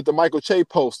did the Michael Che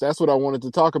post, that's what I wanted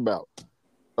to talk about.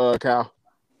 Kyle.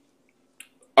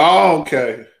 Oh,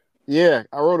 okay. Yeah,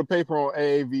 I wrote a paper on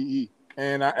AAVE,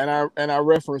 and I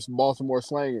referenced Baltimore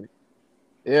slang in it.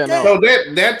 Yeah, no. So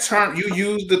that term, you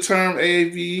used the term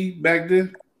AAVE back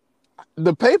then?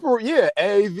 The paper, yeah,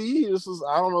 AAVE. This was,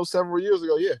 I don't know, several years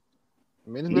ago. Yeah, I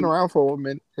mean, it's been around for a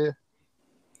minute. Yeah.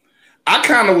 I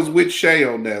kind of was with Shay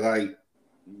on that. Like,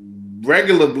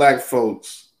 regular black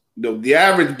folks, the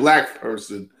average black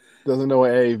person doesn't know what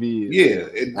AAV is. Yeah,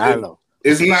 I don't know.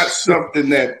 It's not something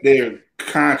that they're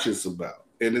conscious about,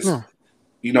 and it's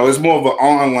it's more of an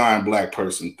online black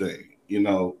person thing,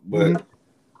 But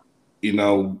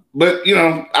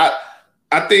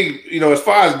I think as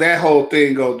far as that whole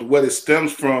thing goes, what it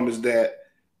stems from is that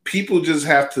people just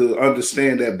have to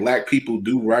understand that black people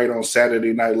do write on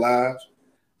Saturday Night Live.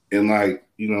 And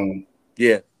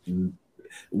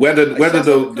whether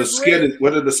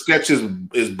the sketch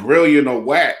is brilliant or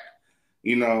whack,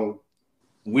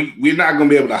 we're not gonna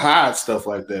be able to hide stuff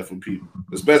like that from people,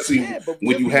 especially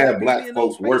when you have black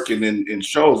folks working in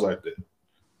shows like that.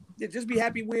 Yeah, just be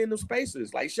happy we're in them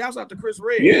spaces. Like, shouts out to Chris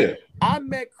Red. Yeah. I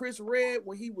met Chris Red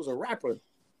when he was a rapper.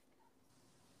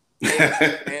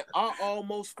 And I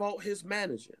almost fought his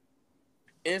manager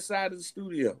inside of the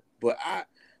studio. But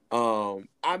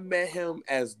I met him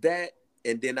as that,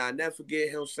 and then I never forget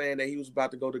him saying that he was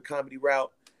about to go the comedy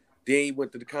route. Then he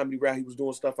went to the comedy route. He was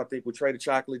doing stuff, I think, with Trader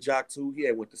Chocolate Jock too. He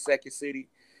had went to Second City,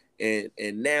 and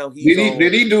now he's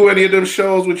did he do any of them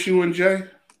shows with you and Jay?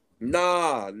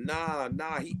 Nah.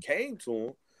 He came to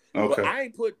him. Okay. But I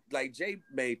ain't put, like, Jay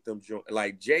made them join.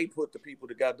 Like, Jay put the people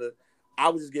together. I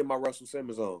was just getting my Russell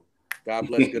Simmons on. God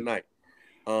bless. Good night.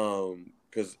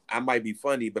 Because I might be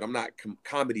funny, but I'm not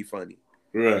comedy funny.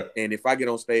 Right. And if I get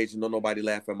on stage and don't nobody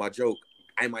laugh at my joke,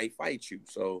 I might fight you.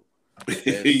 So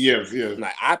yes.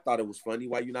 Like, I thought it was funny.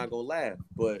 Why you not gonna laugh?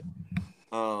 But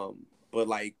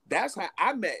like, that's how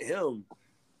I met him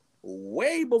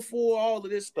way before all of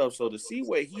this stuff. So to see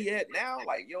where he at now,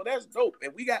 like, yo, that's dope.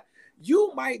 And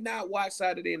you might not watch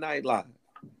Saturday Night Live,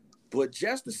 but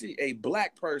just to see a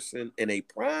black person in a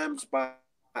prime spot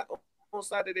on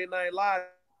Saturday Night Live,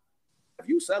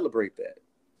 you celebrate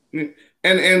that.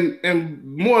 And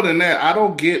more than that, I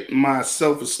don't get my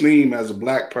self-esteem as a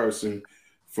black person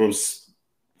from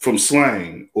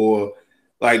slang or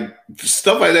like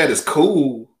stuff like that is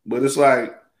cool, but it's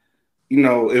like, you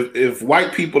know, if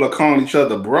white people are calling each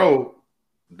other bro,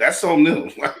 that's on them.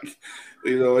 Like,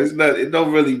 you know, it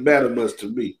don't really matter much to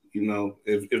me. You know,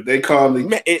 if they call me,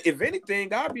 man, if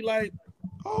anything, I'd be like,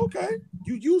 oh, okay,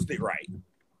 you used it right.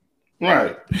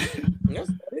 Right.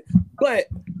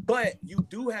 But you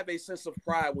do have a sense of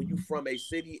pride when you from a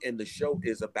city and the show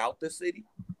is about the city.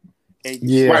 And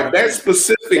right, that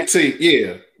specific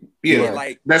yeah. Right.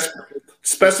 Like, that's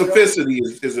specificity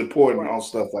is important on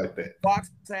stuff like that. Fox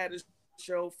had a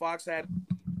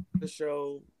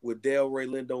show with Delroy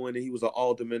Lindo in it. He was an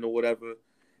alderman or whatever.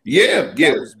 Yeah.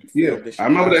 I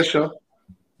remember that show.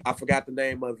 I forgot the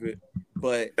name of it,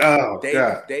 but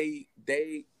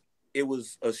it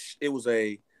was a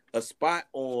spot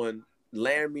on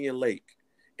Laramie and Lake,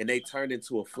 and they turned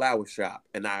into a flower shop,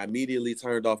 and I immediately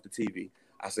turned off the TV.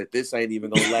 I said, "This ain't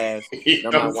even gonna last." They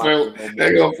gonna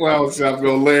flower shop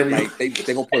on Laramie. Like they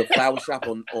gonna put a flower shop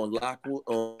on Lockwood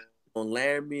on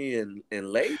Laramie and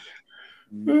Lake.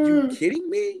 You kidding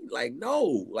me? Like,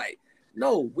 no,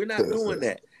 we're not doing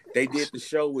that. They did the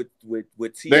show with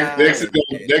T.I.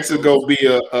 Next is gonna be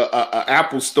a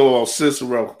Apple store on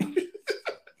Cicero.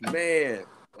 Man,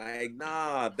 like,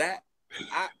 nah, that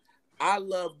I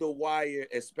love The Wire,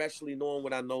 especially knowing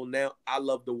what I know now. I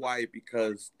love The Wire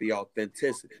because the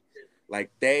authenticity.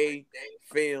 Like, they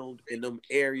filmed in them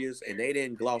areas and they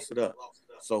didn't gloss it up.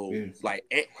 So, like,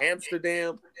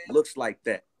 Amsterdam looks like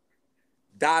that.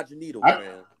 Dodge a needle,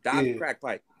 man. Dodge a crack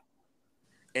pipe.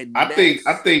 And I think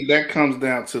that comes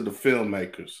down to the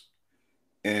filmmakers.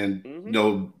 And, you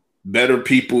know, better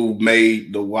people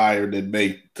made The Wire than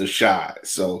made The Chi.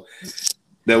 So,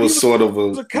 that was sort of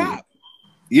a cop.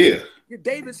 Yeah.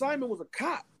 David Simon was a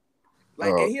cop.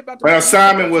 Like, and he about to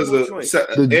Simon was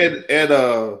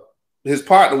his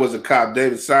partner was a cop.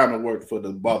 David Simon worked for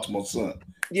the Baltimore Sun.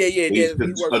 Yeah. He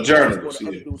worked a journalist.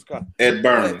 Ed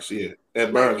Burns.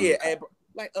 Ed Burns.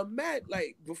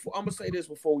 Imagine, before I'm gonna say this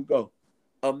before we go.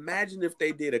 Imagine if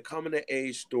they did a coming of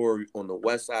age story on the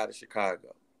west side of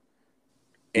Chicago.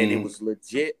 And it was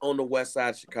legit on the west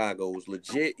side of Chicago. It was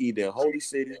legit either in Holy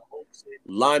City,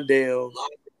 Lawndale,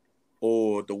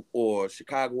 or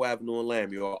Chicago Avenue and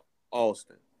Laramie or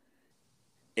Austin.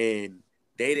 And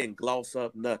they didn't gloss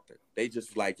up nothing. They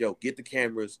just like, yo, get the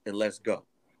cameras and let's go.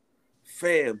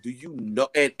 Fam, do you know?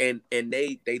 And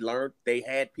they learned, they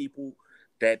had people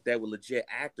that were legit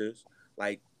actors.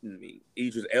 Like,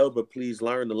 Idris Elba, please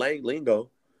learn the lingo.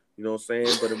 You know what I'm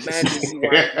saying? But imagine you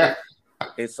watch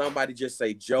and somebody just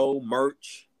say Joe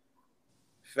Merch,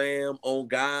 fam, on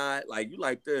God, like, you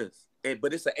like this.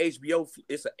 But it's a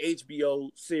HBO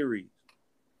series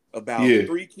about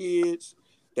 3 kids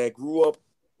that grew up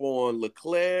on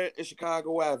LeClaire and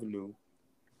Chicago Avenue,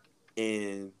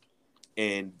 and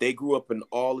they grew up in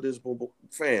all of this.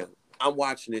 Fam, I'm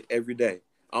watching it every day.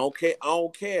 I don't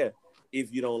care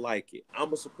if you don't like it. I'm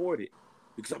gonna support it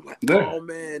because I'm like, oh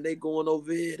man, they going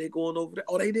over here, they going over there.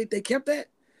 Oh, they kept that.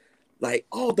 Like,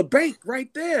 oh, the bank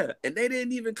right there, and they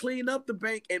didn't even clean up the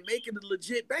bank and make it a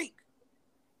legit bank.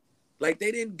 Like,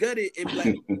 they didn't gut it and be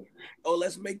like, oh,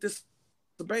 let's make this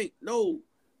the bank. No,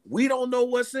 we don't know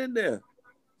what's in there.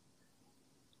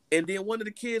 And then one of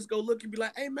the kids go look and be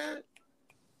like, hey, man,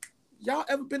 y'all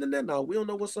ever been in there? No, we don't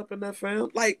know what's up in that, fam.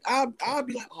 Like, I'll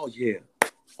be like, oh, yeah,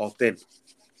 authentic.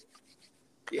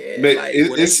 Yeah, but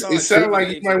it sounds like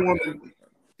you might want to.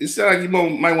 it sounds like you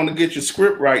might want to get your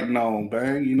script writing on,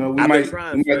 bang. You know, we I've been might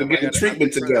trying, get fam. a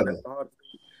treatment together.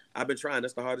 I've been trying.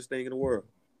 That's the hardest thing in the world.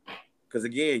 Because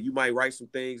again, you might write some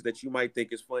things that you might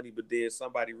think is funny, but then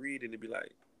somebody read it and be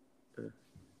like,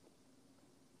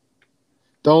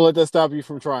 Don't let that stop you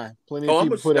from trying. Plenty of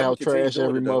people put out continue trash doing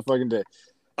every it, though. motherfucking day.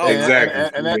 Oh,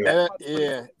 exactly.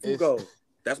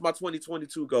 That's my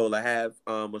 2022 goal. I have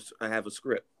a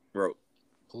script wrote.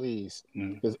 Please,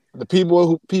 because the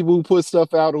people who put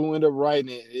stuff out who end up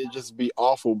writing it just be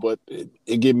awful, but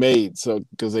it get made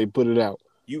because they put it out.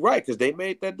 You right, because they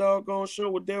made that doggone show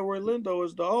with Delroy Lindo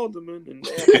as the alderman, and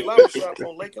they had a flower shop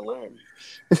on Lake and Laramie.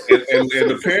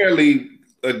 And apparently,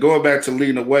 going back to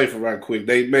Lena Waithe right quick,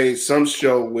 they made some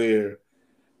show where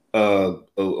a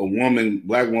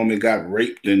black woman got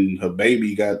raped and her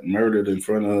baby got murdered in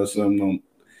front of her. Something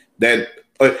that.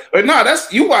 No,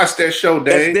 that's you watched that show,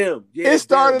 Dave. That's them. Yeah, it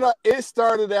started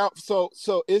out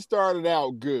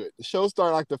good. The show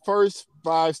started like the first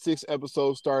 5-6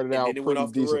 episodes started out pretty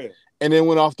decent, and then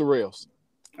went off the rails.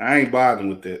 I ain't bothering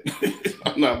with that.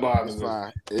 I'm not bothering. It's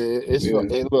fine.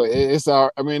 It's all.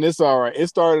 I mean, it's all right. It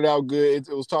started out good.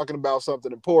 It was talking about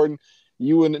something important.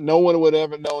 No one would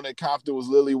ever known that Compton was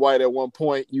lily white at one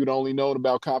point. You'd only known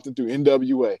about Compton through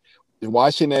NWA. And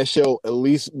watching that show at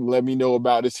least let me know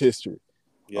about its history.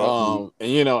 Yeah.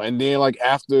 And then like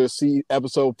after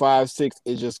episode 5, 6,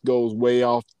 it just goes way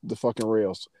off the fucking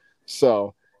rails.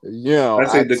 So, I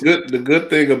say the good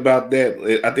thing about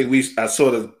that, I think I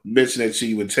sort of mentioned that to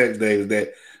you with text, Dave, is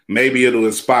that maybe it'll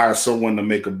inspire someone to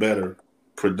make a better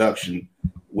production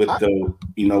with those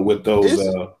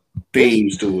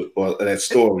themes to it or that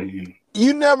story.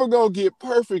 You never gonna get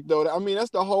perfect though. I mean,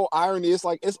 that's the whole irony. It's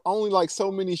like it's only like so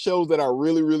many shows that are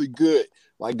really, really good.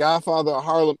 Like Godfather of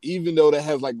Harlem, even though that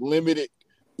has like limited,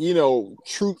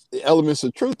 elements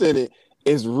of truth in it,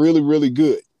 is really, really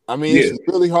good. I mean, it's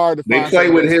really hard to find. They play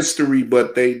with history,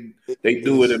 but they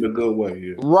do it in a good way.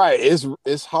 Yeah. Right.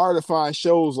 It's hard to find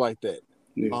shows like that.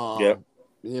 Yeah.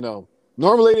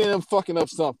 Normally they end up fucking up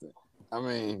something. I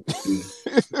mean.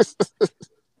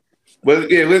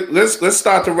 But yeah, let's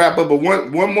start to wrap up. But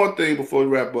one more thing before we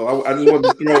wrap up, I just want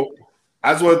to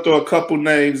throw a couple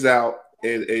names out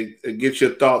and get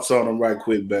your thoughts on them right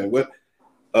quick, man. What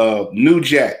New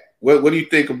Jack? What do you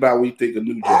think about when you think of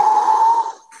New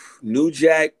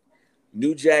Jack?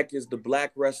 New Jack is the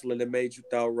black wrestler that made you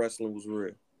thought wrestling was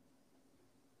real.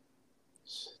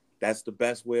 That's the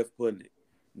best way of putting it.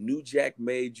 New Jack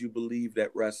made you believe that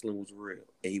wrestling was real,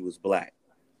 and he was black.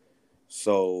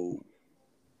 So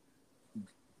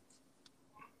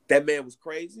that man was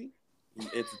crazy. He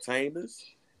entertained us.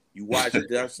 You watch the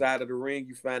other side of the ring,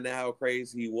 you find out how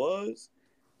crazy he was,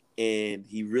 and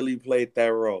he really played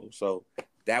that role. So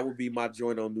that would be my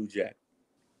joint on New Jack.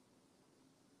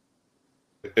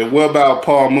 And what about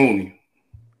Paul Mooney?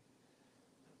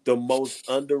 The most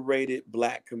underrated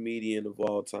black comedian of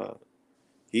all time.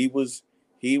 He was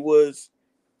the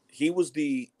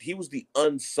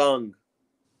unsung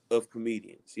of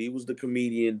comedians. He was the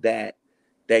comedian that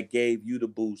gave you the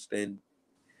boost, and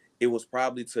it was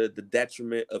probably to the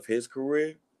detriment of his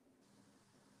career,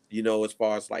 as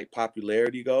far as like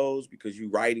popularity goes, because you're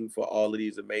writing for all of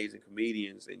these amazing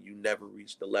comedians and you never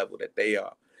reach the level that they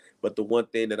are. But the one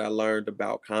thing that I learned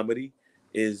about comedy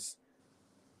is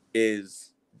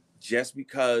just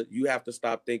because you have to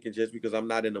stop thinking just because I'm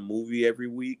not in a movie every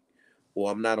week or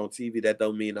I'm not on TV, that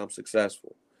don't mean I'm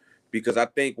successful. Because I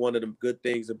think one of the good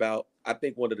things about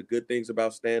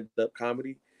stand-up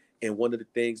comedy, and one of the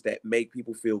things that make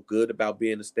people feel good about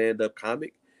being a stand-up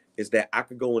comic, is that I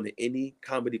could go into any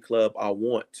comedy club I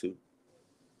want to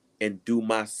and do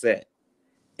my set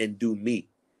and do me.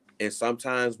 And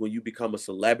sometimes when you become a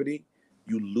celebrity,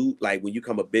 you lose, like when you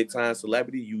become a big-time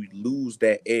celebrity, you lose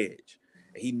that edge.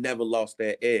 And he never lost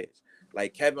that edge.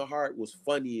 Like Kevin Hart was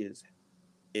funny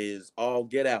as all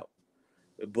get out.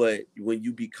 But when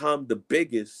you become the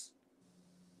biggest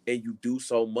and you do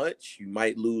so much, you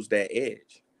might lose that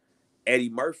edge.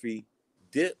 Eddie Murphy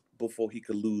dipped before he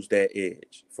could lose that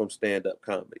edge from stand-up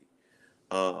comedy.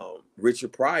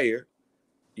 Richard Pryor,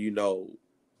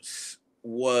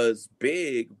 was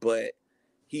big, but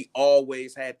he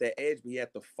always had that edge, but he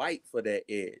had to fight for that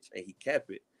edge, and he kept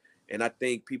it. And I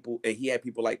think he had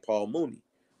people like Paul Mooney.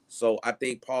 So I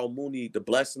think Paul Mooney, the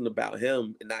blessing about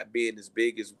him and not being as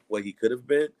big as what he could have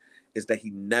been, is that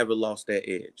he never lost that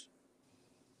edge.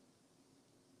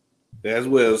 That's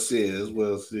well said.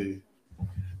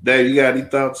 Dave, you got any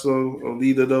thoughts on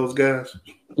either of those guys?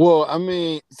 Well, I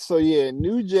mean, so yeah,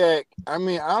 New Jack. I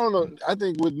mean, I don't know. I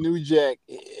think with New Jack,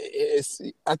 it's.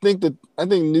 I think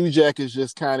New Jack is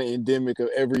just kind of endemic of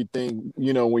everything.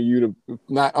 You know, when you the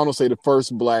not. I don't say the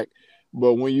first black,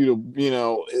 but when you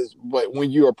the is but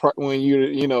when you are when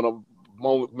you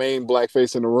the main black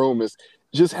face in the room is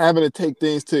just having to take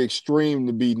things to extreme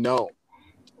to be known.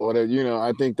 Or that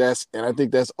I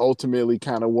think that's ultimately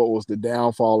kind of what was the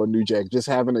downfall of New Jack, just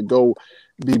having to go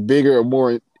be bigger or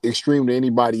more extreme than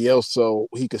anybody else so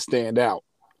he could stand out.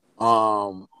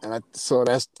 So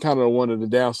that's kind of one of the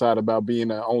downside about being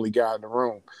the only guy in the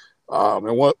room,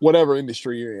 and whatever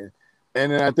industry you're in.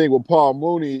 And then I think with Paul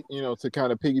Mooney, to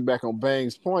kind of piggyback on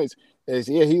Bang's points, is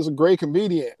he's a great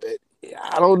comedian.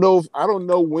 I don't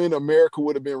know when America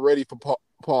would have been ready for Paul.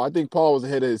 I think Paul was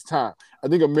ahead of his time. I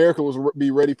think America was be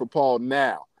ready for Paul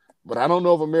now, but I don't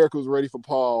know if America was ready for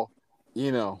Paul,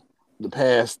 the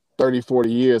past 30,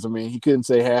 40 years. I mean, he couldn't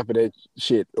say half of that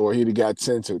shit or he'd have got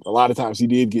censored. A lot of times he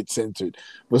did get censored.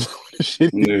 But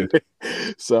Yeah.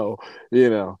 So,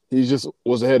 he just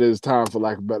was ahead of his time, for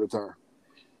lack of a better term.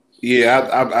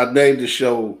 Yeah, I named the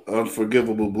show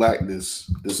Unforgivable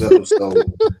Blackness this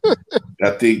episode.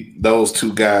 I think those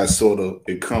two guys sort of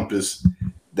encompass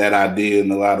that idea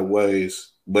in a lot of ways.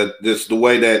 But just the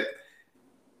way that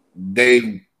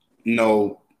they,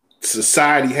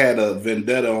 society had a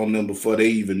vendetta on them before they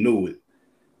even knew it.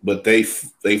 But they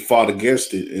fought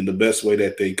against it in the best way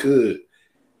that they could.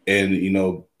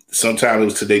 And, sometimes it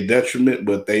was to their detriment,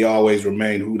 but they always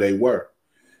remained who they were.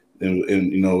 And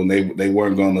they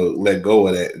weren't going to let go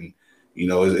of that. And,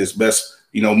 it's best,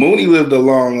 Mooney lived a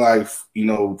long life,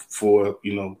 for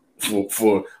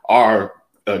our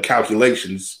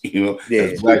calculations,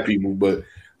 as black people, but,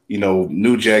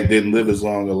 New Jack didn't live as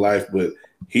long a life, but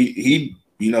he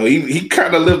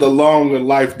kind of lived a longer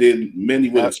life than many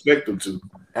would expect him to.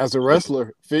 As a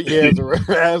wrestler, as a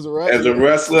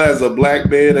wrestler, as a black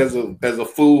man, as a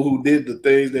fool who did the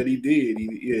things that he did,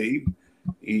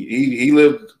 he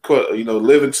lived,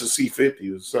 living to see 50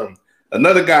 or something.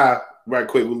 Another guy, right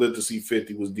quick, who lived to see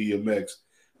 50 was DMX.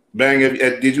 Bang,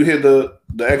 did you hear the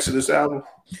Exodus album?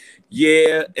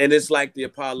 Yeah, and it's like the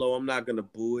Apollo. I'm not gonna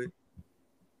boo it.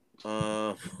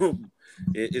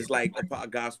 It's like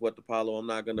Gospel at the Apollo. I'm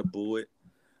not gonna boo it.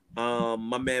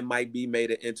 My man Mike B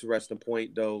made an interesting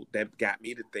point though that got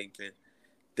me to thinking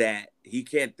that he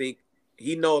can't think.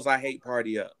 He knows I hate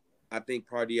Party Up. I think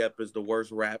Party Up is the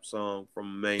worst rap song from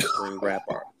a mainstream rap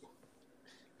artist.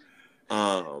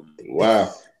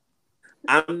 Wow.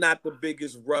 I'm not the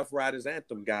biggest Rough Riders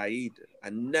anthem guy either. I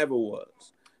never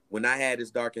was. When I had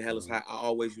It's Dark and Hell is High, I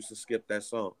always used to skip that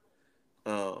song.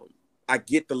 I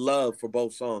get the love for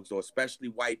both songs, though, especially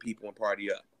white people and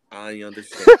Party Up. I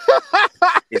understand.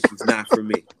 It's just not for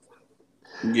me.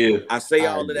 Yeah. I say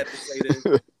all of that to say this.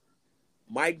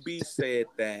 Mike B said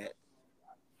that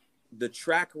the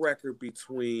track record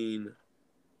between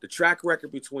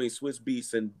Swiss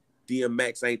Beats and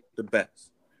DMX ain't the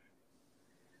best.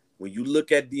 When you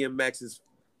look at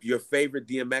your favorite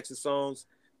DMX songs,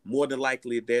 more than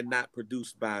likely they're not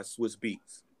produced by Swiss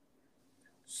Beats.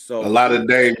 So a lot of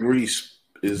Dame Grease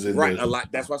is in right. there. A lot.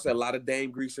 That's why I said a lot of Dame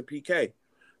Grease and PK.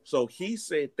 So he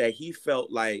said that he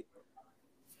felt like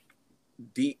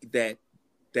that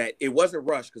it wasn't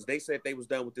rushed because they said they was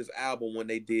done with this album when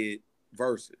they did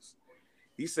verses.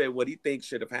 He said what he thinks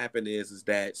should have happened is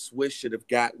that Swiss should have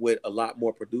got with a lot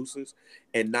more producers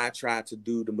and not try to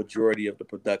do the majority of the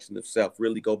production itself,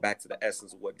 really go back to the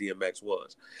essence of what DMX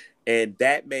was. And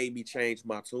that made me change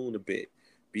my tune a bit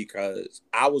because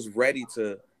I was ready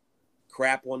to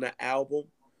crap on the album,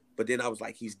 but then I was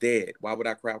like, he's dead. Why would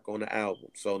I crap on the album?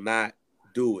 So not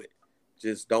do it.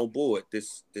 Just don't boo it.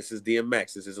 This is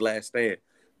DMX. This is his last stand.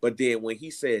 But then when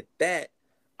he said that,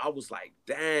 I was like,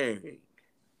 dang.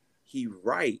 He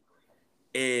right,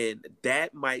 and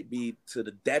that might be to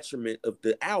the detriment of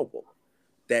the album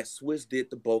that Swiss did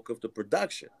the bulk of the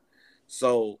production.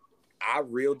 So I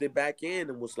reeled it back in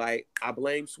and was like, I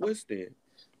blame Swiss then.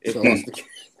 If that's the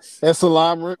case. That's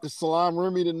Salam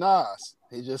Remy to Nas.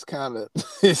 He just kind of,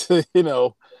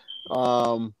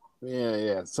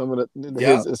 yeah. Some of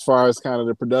his as far as kind of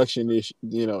the production issue,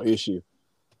 issue,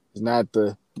 is not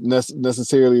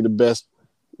necessarily the best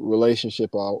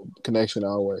relationship or connection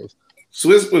always.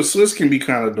 Swiss can be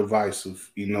kind of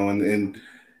divisive, and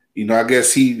I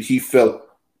guess he felt,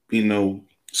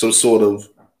 some sort of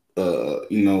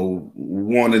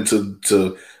wanted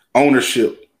to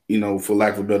ownership, for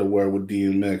lack of a better word, with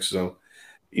DMX. So,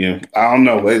 I don't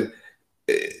know.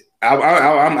 I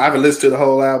haven't listened to the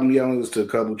whole album yet. I only listened to a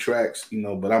couple tracks, but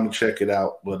I'm gonna check it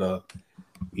out. But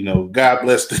God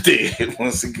bless the dead.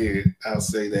 Once again, I'll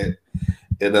say that.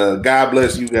 And God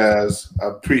bless you guys. I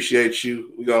appreciate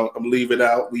you. I'm gonna leave it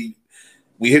out. We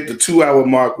hit the 2-hour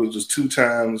mark, which was 2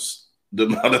 times the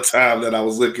amount of time that I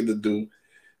was looking to do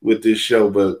with this show.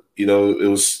 But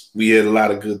we had a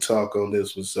lot of good talk on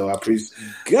this one. So I appreciate.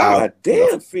 God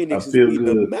damn, Phoenix I feel is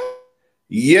good. the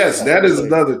Yes, that is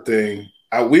another thing.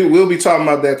 We will be talking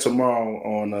about that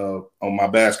tomorrow on my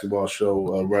basketball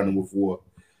show, Running with War.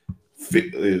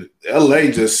 LA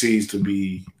just seems to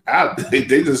be out. They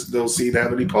just don't seem to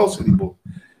have any pulse anymore.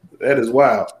 That is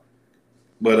wild.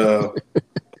 But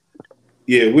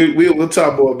yeah, we'll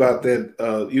talk more about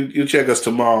that. You check us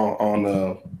tomorrow on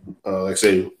like I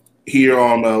say, here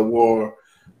on War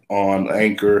on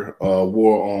Anchor,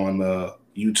 War on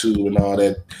YouTube and all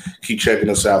that. Keep checking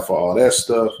us out for all that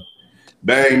stuff.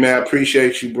 Bang, man, I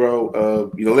appreciate you, bro.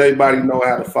 Let everybody know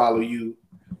how to follow you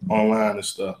online and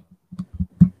stuff.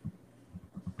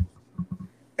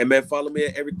 And man, follow me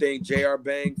at everything JR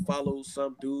Bang. Follow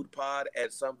Some Dude Pod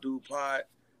at Some Dude Pod.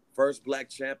 First Black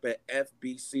Champ at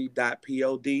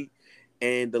FBC.pod.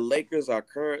 And the Lakers are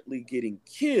currently getting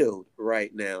killed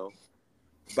right now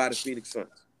by the Phoenix Suns.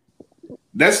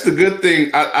 That's the good thing.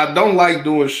 I don't like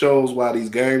doing shows while these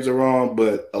games are on,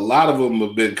 but a lot of them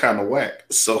have been kind of whack.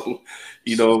 So,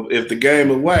 if the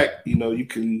game is whack, you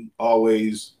can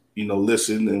always,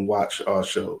 listen and watch our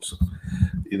shows.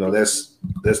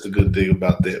 That's the good thing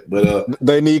about that. But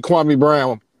they need Kwame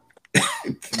Brown. they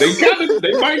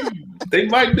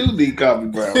might do need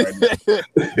Kwame Brown right now.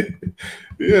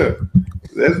 Yeah,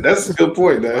 that's a good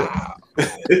point, man. Wow.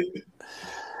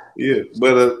 Yeah,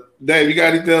 but Dave, you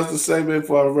got anything else to say, man,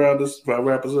 before I wrap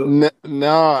us up?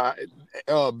 No,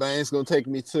 Bang's gonna take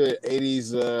me to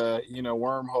 80s,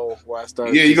 wormhole where I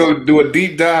started. Yeah, you're gonna do a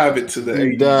deep dive into the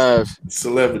 80s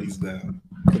celebrities now.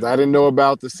 Because I didn't know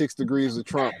about the 6 degrees of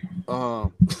Trump.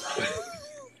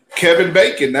 Kevin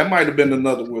Bacon, that might have been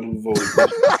another one who voted.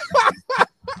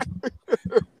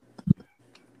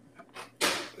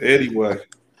 Anyway,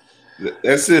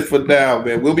 that's it for now,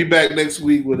 man. We'll be back next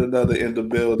week with another In the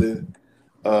Building.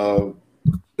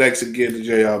 Thanks again to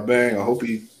JR Bang. I hope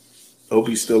he's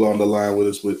still on the line with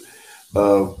us. But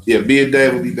me and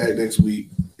Dave will be back next week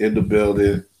in the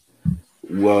building.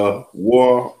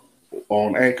 War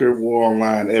on Anchor, War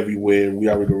Online everywhere.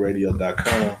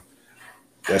 WeAreRadio.com.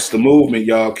 That's the movement,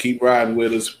 y'all. Keep riding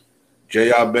with us.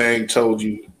 JR Bang told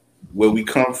you where we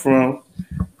come from,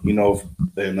 and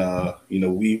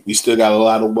we still got a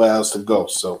lot of miles to go.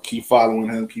 So keep following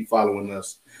him, keep following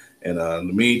us. And in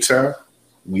the meantime,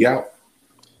 we out.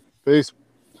 Peace.